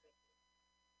is so effective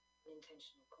as an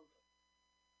intentional compliment.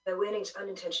 Though Wanning's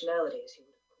unintentionality, as he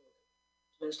would have called it,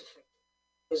 was most effective.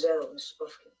 Gazelle, Miss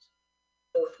Spoffkins,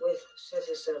 forthwith set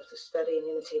herself to study and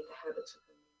imitate the habits of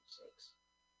her namesakes.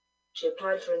 She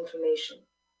applied for information.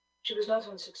 She was not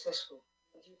unsuccessful.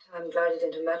 In due time, glided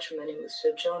into matrimony with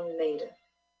Sir John Mader,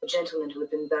 a gentleman who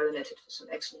had been baroneted for some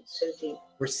excellence so deep.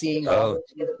 We're seeing the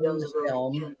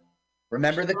film.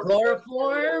 Remember the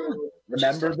chloroform?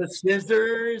 Remember the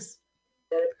scissors?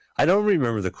 I don't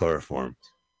remember the chloroform.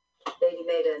 Lady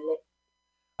Mader.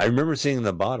 I remember seeing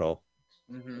the bottle.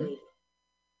 Mm-hmm.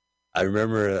 I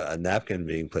remember a napkin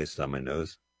being placed on my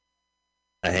nose.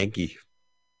 A hanky.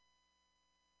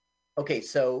 Okay,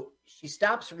 so she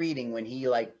stops reading when he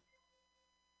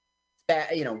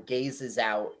gazes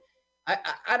out.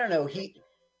 I don't know.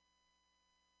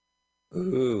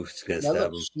 Ooh, it's gonna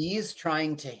stab him. She's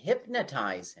trying to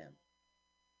hypnotize him.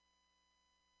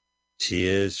 She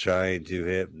is trying to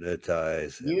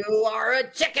hypnotize him. You are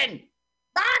a chicken.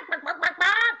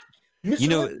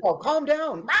 Mr. Calm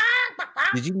down.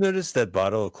 Did you notice that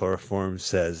bottle of chloroform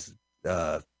says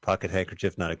pocket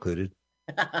handkerchief not included?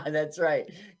 That's right.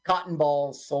 Cotton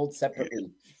balls sold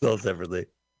separately.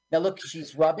 Now look,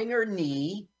 she's rubbing her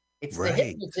knee. It's the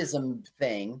hypnotism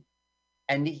thing.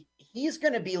 And he's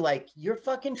going to be like, you're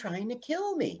fucking trying to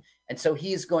kill me. And so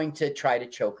he's going to try to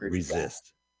choke her.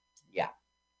 Resist. Yeah.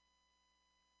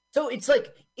 So it's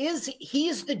like,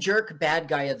 he's the jerk bad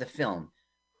guy of the film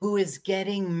who is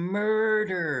getting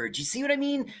murdered. You see what I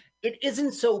mean? It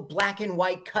isn't so black and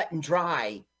white, cut and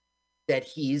dry that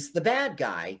he's the bad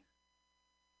guy.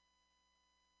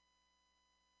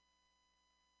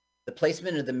 The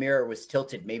placement of the mirror was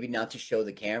tilted, maybe not to show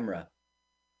the camera.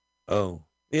 Oh,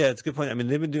 yeah, it's a good point. I mean,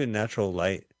 they've been doing natural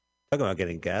light. Talking about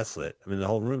getting gaslit. I mean, the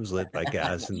whole room's lit by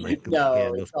gas and no,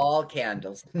 candles. It's all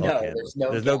candles.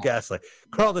 There's no gaslight.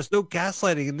 Carl, there's no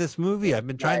gaslighting in this movie. I've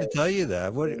been trying to tell you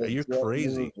that. You're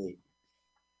crazy. Movie.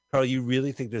 Carl, you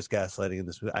really think there's gaslighting in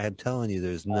this movie? I am telling you,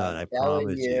 there's none. I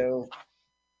promise you.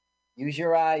 Use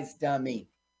your eyes, dummy.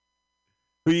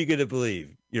 Who are you gonna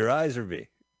believe? Your eyes or me?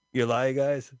 You lying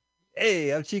guys?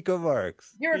 Hey, I'm Chico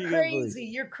Marx. You're crazy.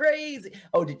 You're crazy.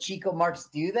 Oh, did Chico Marx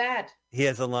do that? He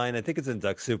has a line, I think it's in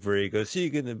Duck Soup, where he goes, so you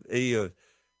can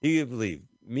believe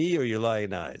me or your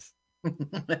lying eyes?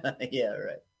 Yeah,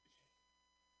 right.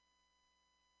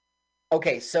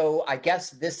 Okay, so I guess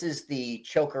this is the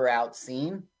choker out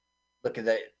scene. Look at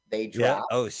that. They drop.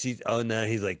 Yeah. Now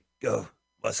he's like,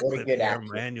 must clip hair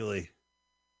manually.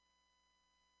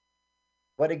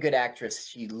 What a good actress.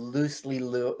 She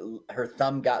her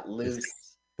thumb got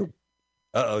loose.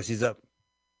 Uh-oh, she's up.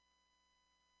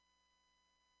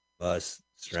 Must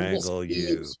strangle she just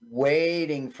you. keeps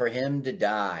waiting for him to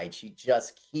die. She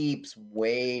just keeps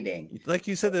waiting. Like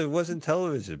you said, there wasn't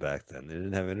television back then. They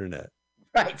didn't have internet.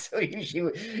 Right. So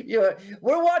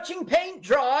we're watching paint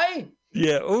dry.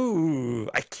 Yeah. Ooh,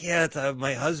 I can't.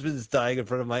 My husband's dying in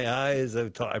front of my eyes. I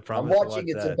I'm promise to watching watch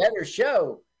It's that. a Better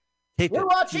Show. We're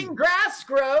watching grass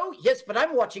grow. Yes, but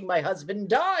I'm watching my husband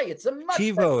die. It's a much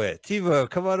TiVo it. TiVo,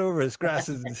 come on over. This grass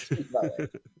is. TiVo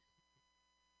it.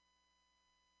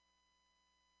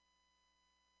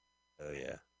 Oh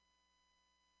yeah.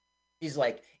 He's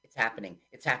like, it's happening.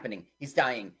 It's happening. He's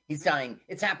dying. He's dying.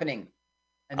 It's happening.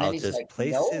 And then I'll he's just like,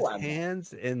 place no, his I'm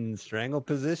hands in strangle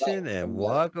position Right, and right.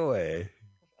 walk away.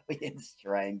 in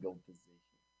strangle position.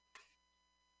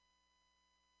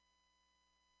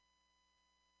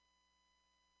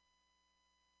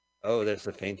 Oh, there's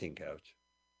the fainting couch.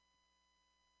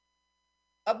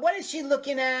 What is she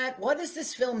looking at? What is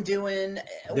this film doing?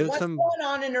 There's What's some- going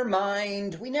on in her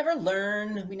mind? We never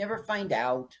learn. We never find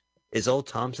out. Is old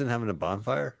Thompson having a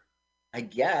bonfire? I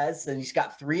guess. And he's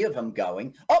got 3 of them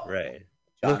going. Oh, Right.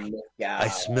 John Look, Lithgow. I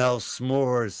smell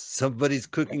s'mores. Somebody's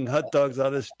cooking hot dogs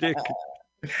on a stick.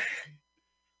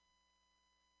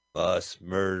 Bus,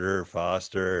 murder,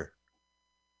 Foster.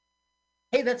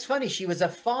 Hey, that's funny. She was a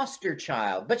foster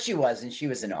child, but she wasn't. She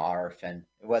was an orphan.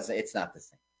 It's not the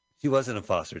same. She wasn't a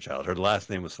foster child. Her last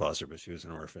name was Foster, but she was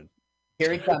an orphan.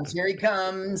 Here he comes. Here he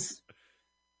comes.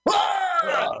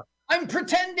 Ah! I'm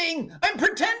pretending. I'm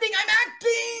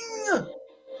acting.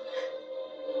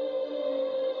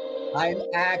 I'm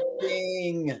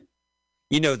acting.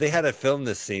 You know, they had to film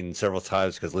this scene several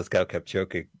times because Lithgow kept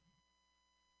choking.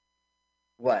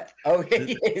 What? Oh,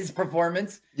 his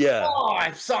performance? Yeah. Oh,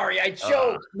 I'm sorry. I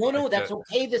choked. No, that's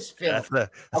okay. This film. That's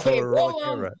Okay, what we're roll on on.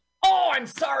 camera. Oh, I'm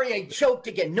sorry. I choked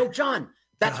again. No, John.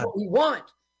 That's God. what we want.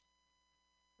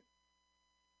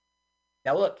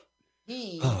 Now, look.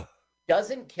 He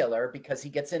doesn't kill her because he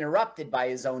gets interrupted by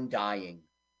his own dying.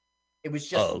 It was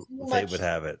just too fate much would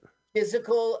have it.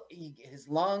 physical. His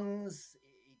lungs,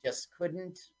 he just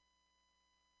couldn't.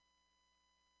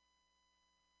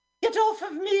 Get off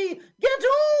of me! Get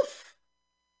off!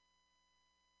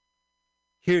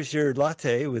 Here's your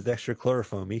latte with extra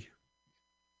chlorofoamy.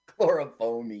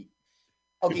 Chlorofoamy.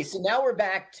 Okay, so now we're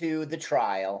back to the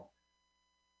trial.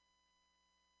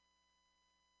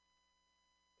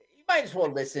 You might as well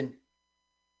listen.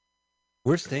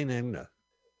 Where's Dane Edna?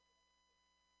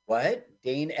 What?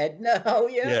 Dane Edna? Oh,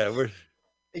 yeah.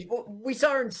 Yeah, We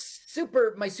saw her in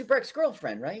my super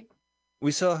ex-girlfriend, right?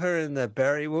 we saw her in the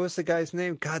Barry. What was the guy's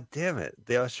name? God damn it.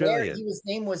 The Australian. His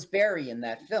name was Barry in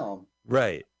that film.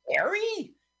 Right.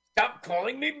 Barry? Stop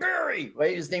calling me Barry.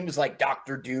 Wait, his name was like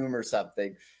Dr. Doom or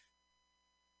something.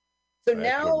 So Right,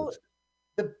 now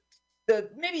the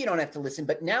maybe you don't have to listen,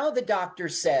 but now the doctor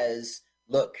says,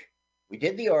 look, we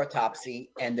did the autopsy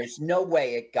and there's no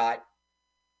way it got,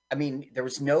 there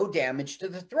was no damage to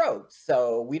the throat.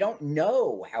 So we don't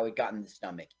know how it got in the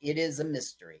stomach. It is a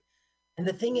mystery. And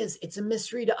the thing is, it's a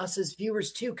mystery to us as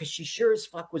viewers too, because she sure as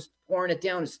fuck was pouring it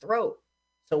down his throat.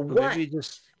 So Well, what? maybe he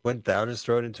just went down his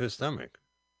throat into his stomach.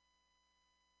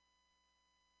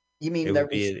 You mean It that would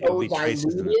be- was it so would be traces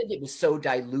in it. diluted? It was so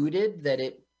diluted that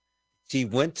it. She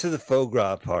went to the foie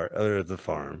gras part of the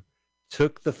farm,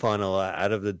 took the funnel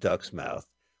out of the duck's mouth,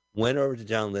 went over to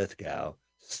John Lithgow,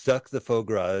 stuck the foie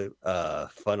gras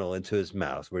funnel into his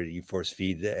mouth where you force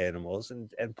feed the animals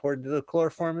and poured the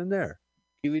chloroform in there.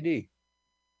 QED.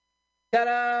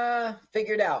 Ta-da!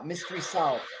 Figured out. Mystery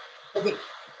solved. Okay,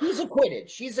 he's acquitted.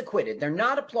 She's acquitted. They're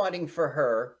not applauding for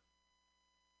her.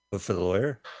 But for the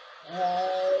lawyer?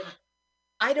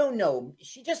 I don't know.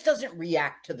 She just doesn't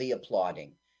react to the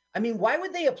applauding. Why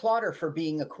would they applaud her for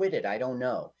being acquitted? I don't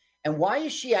know. And why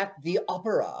is she at the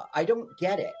opera? I don't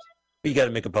get it. You got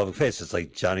to make a public face. It's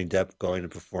like Johnny Depp going to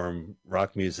perform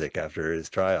rock music after his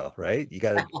trial, right? You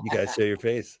got to show your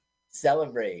face.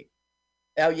 Celebrate.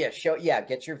 Oh yeah,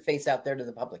 get your face out there to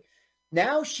the public.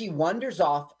 Now she wanders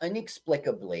off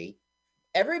inexplicably.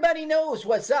 Everybody knows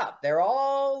what's up. They're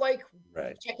all like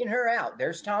checking her out.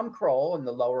 There's Tom Kroll in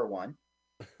the lower one.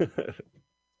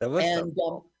 That was and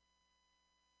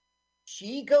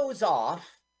she goes off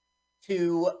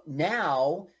to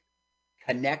now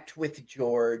connect with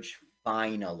George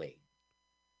finally.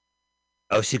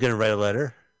 Oh, she's going to write a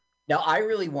letter? Now, I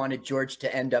really wanted George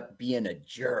to end up being a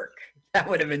jerk. That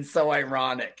would have been so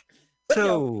ironic. But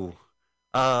so,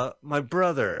 my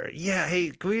brother. Yeah, hey,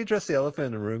 can we address the elephant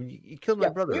in the room? You killed my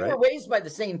brother, we right? were raised by the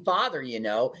same father, you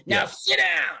know. Now sit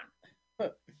down.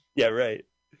 Yeah, right.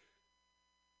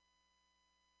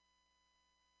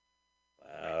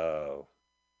 Wow.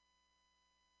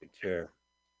 Good chair.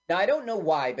 Now, I don't know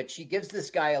why, but she gives this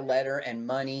guy a letter and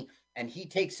money, and he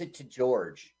takes it to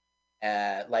George,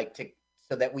 so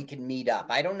that we can meet up.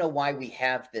 I don't know why we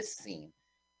have this scene.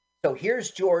 So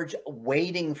here's George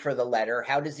waiting for the letter.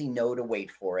 How does he know to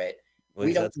wait for it? Well,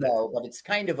 we don't know, but it's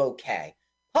kind of okay.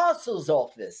 Parcels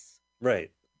office.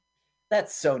 Right.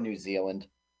 That's so New Zealand.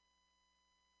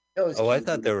 I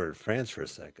thought they were in France for a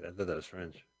second. I thought that was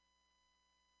French.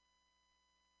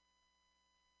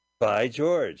 By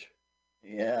George.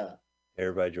 Yeah.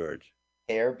 Hair by George.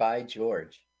 Hair by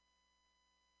George.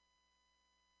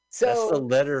 So that's the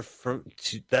letter from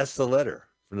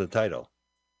the title.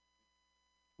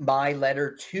 My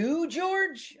letter to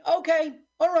George? Okay.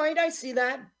 All right, I see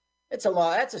that. It's a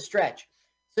lot. That's a stretch.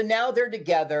 So now they're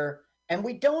together, and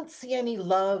we don't see any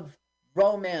love,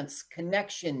 romance,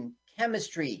 connection,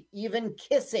 chemistry, even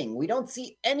kissing. We don't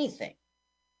see anything.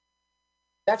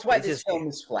 That's why this film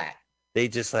is flat. They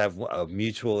just have a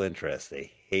mutual interest. They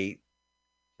hate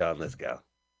John Lithgow.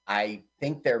 I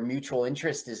think their mutual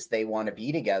interest is they want to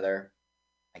be together.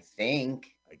 I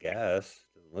think. I guess.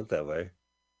 Doesn't look that way.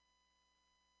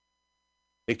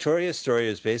 Victoria's story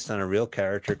is based on a real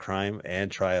character, crime, and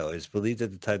trial. It is believed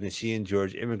at the time that she and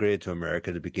George immigrated to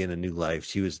America to begin a new life.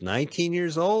 She was 19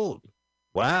 years old.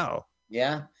 Wow.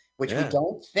 Yeah, which we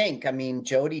don't think. I mean,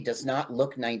 Jodie does not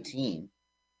look 19.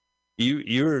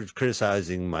 You were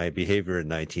criticizing my behavior at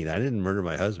 19. I didn't murder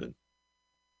my husband.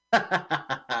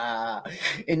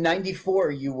 In 94,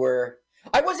 you were...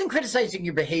 I wasn't criticizing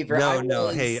your behavior. No.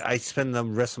 Hey, I spend the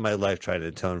rest of my life trying to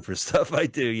atone for stuff I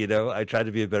do, you know? I try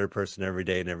to be a better person every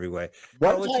day in every way.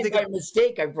 One time by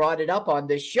mistake, I brought it up on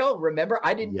this show. Remember?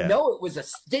 I didn't know it was a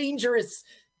dangerous...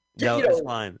 No, it's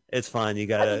fine. It's fine. You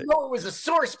gotta... I didn't know it was a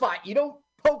sore spot. You don't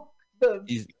poke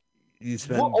the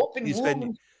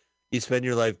you spend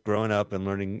your life growing up and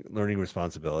learning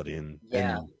responsibility and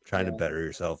trying to better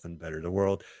yourself and better the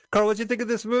world. Carl, what'd you think of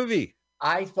this movie?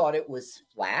 I thought it was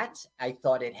flat. I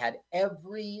thought it had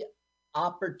every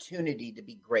opportunity to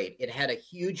be great. It had a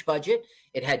huge budget.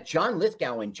 It had John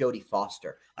Lithgow and Jodie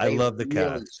Foster. I love the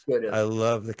cast. I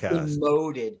love the cast.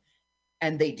 Loaded,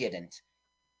 and they didn't.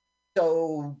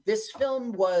 So this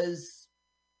film was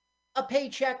a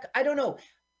paycheck. I don't know.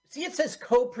 See, it says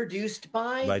co-produced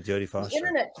by Jodie Foster. The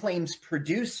internet claims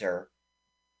producer,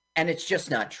 and it's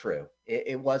just not true.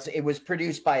 It was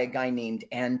produced by a guy named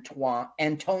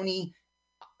Antony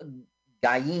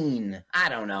Gain. I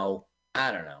don't know.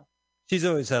 She's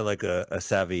always had like a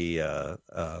savvy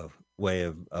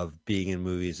way of being in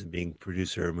movies and being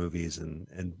producer of movies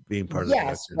and being part of the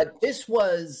production. But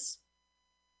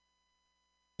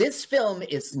this film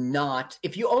is not,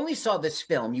 if you only saw this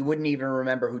film, you wouldn't even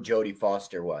remember who Jodie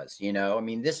Foster was, you know? I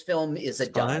mean, this film is a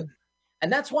dud.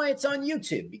 And that's why it's on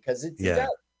YouTube, because it's a dud.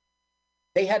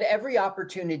 They had every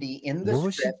opportunity in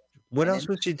the script. What else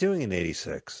was she doing in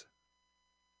 86?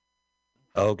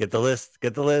 Oh, get the list.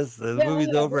 The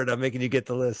movie's over and I'm making you get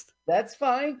the list. That's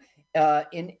fine.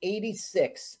 In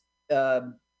 86,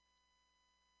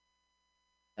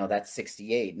 no, that's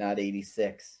 68, not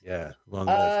 86. Yeah, long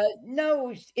list.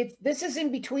 No, this is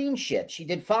in between shit. She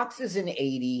did Foxes in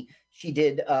 80. She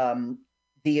did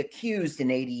The Accused in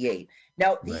 88.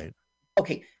 Now,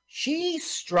 okay, she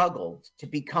struggled to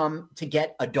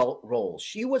get adult roles.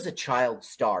 She was a child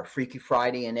star, Freaky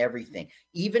Friday and everything.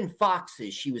 Even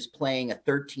Foxes, she was playing a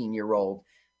 13-year-old,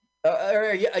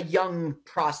 or a young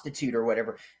prostitute or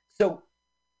whatever. So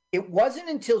it wasn't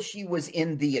until she was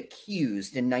in The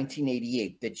Accused in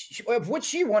 1988 of which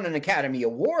she won an Academy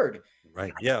Award.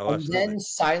 Right. Yeah. And absolutely. Then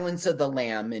Silence of the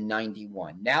Lamb in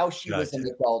 91. Now she was an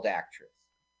adult actress.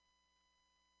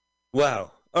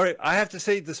 Wow. All right. I have to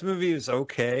say this movie was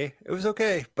okay. It was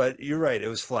okay, but you're right. It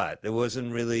was flat. There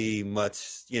wasn't really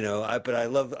much, you know. But I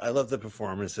love the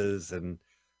performances, and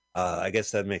I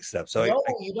guess that makes it up. So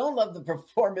you don't love the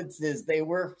performances. They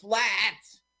were flat.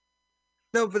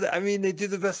 No, but I mean, they do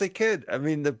the best they could. I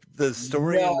mean, the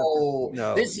story.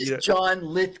 No, this is John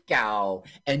Lithgow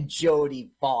and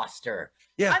Jodie Foster.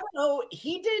 Yeah, I don't know.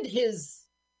 He did his.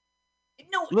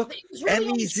 No, look,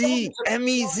 MEZERIZED.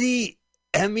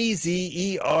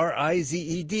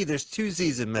 There's two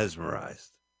Z's in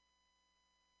Mesmerized.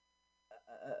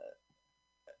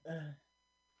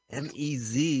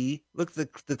 MEZ. Look,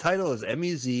 the title is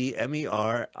MEZMERIMEZD.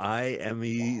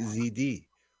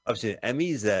 Obviously,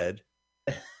 MEZ.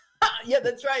 Yeah,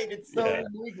 that's right. It's so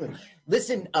New England.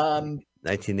 Listen,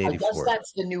 1984. I guess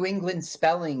that's the New England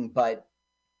spelling, but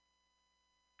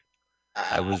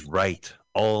I was right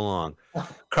all along.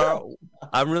 Carl,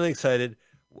 I'm really excited.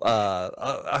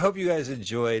 I hope you guys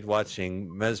enjoyed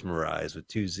watching Mesmerized with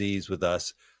two Z's with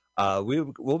us.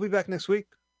 We'll be back next week.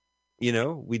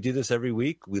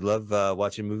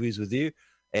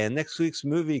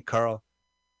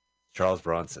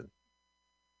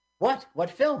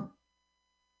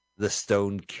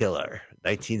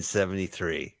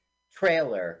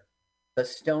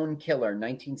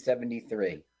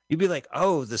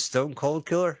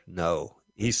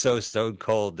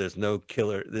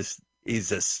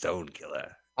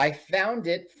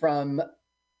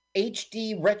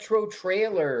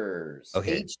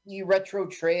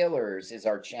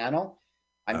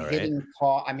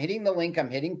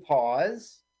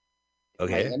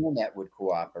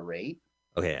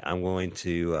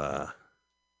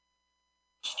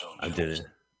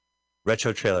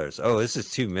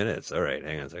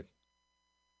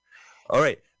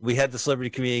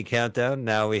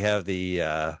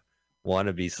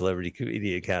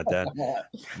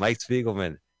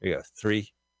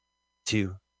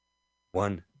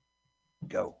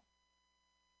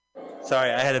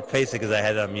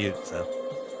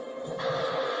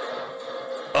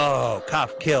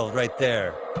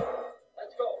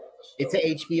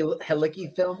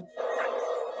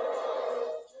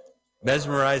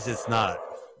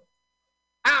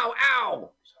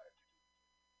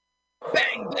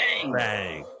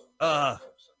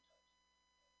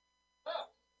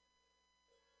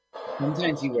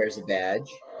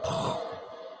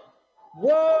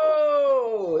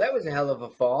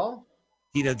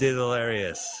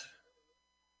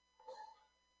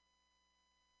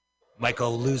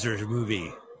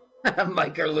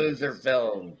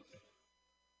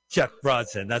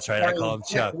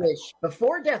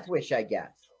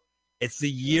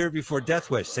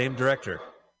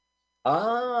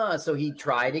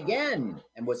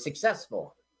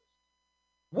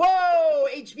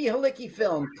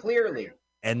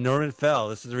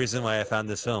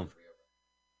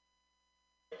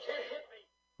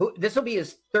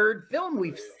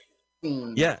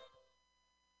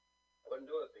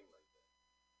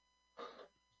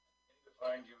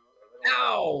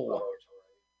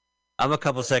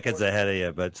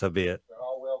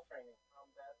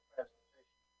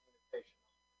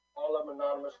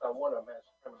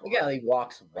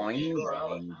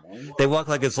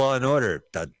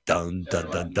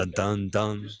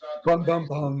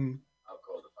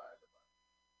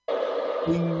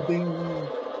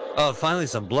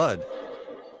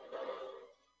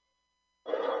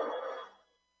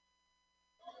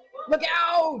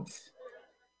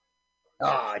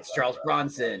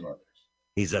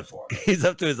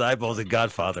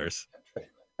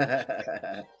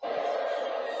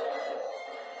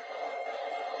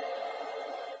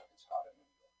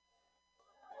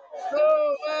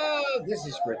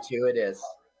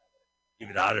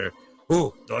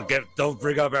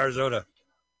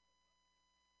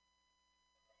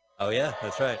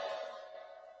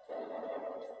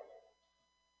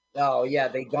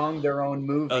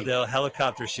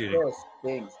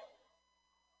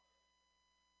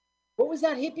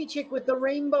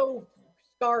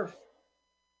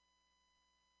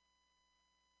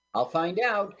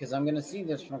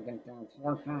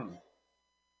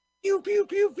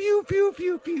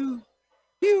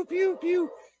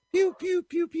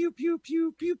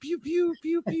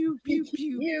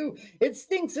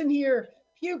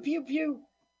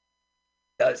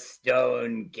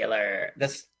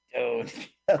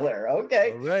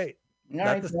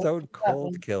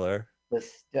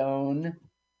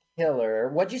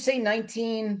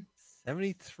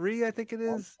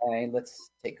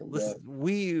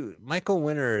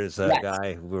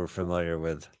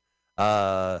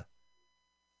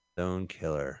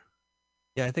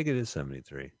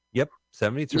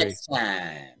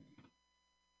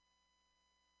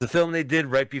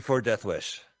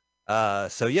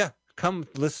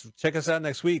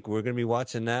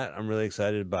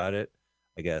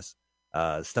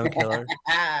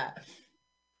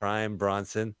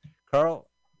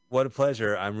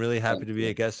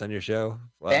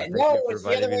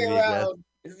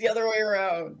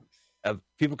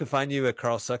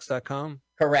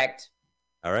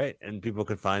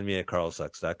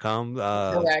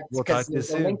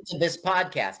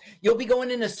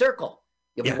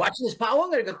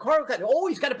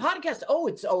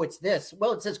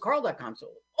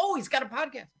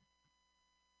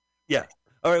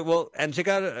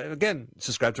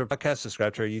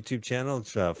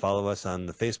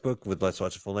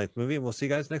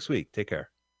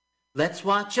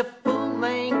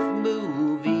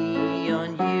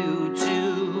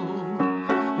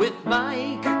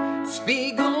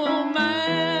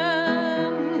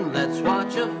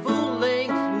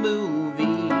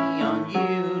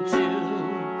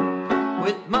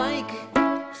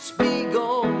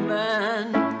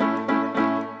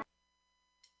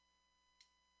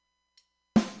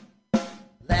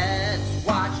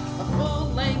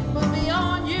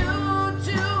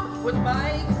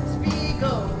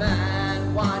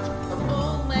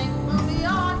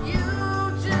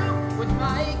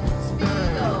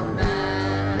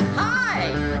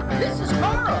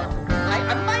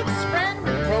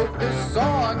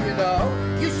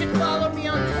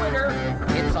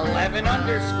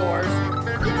 stores.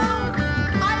 You know,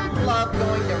 I love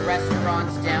going to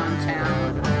restaurants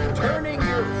downtown, turning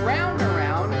your frown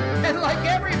around, and like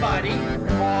everybody,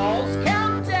 Paul's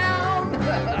Countdown.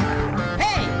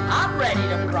 Hey, I'm ready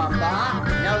to crumba.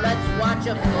 Now let's watch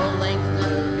a full-length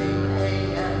movie.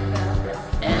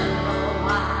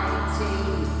 MOIT,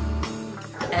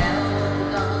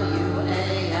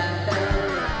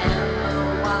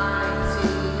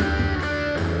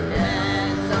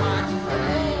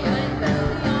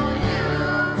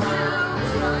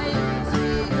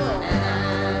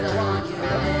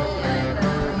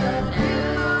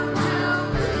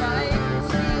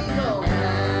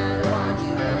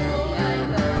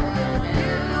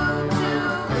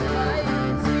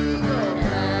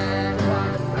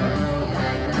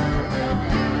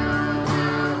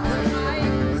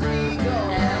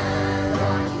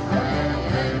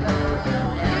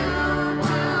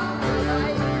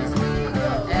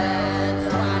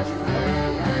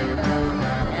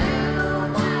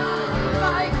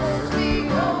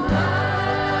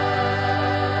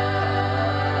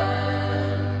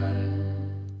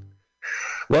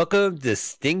 Welcome,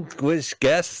 distinguished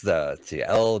guests, to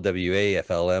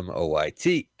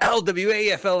LWAFLMOYT.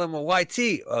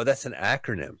 LWAFLMOYT. Oh, that's an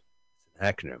acronym. It's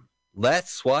an acronym.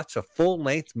 Let's watch a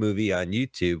full-length movie on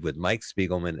YouTube with Mike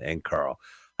Spiegelman and Carl.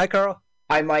 Hi, Carl.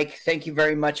 Hi, Mike. Thank you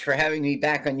very much for having me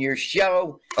back on your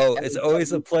show. Oh, it's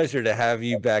always a pleasure to have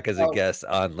you back as a guest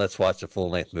on Let's Watch a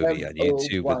Full-Length Movie on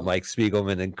YouTube with Mike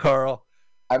Spiegelman and Carl.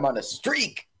 I'm on a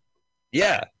streak.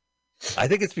 Yeah. I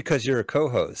think it's because you're a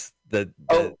co-host. That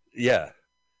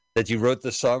you wrote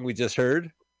the song we just heard,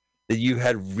 that you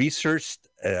had researched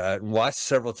and watched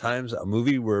several times a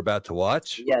movie we're about to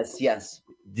watch. Yes.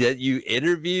 That you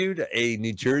interviewed a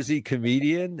New Jersey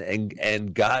comedian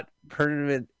and got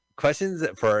pertinent questions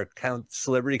for our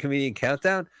Celebrity Comedian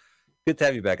Countdown. Good to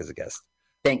have you back as a guest.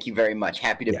 Thank you very much.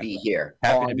 Happy to be here.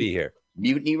 Happy to be here.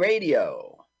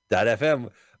 MutinyRadio.fm.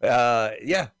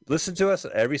 Listen to us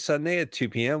every Sunday at 2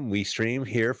 p.m. We stream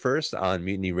here first on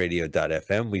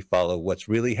MutinyRadio.fm. We follow what's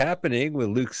really happening with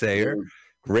Luke Sayer.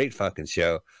 Great fucking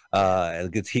show.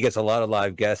 And he gets a lot of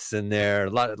live guests in there. A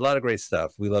lot of great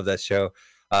stuff. We love that show.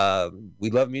 We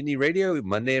love Mutiny Radio.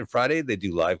 Monday and Friday, they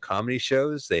do live comedy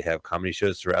shows. They have comedy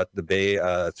shows throughout the Bay,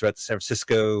 throughout the San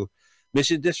Francisco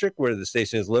Mission District, where the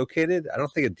station is located. I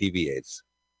don't think it deviates.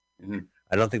 Mm-hmm.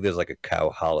 I don't think there's like a Cow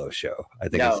Hollow show. I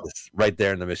think it's just right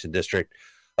there in the Mission District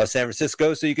of San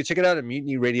Francisco. So you can check it out at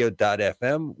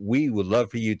MutinyRadio.fm. We would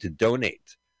love for you to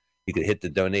donate. You could hit the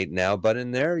donate now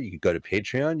button there. You could go to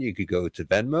Patreon. You could go to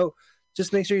Venmo.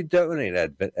 Just make sure you donate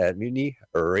at Mutiny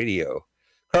Radio.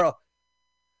 Carl,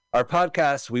 our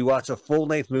podcast, we watch a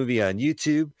full-length movie on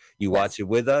YouTube. You watch it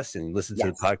with us and listen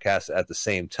to the podcast at the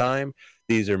same time.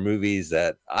 These are movies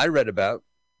that I read about.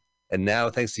 And now,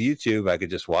 thanks to YouTube, I could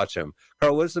just watch them.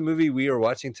 Carl, what's the movie we are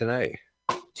watching tonight?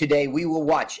 Today, we will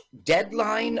watch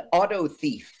Deadline Auto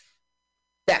Theft.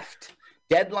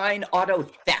 Deadline Auto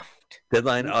Theft.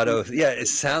 Deadline Auto. Yeah, it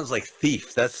sounds like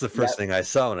thief. That's the first thing I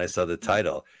saw when I saw the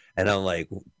title. And I'm like,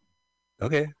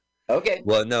 okay.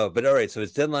 Well, no, but all right. So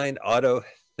it's Deadline Auto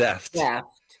Theft.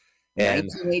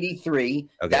 1983.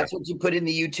 Okay. That's what you put in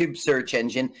the YouTube search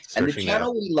engine. And the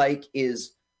channel we like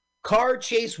is Car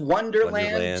Chase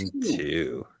Wonderland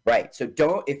 2. Right. So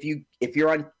if you're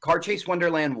on Car Chase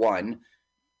Wonderland 1,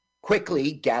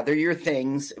 quickly gather your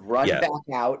things, run back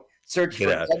out, search for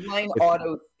Deadline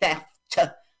Auto Theft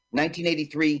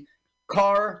 1983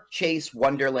 Car Chase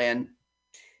Wonderland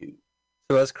 2.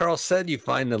 So as Carl said, you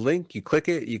find the link, you click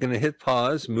it, you're going to hit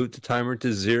pause, move the timer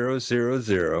to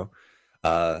 000,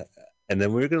 and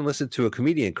then we're going to listen to a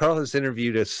comedian. Carl has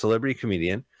interviewed a celebrity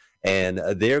comedian, and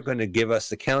they're going to give us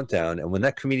the countdown. And when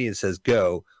that comedian says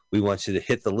go, we want you to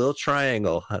hit the little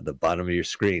triangle at the bottom of your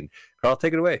screen. Carl,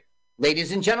 take it away.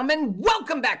 Ladies and gentlemen,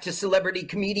 welcome back to Celebrity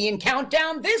Comedian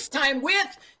Countdown, this time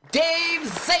with Dave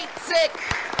Zaitzik.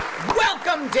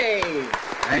 Welcome, Dave.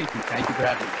 Thank you for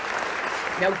having me.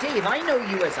 Now, Dave, I know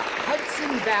you as a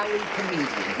Hudson Valley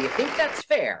comedian. Do you think that's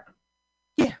fair?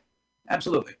 Yeah,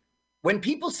 absolutely. When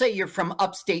people say you're from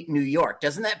upstate New York,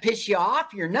 doesn't that piss you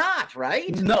off? You're not,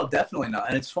 right? No, definitely not.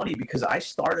 And it's funny because I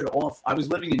was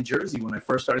living in Jersey when I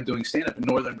first started doing stand-up in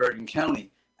northern Bergen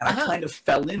County. And I kind of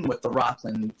fell in with the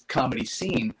Rockland comedy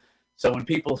scene. So when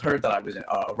people heard that I was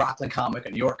a Rockland comic,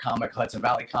 a New York comic, Hudson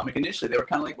Valley comic, initially they were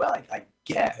kind of like, well, I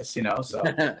guess, so.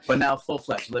 But now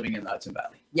full-fledged living in the Hudson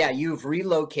Valley. Yeah, you've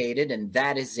relocated, and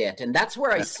that is it. And that's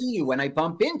where I see you. When I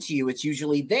bump into you, it's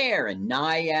usually there in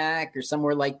Nyack or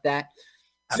somewhere like that.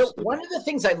 Absolutely. So one of the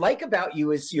things I like about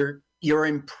you is your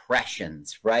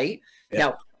impressions, right? Yeah.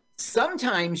 Now,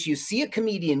 sometimes you see a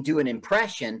comedian do an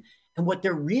impression, And what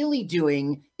they're really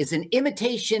doing is an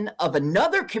imitation of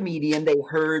another comedian they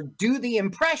heard do the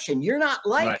impression. You're not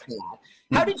like that.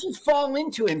 How did you fall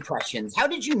into impressions? How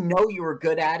did you know you were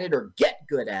good at it or get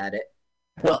good at it?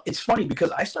 Well, it's funny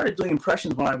because I started doing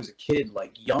impressions when I was a kid,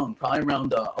 like young, probably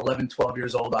around 11, 12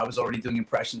 years old. I was already doing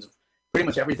impressions of pretty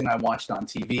much everything I watched on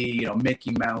TV, you know,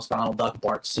 Mickey Mouse, Donald Duck,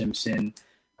 Bart Simpson.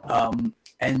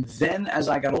 And then as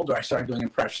I got older, I started doing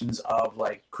impressions of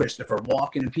like Christopher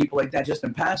Walken and people like that just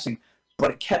in passing.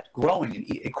 But it kept growing, and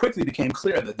it quickly became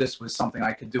clear that this was something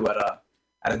I could do at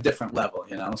a different level,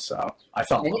 you know. So I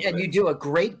felt and you do a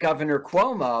great Governor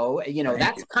Cuomo. You know,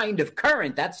 that's kind of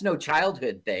current. That's no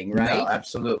childhood thing, right? No,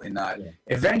 absolutely not. Yeah.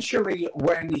 Eventually,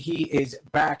 when he is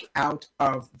back out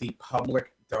of the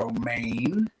public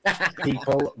domain,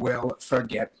 people will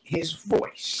forget his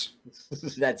voice.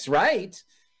 That's right.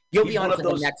 You'll be on to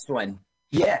the next one.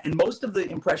 Yeah, and most of the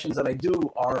impressions that I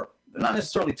do are not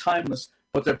necessarily timeless,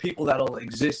 but they're people that'll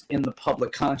exist in the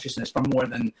public consciousness for more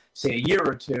than, say, a year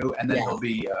or two, and then they'll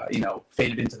be,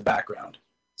 faded into the background.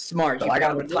 Smart. So I got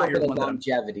to retire one.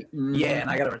 Longevity. Yeah, and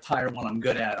I got to retire one I'm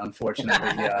good at,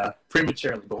 unfortunately,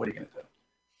 prematurely. But what are you going to do?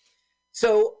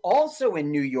 So, also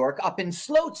in New York, up in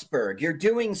Sloatsburg, you're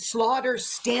doing Slaughter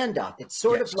stand-up. It's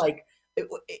sort of like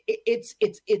it's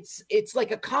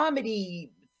like a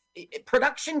comedy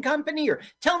production company, or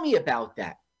tell me about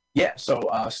that. Yeah, so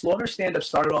Slaughter stand-up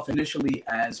started off initially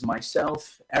as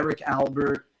myself, Eric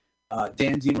Albert,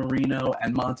 Dan DiMarino,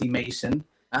 and Monty Mason.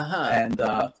 And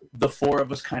the four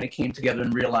of us kind of came together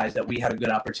and realized that we had a good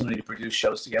opportunity to produce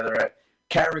shows together at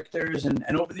Characters. And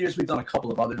over the years, we've done a couple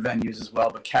of other venues as well,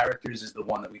 but Characters is the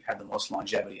one that we've had the most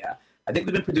longevity at. I think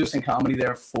we've been producing comedy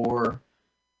there for,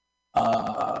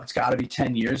 it's got to be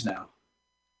 10 years now.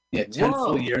 Yeah, 10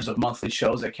 full years of monthly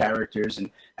shows at Characters, and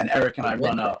Eric and I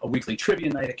run a weekly trivia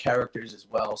night at Characters as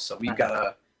well. So we've got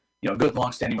a good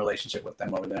long-standing relationship with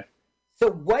them over there.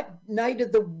 So what night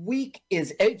of the week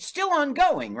is it's still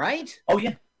ongoing, right? Oh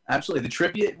yeah, absolutely. The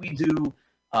trivia we do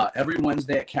every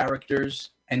Wednesday at Characters,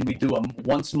 and we do a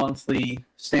once monthly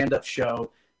stand-up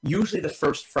show, usually the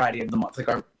first Friday of the month. Like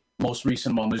our most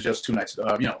recent one was just 2 nights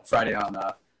ago. Friday on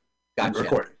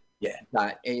recorded. Yeah.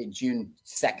 June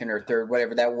 2nd or 3rd,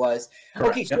 whatever that was.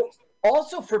 Correct. Okay, so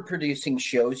also for producing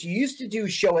shows, you used to do a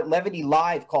show at Levity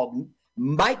Live called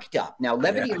Mic'd Up. Now,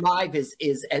 Levity Live is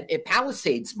at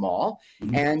Palisades Mall,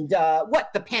 and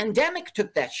the pandemic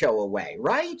took that show away,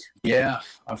 right? Yeah,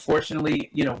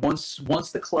 unfortunately, once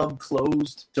the club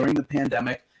closed during the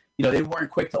pandemic, they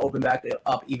weren't quick to open back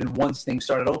up even once things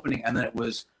started opening, and then it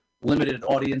was limited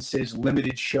audiences,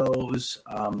 limited shows.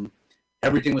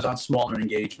 Everything was on smaller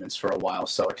engagements for a while,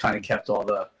 so it kind of kept all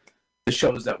the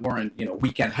shows that weren't,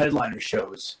 weekend headliner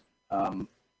shows.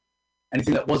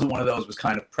 Anything that wasn't one of those was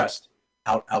kind of pressed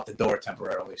out the door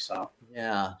temporarily. So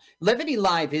yeah, Levity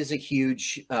Live is a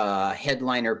huge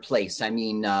headliner place. I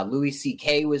mean, Louis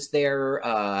C.K. was there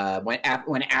when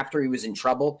after he was in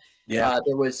trouble. Yeah,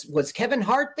 there was Kevin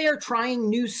Hart there trying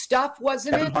new stuff,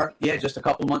 wasn't Kevin Hart, yeah, just a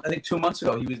couple months. I think 2 months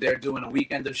ago, he was there doing a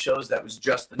weekend of shows that was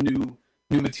just the new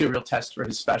material test for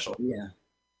his special. Yeah.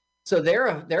 So they're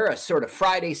a sort of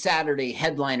Friday, Saturday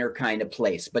headliner kind of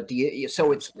place. But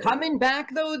so it's coming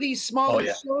back though, these smaller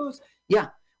shows? Yeah.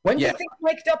 When do you think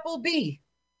Mic'd Up will be?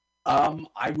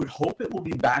 I would hope it will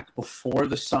be back before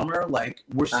the summer. Like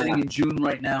we're sitting in June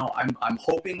right now. I'm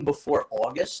hoping before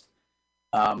August.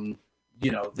 You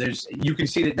can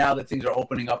see that now that things are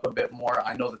opening up a bit more.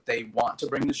 I know that they want to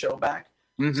bring the show back.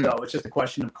 Mm-hmm. So it's just a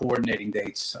question of coordinating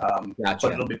dates. But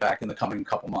it'll be back in the coming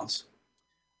couple months.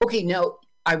 Okay, now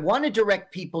I want to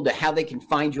direct people to how they can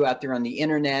find you out there on the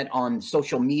internet, on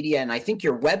social media, and I think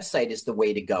your website is the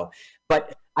way to go.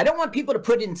 But I don't want people to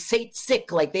put in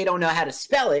Saitzik like they don't know how to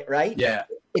spell it, right? Yeah.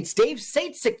 It's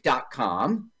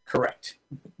DaveSaitzik.com. Correct.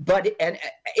 But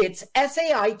it's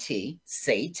S-A-I-T,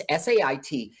 Sait,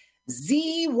 S-A-I-T-Z-Y-K.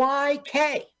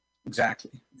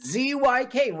 Exactly.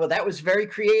 Z-Y-K. Well, that was very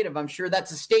creative. I'm sure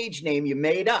that's a stage name you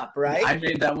made up, right? I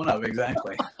made that one up,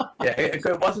 exactly. Yeah, it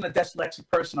wasn't a dyslexic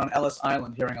person on Ellis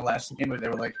Island hearing a last name where they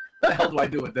were like, what the hell do I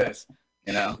do with this?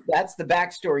 That's the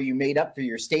backstory you made up for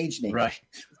your stage name. Right.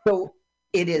 So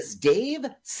it is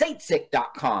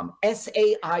DaveSaitzik.com.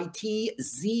 S-A-I-T-Z-Y-K.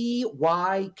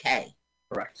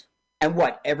 Correct. And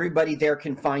everybody there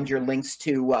can find your links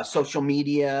to social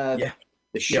media,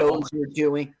 the shows you're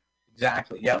doing.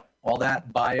 Exactly. Yep. All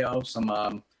that, bio,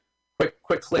 some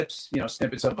quick clips,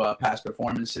 snippets of past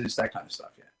performances, that kind of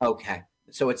stuff. Yeah. Okay.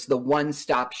 So it's the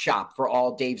one-stop shop for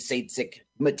all Dave Saitzik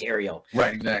material.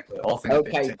 Right. Exactly. All things.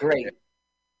 Okay. Great.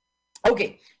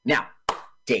 Okay. Now,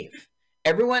 Dave,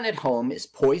 Everyone at home is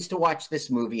poised to watch this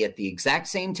movie at the exact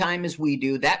same time as we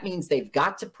do. That means they've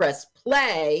got to press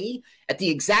play at the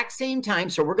exact same time.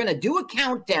 So we're going to do a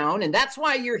countdown, and that's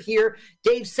why you're here.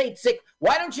 Dave Satzik,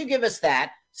 why don't you give us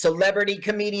that celebrity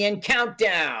comedian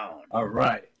countdown? All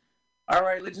right. All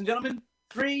right, ladies and gentlemen,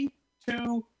 3,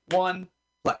 2, 1,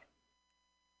 play.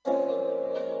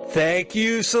 Thank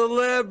you, celeb.